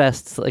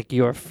manifests like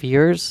your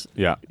fears.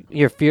 Yeah.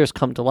 Your fears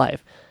come to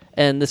life,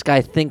 and this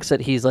guy thinks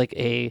that he's like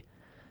a.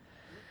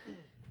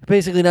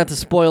 Basically, not to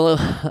spoil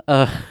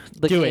the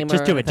Do it. game.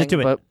 Just or do it. Just anything,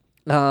 do it.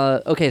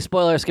 But, okay,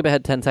 spoiler. Skip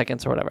ahead 10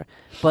 seconds or whatever.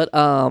 But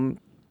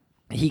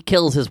he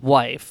kills his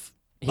wife.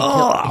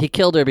 He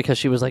killed her because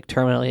she was like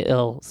terminally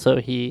ill, so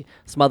he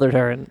smothered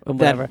her and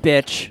whatever.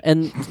 That bitch.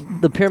 And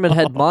the Pyramid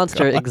Head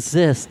monster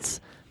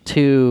exists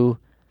to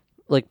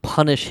like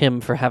punish him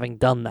for having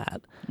done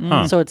that.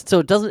 Huh. So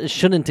it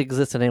shouldn't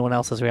exist in anyone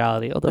else's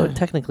reality, although it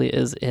technically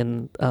is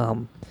in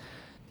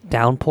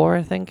Downpour,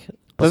 I think.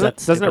 But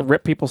that's Doesn't it stupid.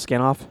 rip people's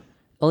skin off?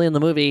 Only in the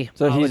movie.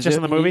 So Oh, it's just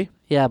in the movie?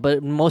 Yeah,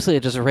 but mostly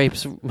it just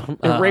rapes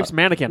It rapes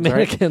mannequins, right?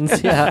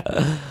 mannequins.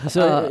 Yeah.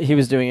 So he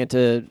was doing it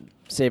to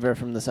save her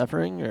from the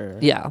suffering, or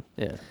Yeah.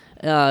 yeah.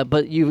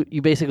 But you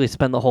basically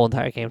spend the whole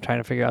entire game trying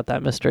to figure out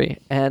that mystery,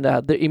 and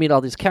you meet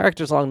all these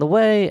characters along the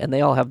way, and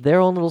they all have their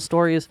own little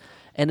stories,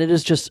 and it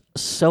is just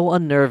so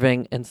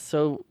unnerving and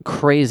so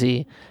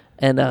crazy,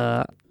 and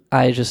I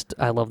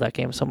love that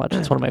game so much.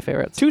 It's one of my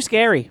favorites. Too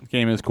scary. The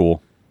game is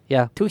cool.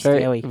 Yeah, Too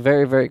very, scary.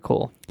 very, very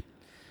cool.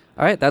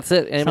 All right, that's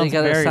it. Anybody Sounds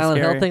got a very Silent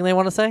Hill scary. thing they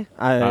want to say?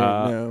 I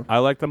know. I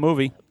like the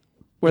movie.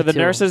 Were Me the too.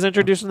 nurses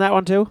introduced in that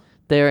one too?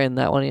 They're in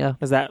that one, yeah.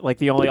 Is that like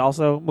the only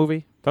also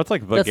movie? That's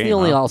like the That's game. the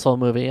only huh? also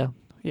movie, yeah.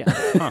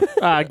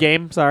 Yeah.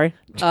 Game. Sorry.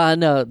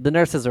 No, the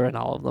nurses are in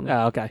all of them.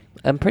 Oh, okay.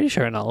 I'm pretty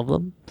sure in all of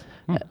them.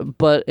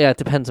 But yeah, it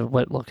depends on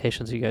what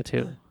locations you go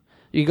to.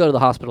 You go to the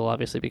hospital,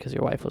 obviously, because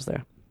your wife was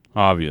there.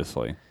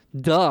 Obviously.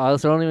 Duh,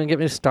 so don't even get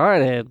me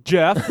started.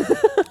 Jeff.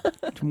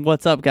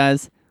 What's up,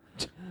 guys?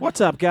 What's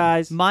up,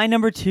 guys? My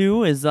number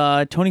 2 is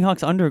Tony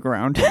Hawk's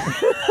Underground.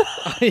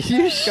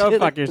 You Go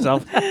fuck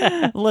yourself.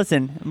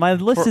 Listen, my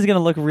list is going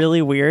to look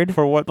really weird.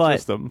 For what but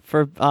system?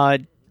 For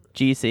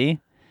GC.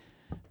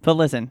 But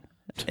listen,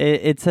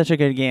 it's such a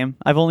good game.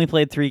 I've only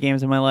played 3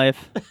 games in my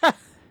life.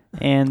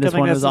 And this I think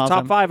one that's was the awesome.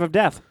 top 5 of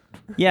death.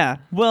 Yeah.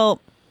 Well,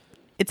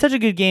 it's such a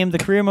good game. The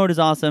career mode is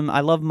awesome.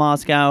 I love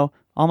Moscow.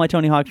 All my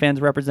Tony Hawk fans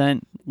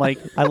represent. Like,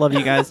 I love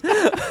you guys.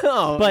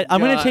 But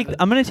I'm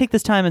gonna take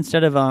this time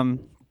instead of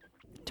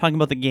talking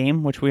about the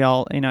game, which we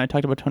all I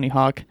talked about Tony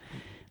Hawk.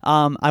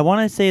 I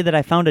want to say that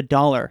I found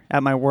 $1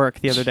 at my work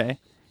the other day,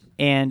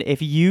 and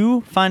if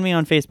you find me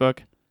on Facebook,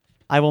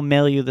 I will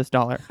mail you this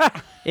 $1.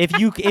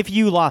 if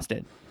you lost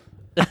it,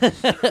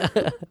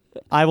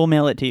 I will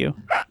mail it to you.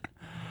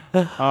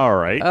 All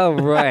right. Oh,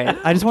 right.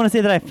 I just want to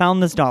say that I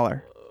found this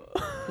 $1.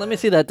 Let me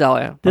see that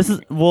dollar. This is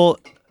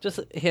Just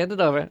hand it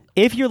over.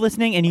 if you're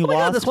listening and you Oh my God,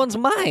 lost. this one's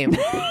mine.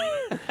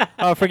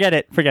 Oh, forget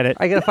it.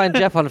 I gotta find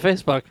Jeff on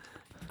Facebook.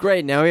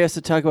 Great. Now he has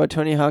to talk about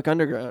Tony Hawk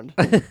Underground.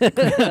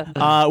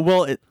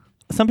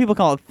 Some people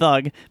call it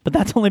Thug, but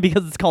that's only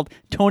because it's called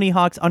Tony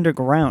Hawk's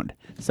Underground.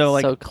 So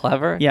like, so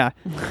clever. yeah,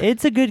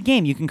 it's a good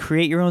game. You can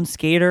create your own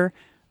skater.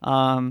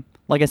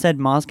 Like I said,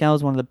 Moscow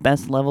is one of the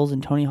best levels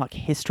in Tony Hawk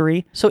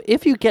history. So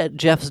if you get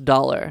Jeff's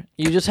 $1,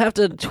 you just have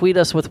to tweet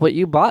us with what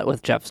you bought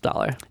with Jeff's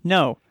 $1.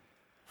 No,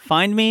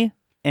 find me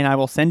and I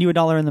will send you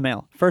 $1 in the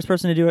mail. First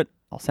person to do it,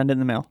 I'll send it in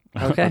the mail.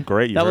 Okay.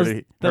 Great. You That heard, was-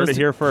 it, that heard was-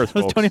 it here first, That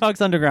was folks. Tony Hawk's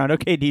Underground.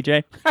 Okay,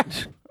 DJ.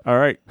 All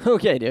right.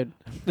 Okay, dude.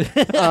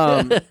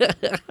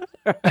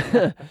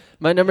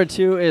 My number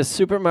 2 is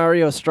Super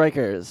Mario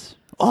Strikers.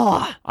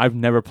 Oh, I've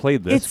never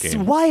played this it's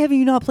game. why have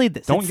you not played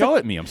this? Don't It's yell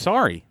at me. I'm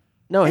sorry.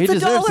 No, he It's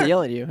deserves $1. to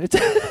yell at you. It's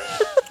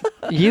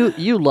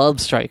You love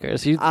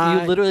Strikers. You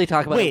literally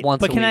talk about Wait, it once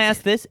but a can I week.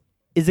 ask this?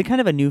 Is it kind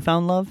of a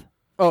newfound love?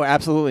 Oh,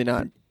 absolutely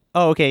not.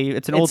 Oh, okay.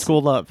 It's an old It's-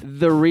 school love.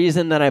 The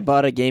reason that I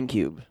bought a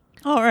GameCube.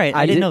 Oh, all right.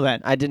 I didn't know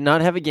that. I did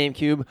not have a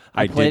GameCube.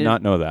 I played did it-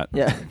 not know that.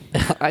 Yeah.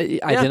 I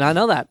did not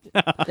know that.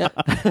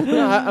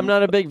 No, I'm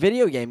not a big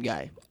video game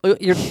guy.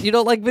 You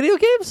don't like video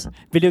games?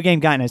 Video game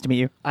guy. Nice to meet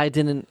you. I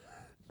did not.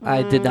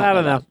 I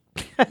don't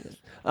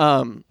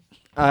know.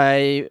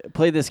 I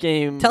played this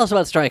game. Tell us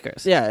about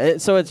Strikers. Yeah,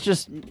 so it's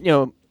just,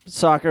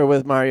 soccer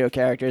with Mario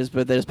characters,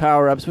 but there's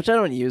power-ups, which I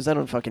don't use. I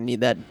don't fucking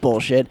need that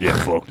bullshit.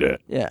 Yeah, fuck that.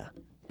 Yeah.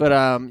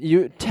 But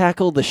you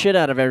tackle the shit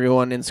out of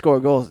everyone and score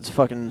goals. It's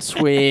fucking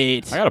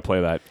sweet. I gotta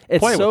play that.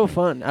 It's Play so with me.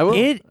 fun. I will.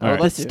 The I would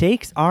like to.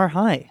 stakes are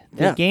high.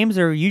 The Yeah. games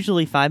are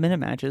usually 5-minute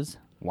matches,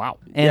 Wow.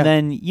 and Yeah.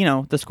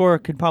 then the score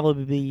could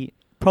probably be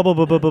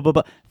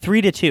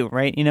 3-2,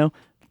 right?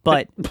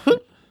 But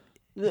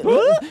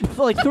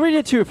Like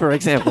 3-2, for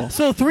example.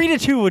 so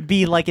 3-2 would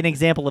be like an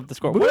example of the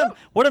score.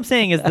 What I'm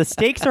saying is the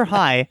stakes are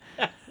high,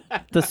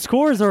 the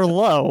scores are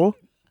low.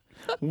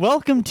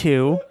 Welcome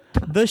to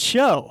the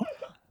show.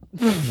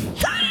 Who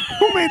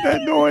made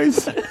that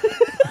noise?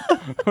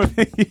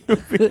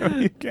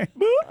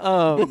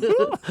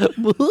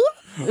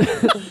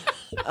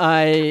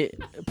 I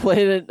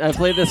played it. I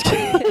played this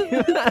game.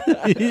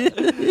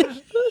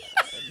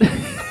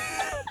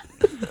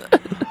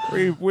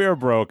 we are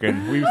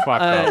broken. We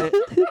fucked up.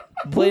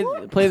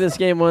 Played this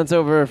game once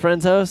over a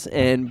friend's house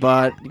and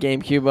bought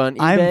GameCube on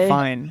eBay. I'm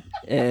fine.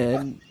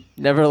 And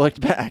never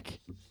looked back.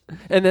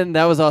 And then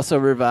that was also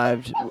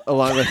revived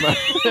along with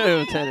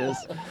my tennis.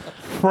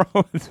 Bro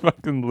is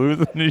fucking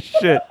losing his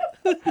shit.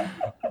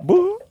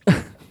 Boo.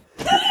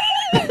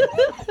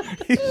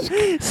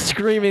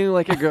 Screaming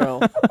like a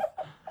girl.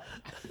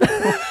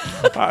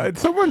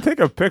 Someone take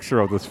a picture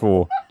of this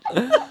fool.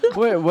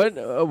 Wait,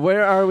 what?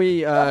 Where are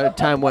we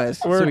time-wise?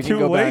 We're so we can too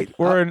go late. back?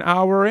 We're an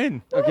hour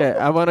in. Okay,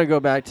 I want to go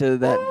back to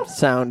that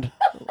sound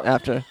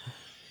after.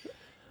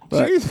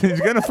 But- Jeez,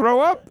 he's gonna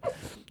throw up.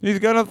 He's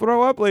gonna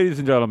throw up, ladies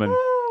and gentlemen.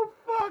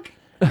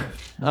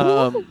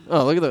 Oh,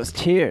 look at those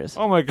tears.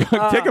 Oh my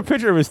God! Take a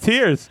picture of his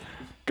tears.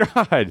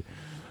 God,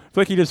 it's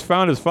like he just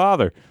found his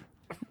father.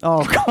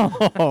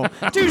 Oh,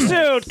 Too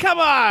soon. Come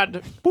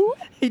on.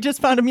 he just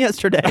found him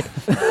yesterday.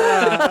 All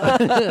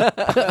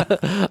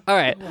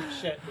right.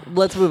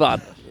 Let's move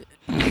on.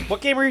 What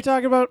game are you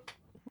talking about?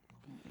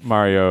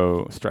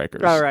 Mario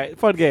Strikers. All right,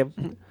 fun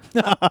game.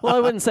 Well, I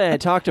wouldn't say I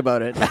talked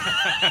about it.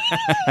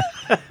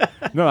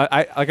 No,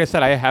 I like I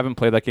said, I haven't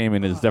played that game,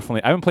 and it's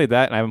definitely I haven't played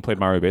that, and I haven't played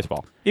Mario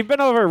Baseball. You've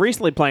been over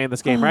recently playing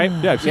this game, right?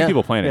 Yeah, I've seen Yeah.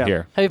 people playing Yeah. it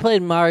here. Have you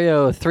played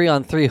Mario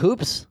 3-on-3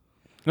 Hoops?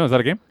 No, is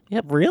that a game?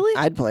 Really?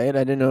 I'd play it. I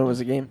didn't know it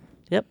was a game.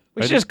 Yep.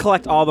 We should just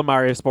collect all the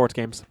Mario sports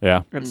games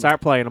Yeah. and start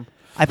playing them.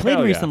 I played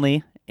Hell yeah.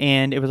 recently,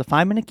 and it was a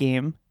 5-minute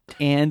game,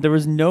 and there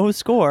was no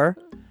score.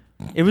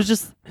 It was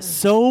just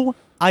so.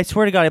 I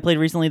swear to God, I played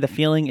recently. The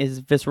feeling is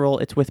visceral.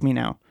 It's with me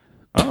now.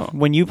 Oh.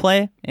 When you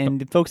play, and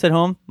the folks at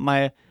home,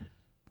 my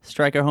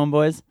striker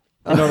homeboys,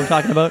 they know what I'm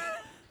talking about.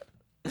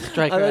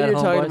 Striker I thought at you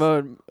were home, talking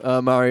boys.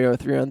 about Mario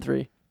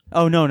 3-on-3.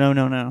 Oh no.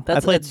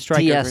 That's I played that's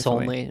strikers DS recently.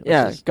 only. which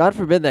Yeah, is- God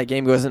forbid that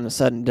game goes into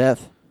sudden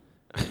death.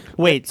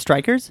 Wait,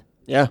 strikers?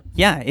 Yeah,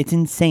 Yeah, it's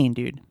insane,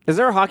 dude. Is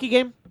there a hockey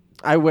game?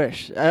 I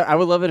wish. I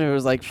would love it if it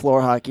was like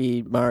floor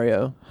hockey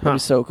Mario. That'd Huh. be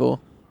so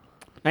cool.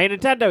 Hey,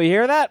 Nintendo, you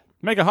hear that?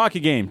 Make a hockey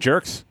game,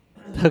 jerks.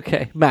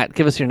 Okay, Matt,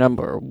 give us your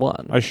number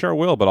one. I sure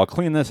will, but I'll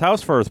clean this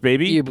house first,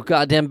 baby. You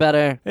goddamn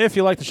better. If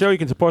you like the show, you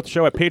can support the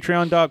show at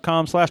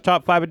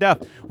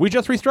patreon.com/top5ofdeath. We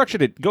just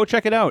restructured it. Go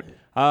check it out.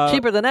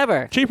 Cheaper than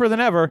ever. Cheaper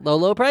than ever.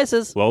 Low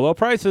prices. Low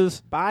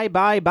prices. Bye.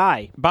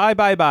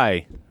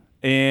 Bye.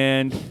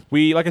 And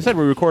we, like I said,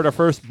 we recorded our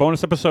first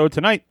bonus episode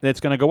tonight.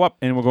 That's going to go up,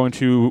 and we're going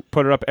to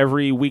put it up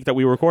every week that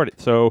we record it.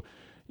 So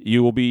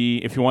you will be,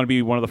 if you want to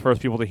be one of the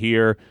first people to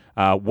hear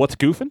what's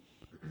goofing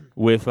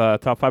with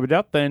Top 5 of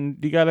Death, then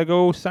you got to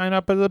go sign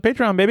up as a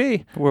Patreon,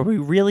 baby. Where we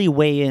really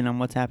weigh in on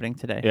what's happening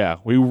today. Yeah,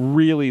 we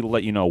really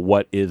let you know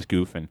what is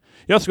goofing.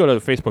 You also go to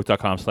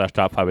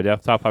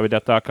facebook.com/top5ofdeath,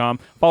 top5ofdeath.com.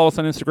 Follow us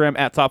on Instagram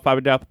at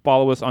top5ofdeath.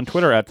 Follow us on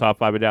Twitter at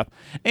top5ofdeath.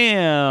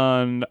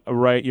 And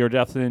write your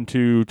deaths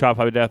into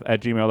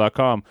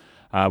top5ofdeath@gmail.com.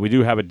 We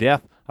do have a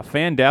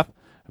fan death,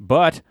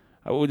 but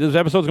this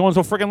episode's going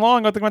so freaking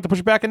long, I think I'm going to have to push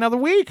it back another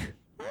week.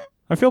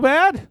 I feel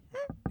bad.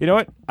 You know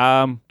what?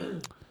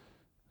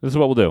 This is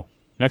what we'll do.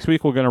 Next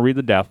week, we're going to read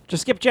the death.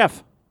 Just skip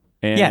Jeff.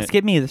 And Yeah,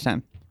 skip me this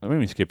time. Let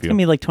me skip It's you. gonna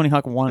be like Tony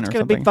Hawk 1 It's or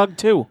gonna be something. Thug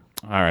 2.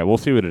 All right, we'll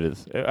see what it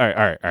is. All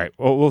right.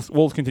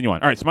 We'll continue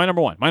on. All right, so my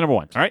number one. All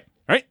right.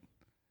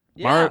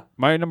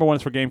 My number one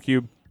is for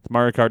GameCube. It's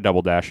Mario Kart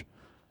Double Dash.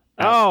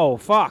 Oh,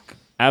 fuck.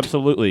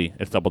 Absolutely,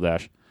 it's Double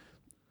Dash.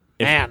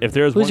 Man. If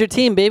there's Who's one, your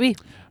team, baby?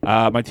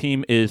 my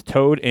team is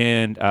Toad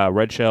and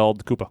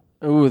Red-shelled Koopa.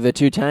 Ooh, the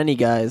two tiny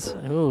guys.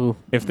 Ooh.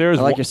 If there's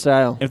I like one, your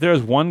style. if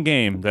there's one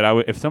game that I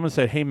would, if someone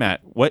said, "Hey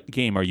Matt, what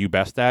game are you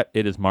best at?"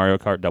 It is Mario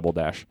Kart Double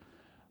Dash.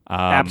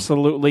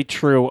 Absolutely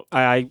true.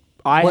 I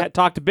What- had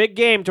talked a big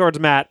game towards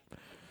Matt.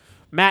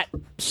 Matt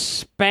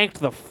spanked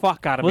the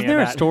fuck out of Wasn't me. there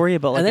on a that. story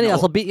about like, And then he an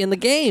also beat you in the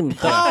game.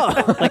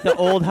 like the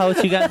old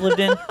house you guys lived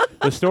in?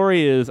 The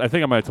story is, I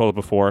think I might have told it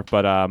before,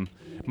 but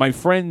my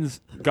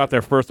friends got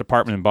their first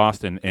apartment in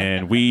Boston,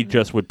 and we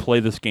just would play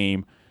this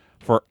game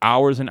for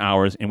hours and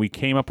hours, and we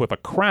came up with a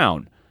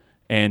crown,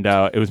 and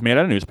it was made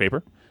out of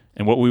newspaper.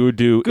 And what we would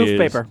do Goof is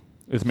paper.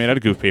 it was made out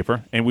of goof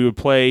paper, and we would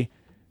play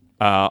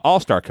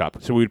All-Star Cup.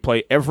 So we would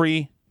play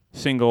every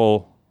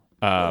single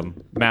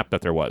map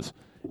that there was,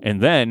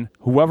 and then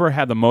whoever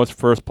had the most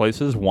first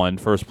places won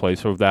first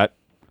place of that,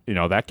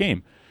 that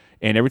game.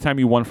 And every time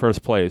you won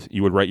first place,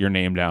 you would write your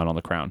name down on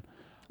the crown.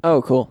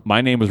 Oh, cool.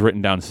 My name was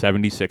written down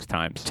 76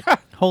 times.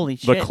 Holy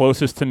The shit!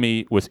 closest to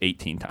me was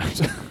 18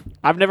 times.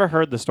 I've never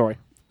heard the story.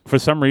 For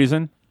some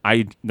reason,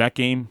 that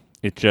game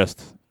it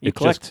just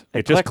clicked.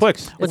 It just clicked.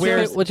 clicks. What's your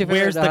Where's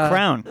favorite, the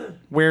crown?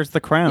 Where's the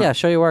crown? Yeah,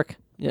 show your work.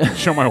 Yeah.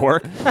 Show my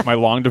work, my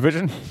long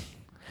division.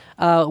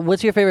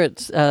 What's your favorite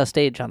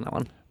stage on that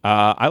one?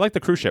 I like the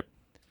cruise ship.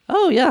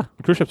 Oh, yeah.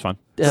 The cruise ship's fun.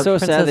 So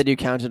Princess- sad that you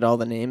counted all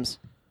the names.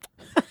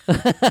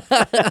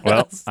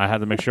 Well, I had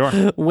to make sure.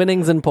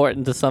 Winning's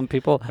important to some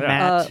people.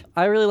 Matt.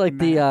 I really like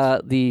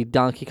the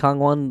Donkey Kong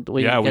one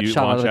where Yeah, you when get you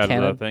shot out launch of the out of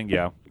cannon. the thing,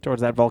 yeah.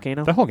 Towards that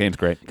volcano. The whole game's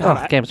great. Oh,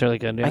 the game's really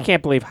good. Yeah. I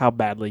can't believe how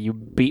badly you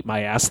beat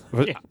my ass.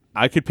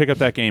 I could pick up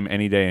that game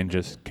any day and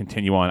just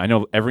continue on. I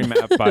know every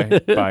map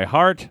by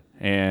heart,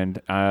 and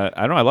I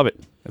don't know. I love it.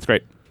 It's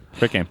great.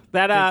 Great game.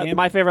 That game.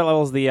 my favorite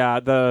level is the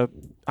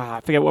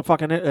I forget what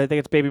fucking I think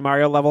it's Baby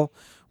Mario level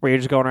where you're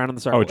just going around in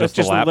the circle. Oh, just it's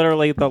just the lap?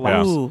 literally the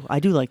lap. Ooh, I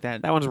do like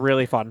that. That one's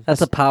really fun.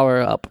 That's a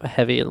power up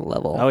heavy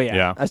level. Oh yeah.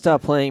 Yeah. I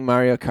stopped playing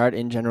Mario Kart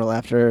in general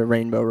after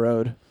Rainbow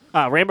Road.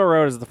 Rainbow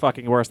Road is the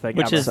fucking worst thing.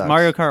 Which ever. is sucks.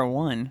 Mario Kart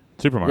 1.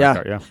 Super Mario Yeah.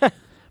 Kart, yeah.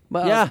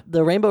 But, Yeah.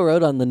 the Rainbow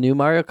Road on the new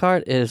Mario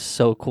Kart is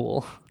so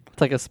cool. It's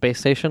like a space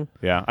station.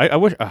 Yeah, I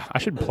wish I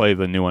should play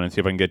the new one and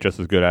see if I can get just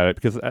as good at it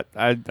because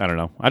I don't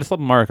know. I just love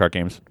Mario Kart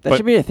games. That But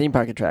should be a theme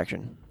park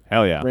attraction.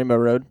 hell yeah, Rainbow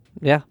Road.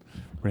 Yeah.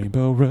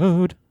 Rainbow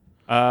Road.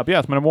 But yeah,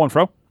 it's my number one,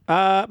 Fro.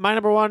 My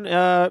number one.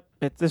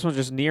 This one's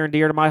just near and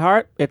dear to my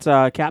heart. It's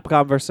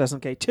Capcom vs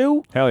SNK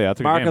 2. Hell yeah, that's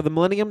a good Mark game. of the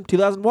Millennium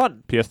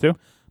 2001. PS2.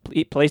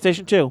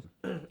 PlayStation 2.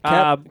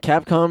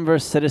 Capcom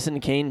vs Citizen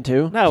Kane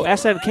 2. No,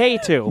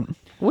 SNK 2.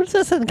 What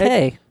is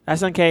SNK?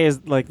 SNK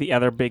is like the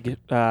other big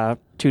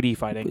 2D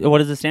fighting. What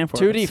does it stand for?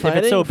 2D If it's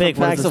fighting so from big,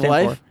 what Facts does of it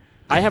stand Life.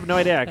 I have no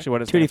idea actually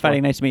what it's for? 2D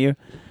fighting. Nice to meet you.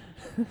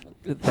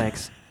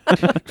 Thanks.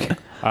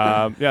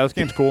 Yeah, this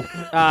game's cool.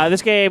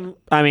 This game,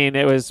 I mean,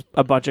 it was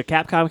a bunch of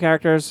Capcom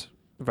characters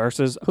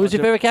versus. Who's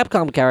your favorite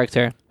Capcom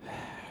character?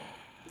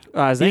 These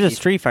are Zangief.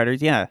 Street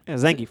Fighters, yeah. Yeah,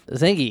 Zangief.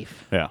 Zangief.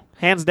 Yeah.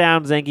 Hands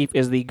down, Zangief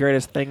is the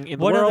greatest thing in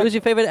the What are world. Who's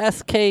your favorite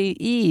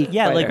SKE?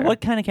 Yeah, like fighter?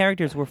 what kind of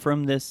characters were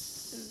from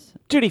this?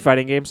 2D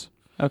fighting games.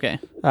 Okay.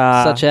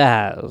 Such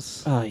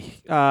as. This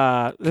King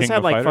had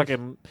of like Fighters?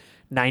 fucking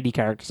 90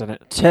 characters in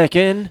it.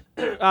 Tekken.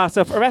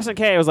 So for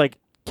SNK, it was like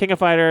King of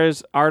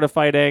Fighters, Art of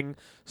Fighting,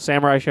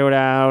 Samurai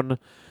Showdown,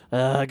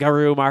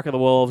 Garou, Mark of the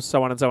Wolves,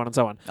 so on and so on and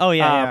so on. Oh,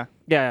 yeah,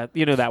 Yeah,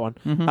 you knew that one.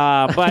 Mhm.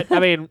 But I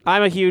mean,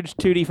 I'm a huge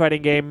 2D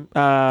fighting game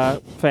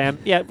fan.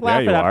 Yeah,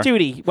 laugh you it up. are.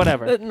 2D,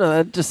 whatever. No,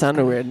 that just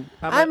sounded weird.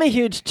 I'm a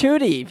huge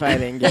 2D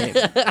fighting game.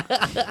 This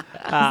is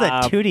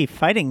a 2D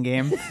fighting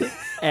game.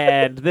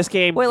 And this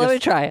game. Wait, let me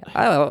just- try.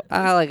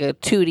 I like a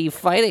 2D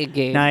fighting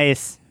game.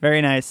 Nice.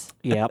 Very nice.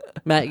 Yep.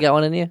 Matt, you got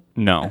one in you?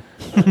 No.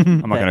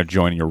 I'm not going to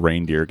join your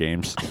reindeer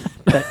games.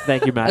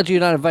 Thank you, Matt. But you're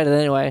not invited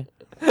anyway.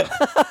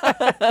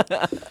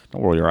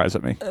 Don't roll your eyes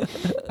at me.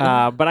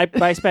 But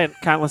I spent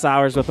countless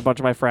hours with a bunch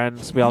of my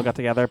friends. We all got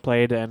together,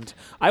 played, and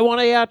I won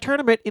a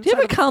tournament. Do you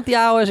ever count the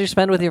hours you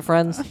spend with your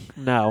friends?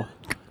 No.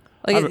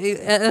 Like, has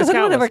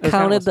anyone countless. ever It's counted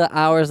countless. the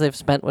hours they've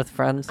spent with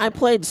friends? I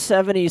played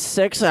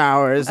 76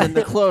 hours, and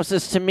the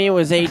closest to me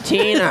was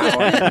 18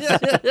 hours.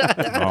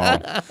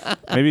 Oh.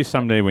 Maybe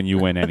someday when you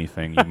win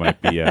anything, you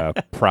might be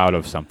proud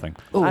of something.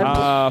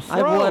 I've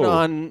won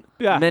on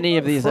Yeah. many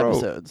of these Fro.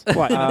 episodes.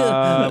 What?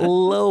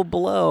 Low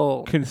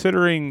blow.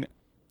 Considering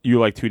you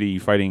like 2D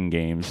fighting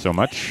games so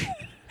much,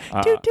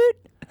 how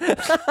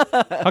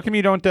come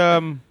you don't? I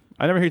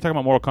never hear you talking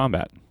about Mortal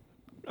Kombat.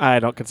 I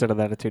don't consider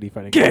that a 2D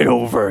fighting game.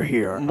 over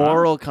here.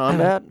 Moral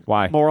Combat.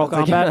 Why? Moral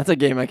That's a, game, Kombat. that's a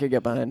game I could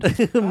get behind.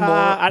 It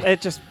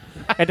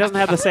doesn't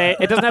have the same.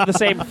 It doesn't have the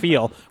same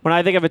feel. When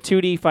I think of a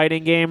 2D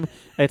fighting game,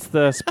 it's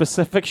the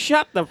specific.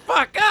 Shut the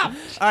fuck up! All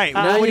right.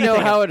 Now what you do know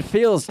think? how it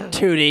feels,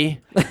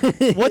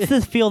 2D. What's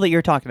this feel that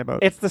you're talking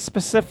about? It's the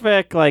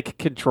specific like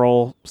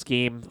control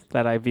scheme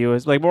that I view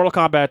as like Mortal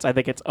Kombat's. I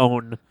think its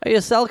own Are you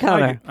a cell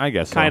counter? I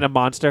guess so. kind of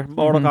monster.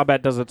 Mortal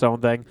Kombat does its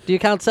own thing. Do you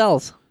count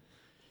cells?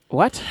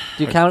 What?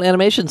 Do you count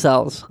animation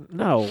cells?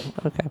 No.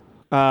 Okay.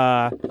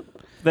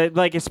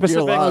 Like it's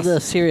specific. Oh, the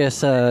serious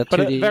But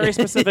 2D. very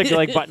specific,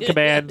 like button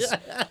commands.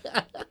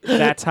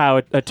 That's how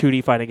a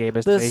 2D fighting game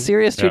is. The to me.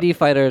 serious 2D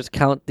fighters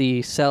count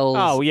the cells.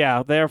 Oh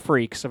yeah, they're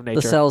freaks of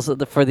nature. The cells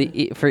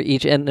for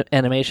each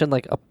animation,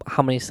 like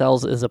how many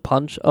cells is a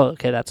punch? Oh,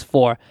 okay, that's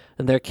 4,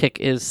 and their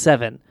kick is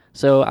 7.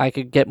 So I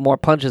could get more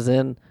punches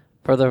in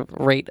for the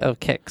rate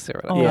of kicks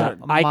or whatever. Oh, Yeah.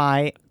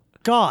 my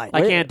God. I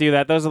can't do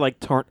that. Those are like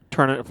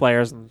tournament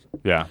players.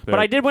 Yeah. But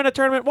I did win a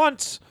tournament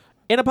once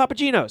in a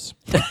Papagino's.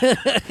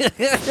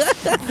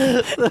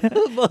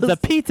 The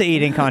pizza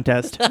eating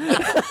contest. No,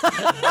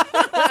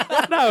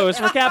 it was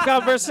for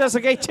Capcom versus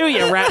SNK 2,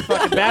 you rat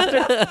fucking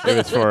bastard. It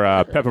was for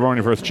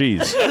pepperoni versus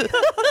cheese.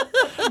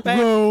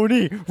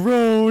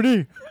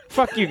 Rony.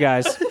 Fuck you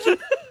guys.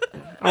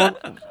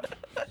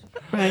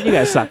 Man, you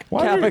guys suck.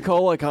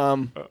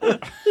 Capicola.com.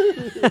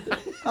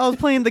 I was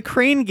playing the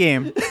crane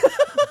game.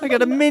 I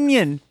got a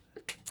minion.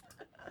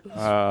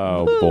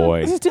 Oh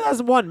boy. This is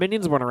 2001.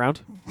 Minions weren't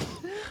around.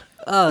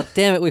 Oh,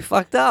 damn it, we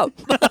fucked up.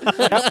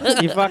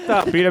 You fucked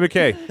up.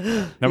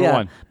 BWK number Yeah.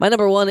 one. My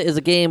number 1 is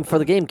a game for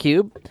the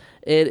GameCube.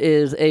 It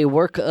is a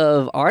work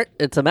of art.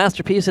 It's a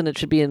masterpiece, and it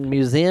should be in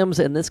museums.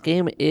 And this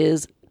game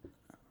is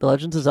The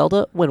Legend of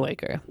Zelda: Wind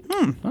Waker.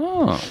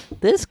 Oh.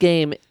 This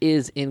game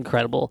is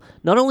incredible.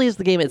 Not only is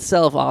the game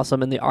itself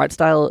awesome, and the art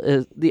style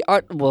is the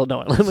art. Well, no,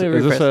 let me Is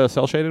rephrase. this a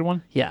cell shaded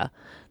one? Yeah,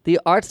 the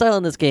art style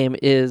in this game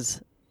is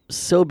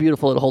so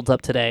beautiful. It holds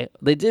up today.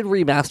 They did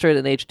remaster it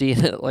in HD,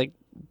 and it like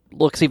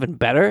looks even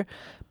better.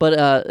 But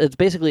it's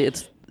basically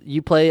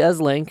you play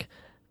as Link,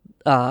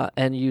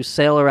 and you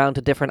sail around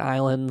to different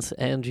islands,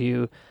 and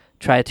you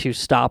try to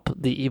stop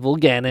the evil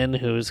Ganon,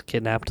 who's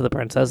kidnapped the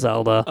Princess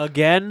Zelda.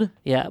 Again?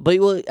 Yeah, but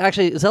well,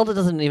 actually, Zelda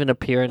doesn't even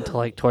appear until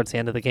like towards the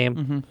end of the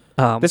game.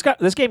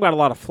 This game got a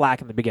lot of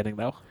flack in the beginning,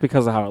 though,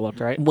 because of how it looked,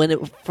 right? When it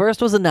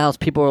first was announced,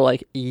 people were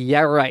like,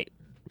 "Yeah, right,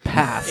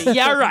 pass."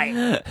 Yeah,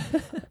 right.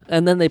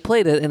 And then they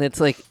played it, and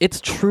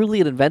it's truly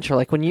an adventure.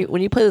 Like when you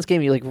play this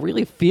game, you like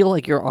really feel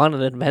like you're on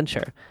an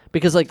adventure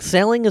because like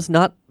sailing is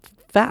not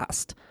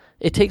fast.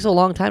 It takes a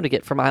long time to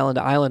get from island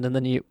to island, and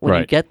then when you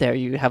Right. get there,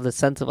 you have this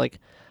sense of like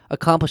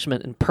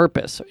accomplishment and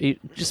purpose. You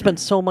just spend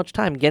so much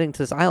time getting to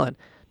this island.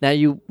 Now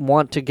you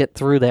want to get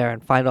through there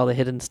and find all the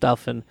hidden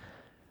stuff, and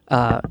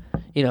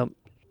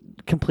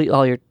complete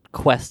all your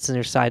quests and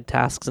your side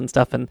tasks and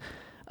stuff. And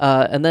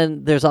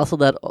then there's also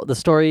the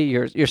story.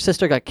 Your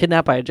sister got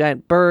kidnapped by a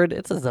giant bird.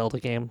 It's a Zelda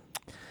game,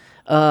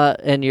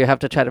 and you have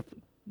to try to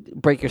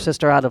break your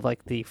sister out of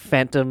like the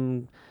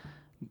phantom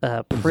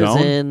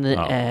prison, Zone?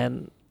 Oh.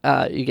 and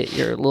you get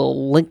your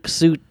little Link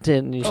suit,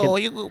 and you get a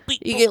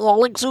little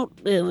Link suit,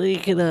 and you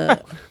can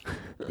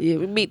you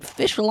meet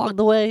fish along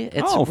the way.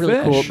 It's Oh, really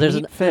fish. cool. There's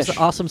Fish. an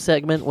awesome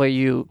segment where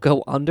you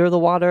go under the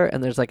water,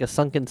 and there's like a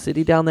sunken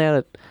city down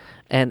there,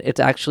 and it's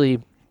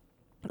actually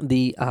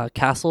the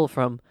castle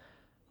from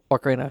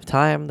Ocarina of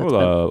Time. That's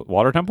been- Oh, the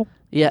water temple?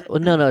 yeah, well,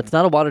 no, it's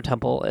not a water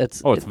temple.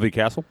 It's Oh, it's the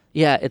castle?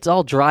 yeah, it's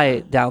all dry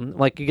down.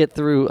 Like you get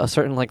through a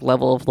certain like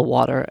level of the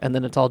water, and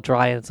then it's all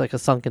dry, and it's like a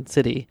sunken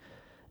city.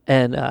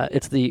 And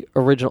it's the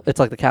original. It's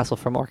like the castle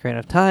from Ocarina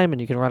of Time,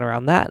 and you can run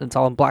around that, and it's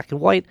all in black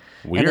and white.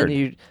 And Weird. then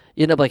you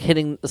end up like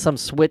hitting some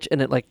switch,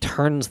 and it like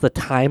turns the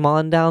time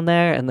on down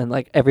there, and then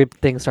like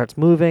everything starts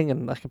moving,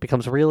 and like it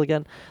becomes real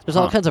again. There's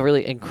all Huh. kinds of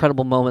really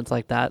incredible moments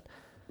like that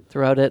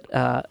throughout it.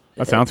 That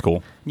sounds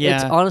cool. Yeah.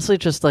 It's honestly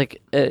just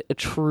like a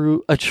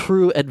true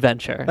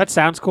adventure. That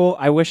sounds cool.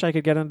 I wish I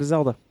could get into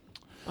Zelda.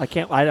 I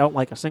can't. I don't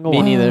like a single Me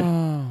one.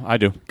 neither. I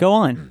do. Go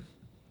on.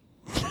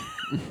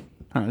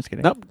 I'm just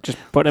kidding. Nope. Just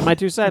put in my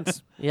 2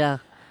 cents. Yeah.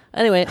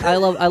 Anyway, I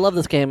love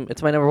this game.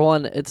 It's my number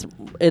one. It's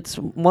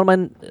one of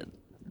my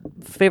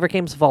favorite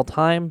games of all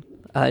time.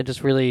 I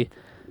just really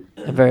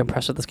am very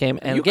impressed with this game.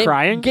 And You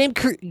crying?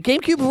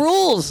 GameCube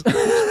rules.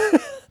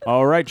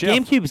 All right, Jeff.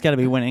 GameCube's got to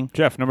be winning.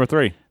 Jeff, number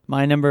 3.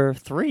 My number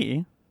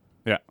 3.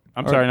 Yeah.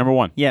 I'm sorry, number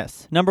 1.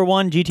 Yes. Number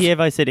 1, GTA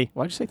Vice City.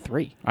 Why'd you say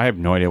 3? I have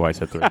no idea why I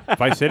said 3.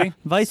 Vice City?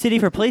 Vice City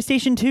for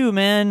PlayStation 2,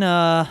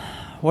 man.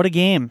 What a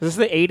game. Is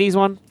this the 80s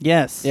one?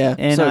 Yes. Yeah,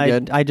 And so I,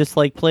 good. I just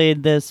like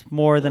played this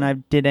more than I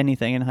did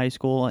anything in high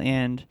school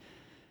and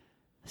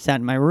sat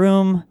in my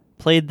room,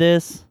 played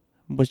this,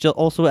 was just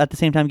also at the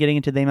same time getting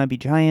into They Might Be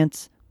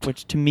Giants,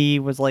 which to me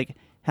was like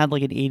had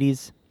like an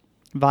 80s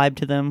vibe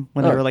to them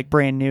when they Oh. were like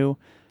brand new.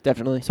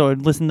 Definitely. So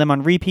I'd listen to them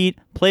on repeat,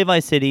 play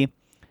Vice City.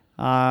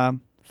 Fuck.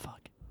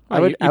 I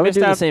would missed do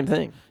the out- same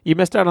thing. You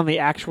missed out on the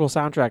actual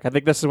soundtrack. I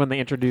think this is when they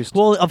introduced.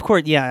 Well, of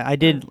course, yeah, I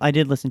did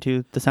listen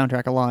to the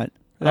soundtrack a lot.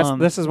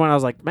 This is when I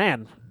was like,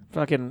 man,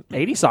 fucking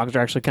 80 songs are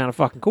actually kind of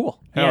fucking cool.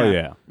 Hell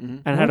Yeah. yeah.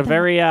 Mhm. And had a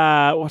very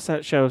what's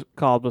that show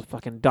called with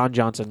fucking Don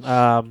Johnson?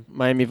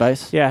 Miami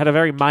Vice. Yeah, it had a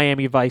very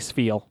Miami Vice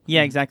feel,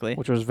 Yeah, exactly.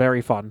 which was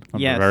very fun.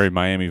 Yes. A very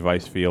Miami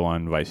Vice feel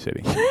on Vice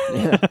City.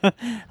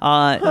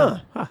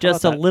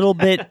 Just a little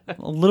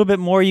bit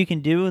more you can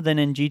do than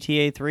in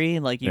GTA 3.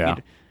 Like you Yeah.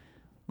 could,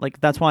 like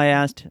that's why I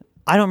asked.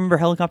 I don't remember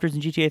helicopters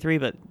in GTA 3,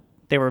 but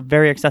they were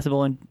very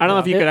accessible. And I don't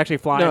know if you could actually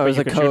fly No, it, it but was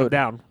you a could shoot it code.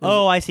 down.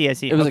 Oh, I see.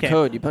 It was okay. a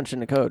code. You punched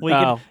in a code.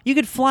 Well, Oh. you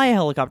could fly a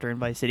helicopter in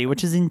Vice City,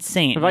 which is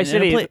insane. In Vice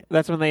And City, play-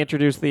 that's when they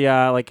introduced the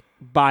like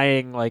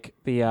buying like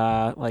the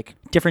like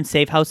different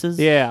safe houses.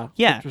 yeah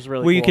yeah, which was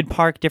really where you cool. could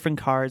park different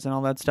cars and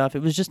all that stuff.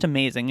 It was just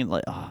amazing. And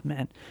like, oh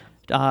man,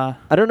 I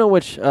don't know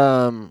which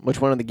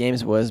one of the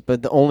games it was,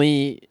 but the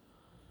only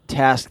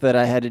task that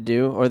I had to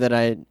do or that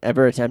I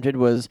ever attempted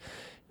was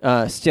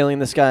stealing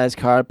this guy's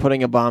car,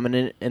 putting a bomb in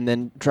it, and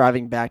then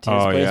driving back to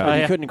his Oh, place. yeah. But Oh,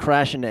 you yeah. couldn't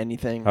crash into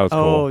anything. That was oh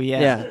cool.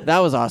 yeah, That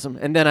was awesome.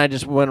 And then I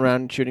just went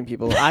around shooting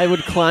people. I would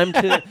climb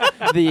to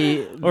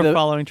or the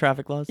following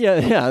traffic laws.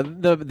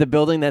 the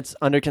building that's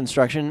under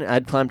construction.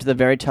 I'd climb to the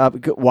very top,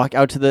 walk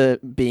out to the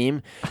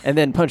beam, and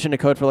then punch in a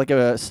code for like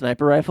a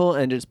sniper rifle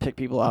and just pick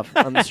people off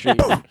on the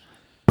street.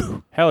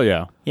 Hell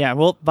yeah. Yeah,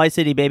 well, Vice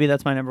City, baby,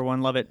 that's my number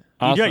one. Love it.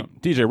 Awesome.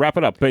 DJ, wrap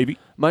it up, baby.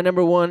 My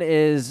number one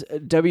is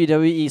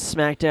WWE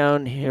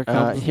SmackDown. Here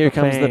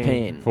comes the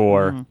pain.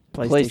 For Mhm.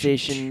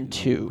 PlayStation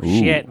 2. Ooh.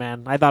 Shit,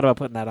 man. I thought about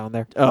putting that on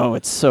there. Oh,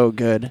 it's so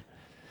good.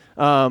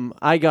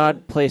 I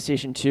got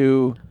PlayStation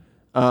 2.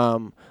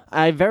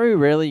 I very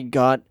rarely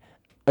got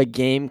a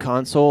game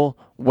console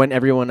when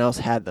everyone else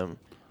had them.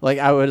 Like,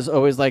 I was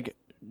always, like,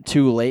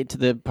 too late to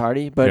the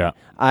party, but Yeah.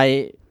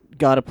 I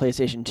got a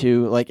PlayStation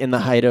 2, like, in the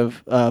height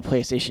of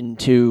PlayStation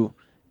 2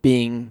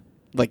 being,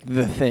 like,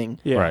 the thing.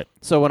 Yeah. Right.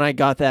 So when I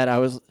got that, I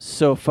was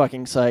so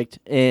fucking psyched,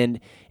 and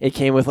it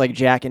came with like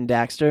Jack and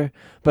Daxter.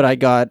 But I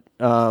got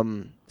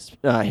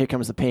Here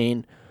Comes the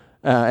Pain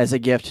as a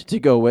gift to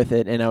go with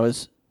it, and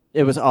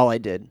it was all I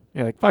did.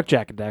 You're like, fuck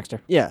Jack and Daxter.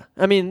 Yeah,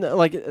 I mean,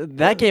 like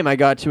that game, I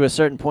got to a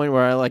certain point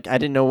where I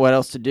didn't know what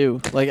else to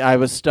do. Like I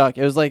was stuck.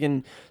 It was like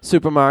in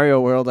Super Mario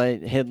World.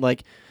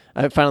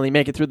 I finally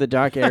make it through the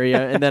dark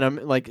area, and then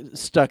I'm like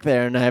stuck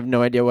there, and I have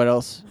no idea what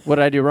else. What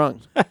did I do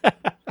wrong?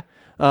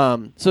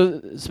 So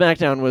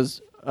SmackDown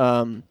was,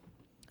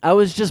 I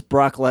was just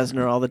Brock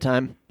Lesnar all the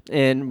time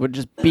and would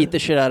just beat the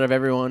shit out of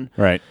everyone.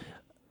 Right.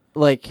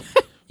 Like,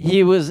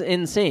 he was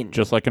insane.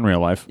 Just like in real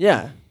life.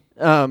 Yeah.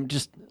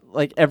 Just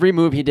like every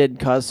move he did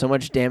caused so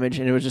much damage,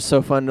 and it was just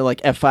so fun to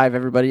like F5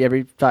 everybody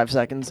every 5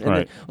 seconds. And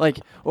Right. then, like,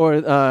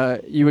 or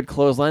you would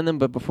clothesline them,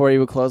 but before he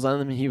would clothesline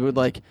them, he would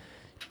like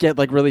get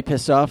like really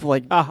pissed off,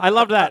 like I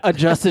love that.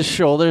 adjust his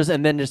shoulders,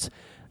 and then just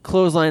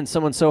clothesline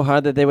someone so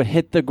hard that they would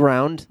hit the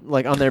ground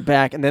like on their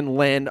back and then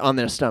land on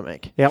their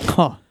stomach. Yep.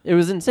 Oh, It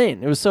was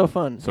insane. It was so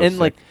fun. So and sick.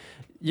 like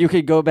you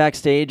could go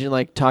backstage and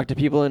like talk to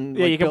people and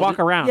Yeah, like, you could build walk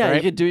it. around, Yeah, you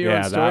right? could do your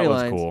Yeah, own that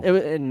was storylines. cool.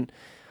 And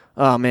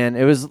oh man,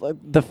 it was like,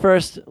 the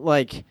first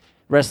like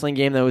wrestling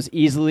game that was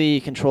easily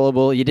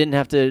controllable. You didn't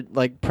have to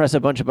like press a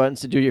bunch of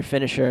buttons to do your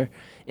finisher,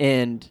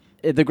 and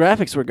the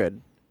graphics were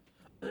good.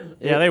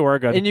 Yeah, they were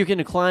good. And you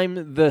can climb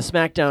the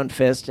SmackDown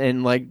fist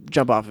and like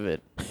jump off of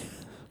it.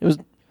 It was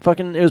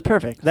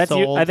perfect.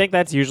 Sold. I think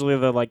that's usually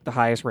the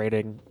highest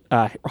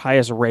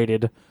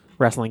rated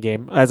wrestling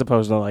game, as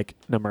opposed to like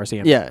No Mercy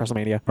and Yeah.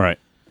 WrestleMania. Right.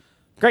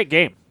 Great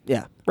game.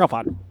 Yeah. Real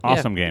fun.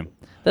 Awesome game.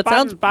 That Fun,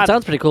 sounds fun.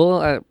 sounds pretty cool.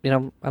 I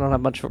don't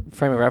have much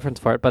frame of reference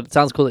for it, but it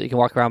sounds cool that you can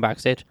walk around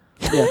backstage.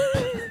 Yeah.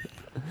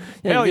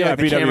 Hell you're yeah, like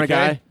the camera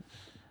BWK.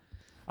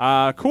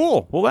 guy.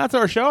 Cool. Well, that's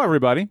our show,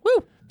 everybody.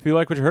 Woo! If you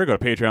like what you heard, go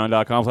to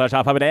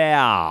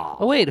patreon.com/top5down.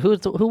 Oh wait, who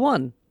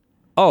won?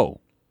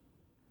 Oh,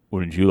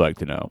 wouldn't you like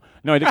to know?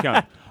 No, I did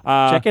count.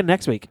 Check in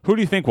next week. Who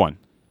do you think won?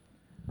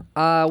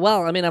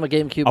 Well, I mean, I'm a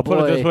GameCube I'll boy.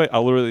 put it this way.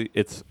 I'll literally,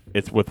 it's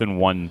within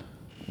one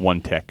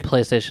tick.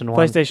 PlayStation 1.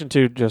 PlayStation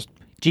 2 just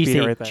beat it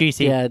GC. right there.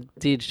 GC. Yeah,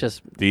 Deej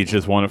just. Deej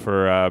just won it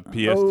for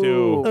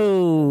PS2.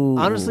 Oh.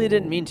 Honestly, I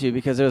didn't mean to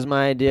because it was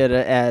my idea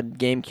to add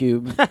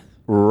GameCube.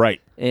 Right.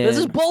 And This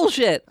is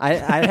bullshit. I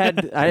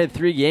had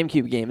 3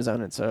 GameCube games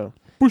on it, so.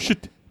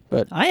 Bullshit.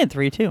 I had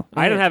 3 too.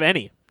 I didn't have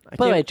any.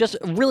 By the way, just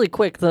really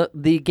quick, the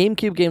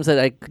GameCube games that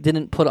I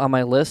didn't put on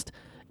my list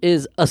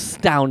is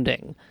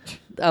astounding.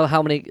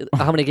 How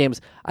many games?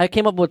 I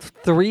came up with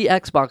 3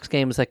 Xbox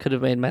games that could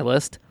have made my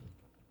list.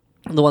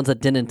 The ones that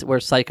didn't were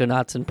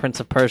Psychonauts and Prince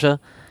of Persia.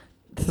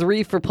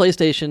 3 for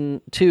PlayStation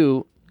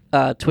 2,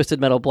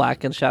 Twisted Metal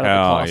Black and Shadow of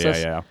the Oh,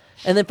 Colossus. yeah.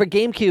 And then for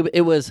GameCube,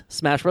 it was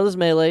Smash Bros.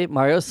 Melee,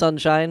 Mario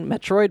Sunshine,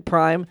 Metroid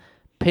Prime,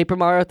 Paper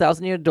Mario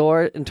Thousand Year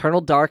Door, Eternal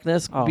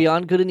Darkness,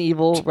 Beyond Good and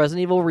Evil,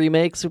 Resident Evil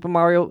Remake, Super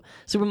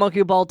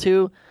Monkey Ball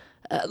 2.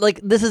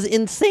 This is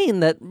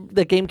insane that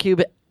the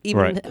GameCube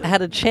even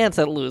had a chance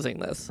at losing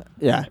this.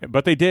 Yeah.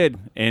 But they did,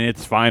 and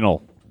it's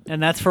final.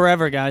 And that's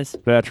forever, guys.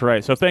 That's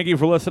right. So thank you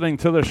for listening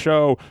to the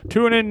show.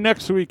 Tune in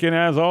next week, and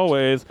as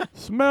always,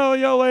 smell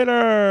you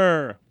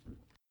later.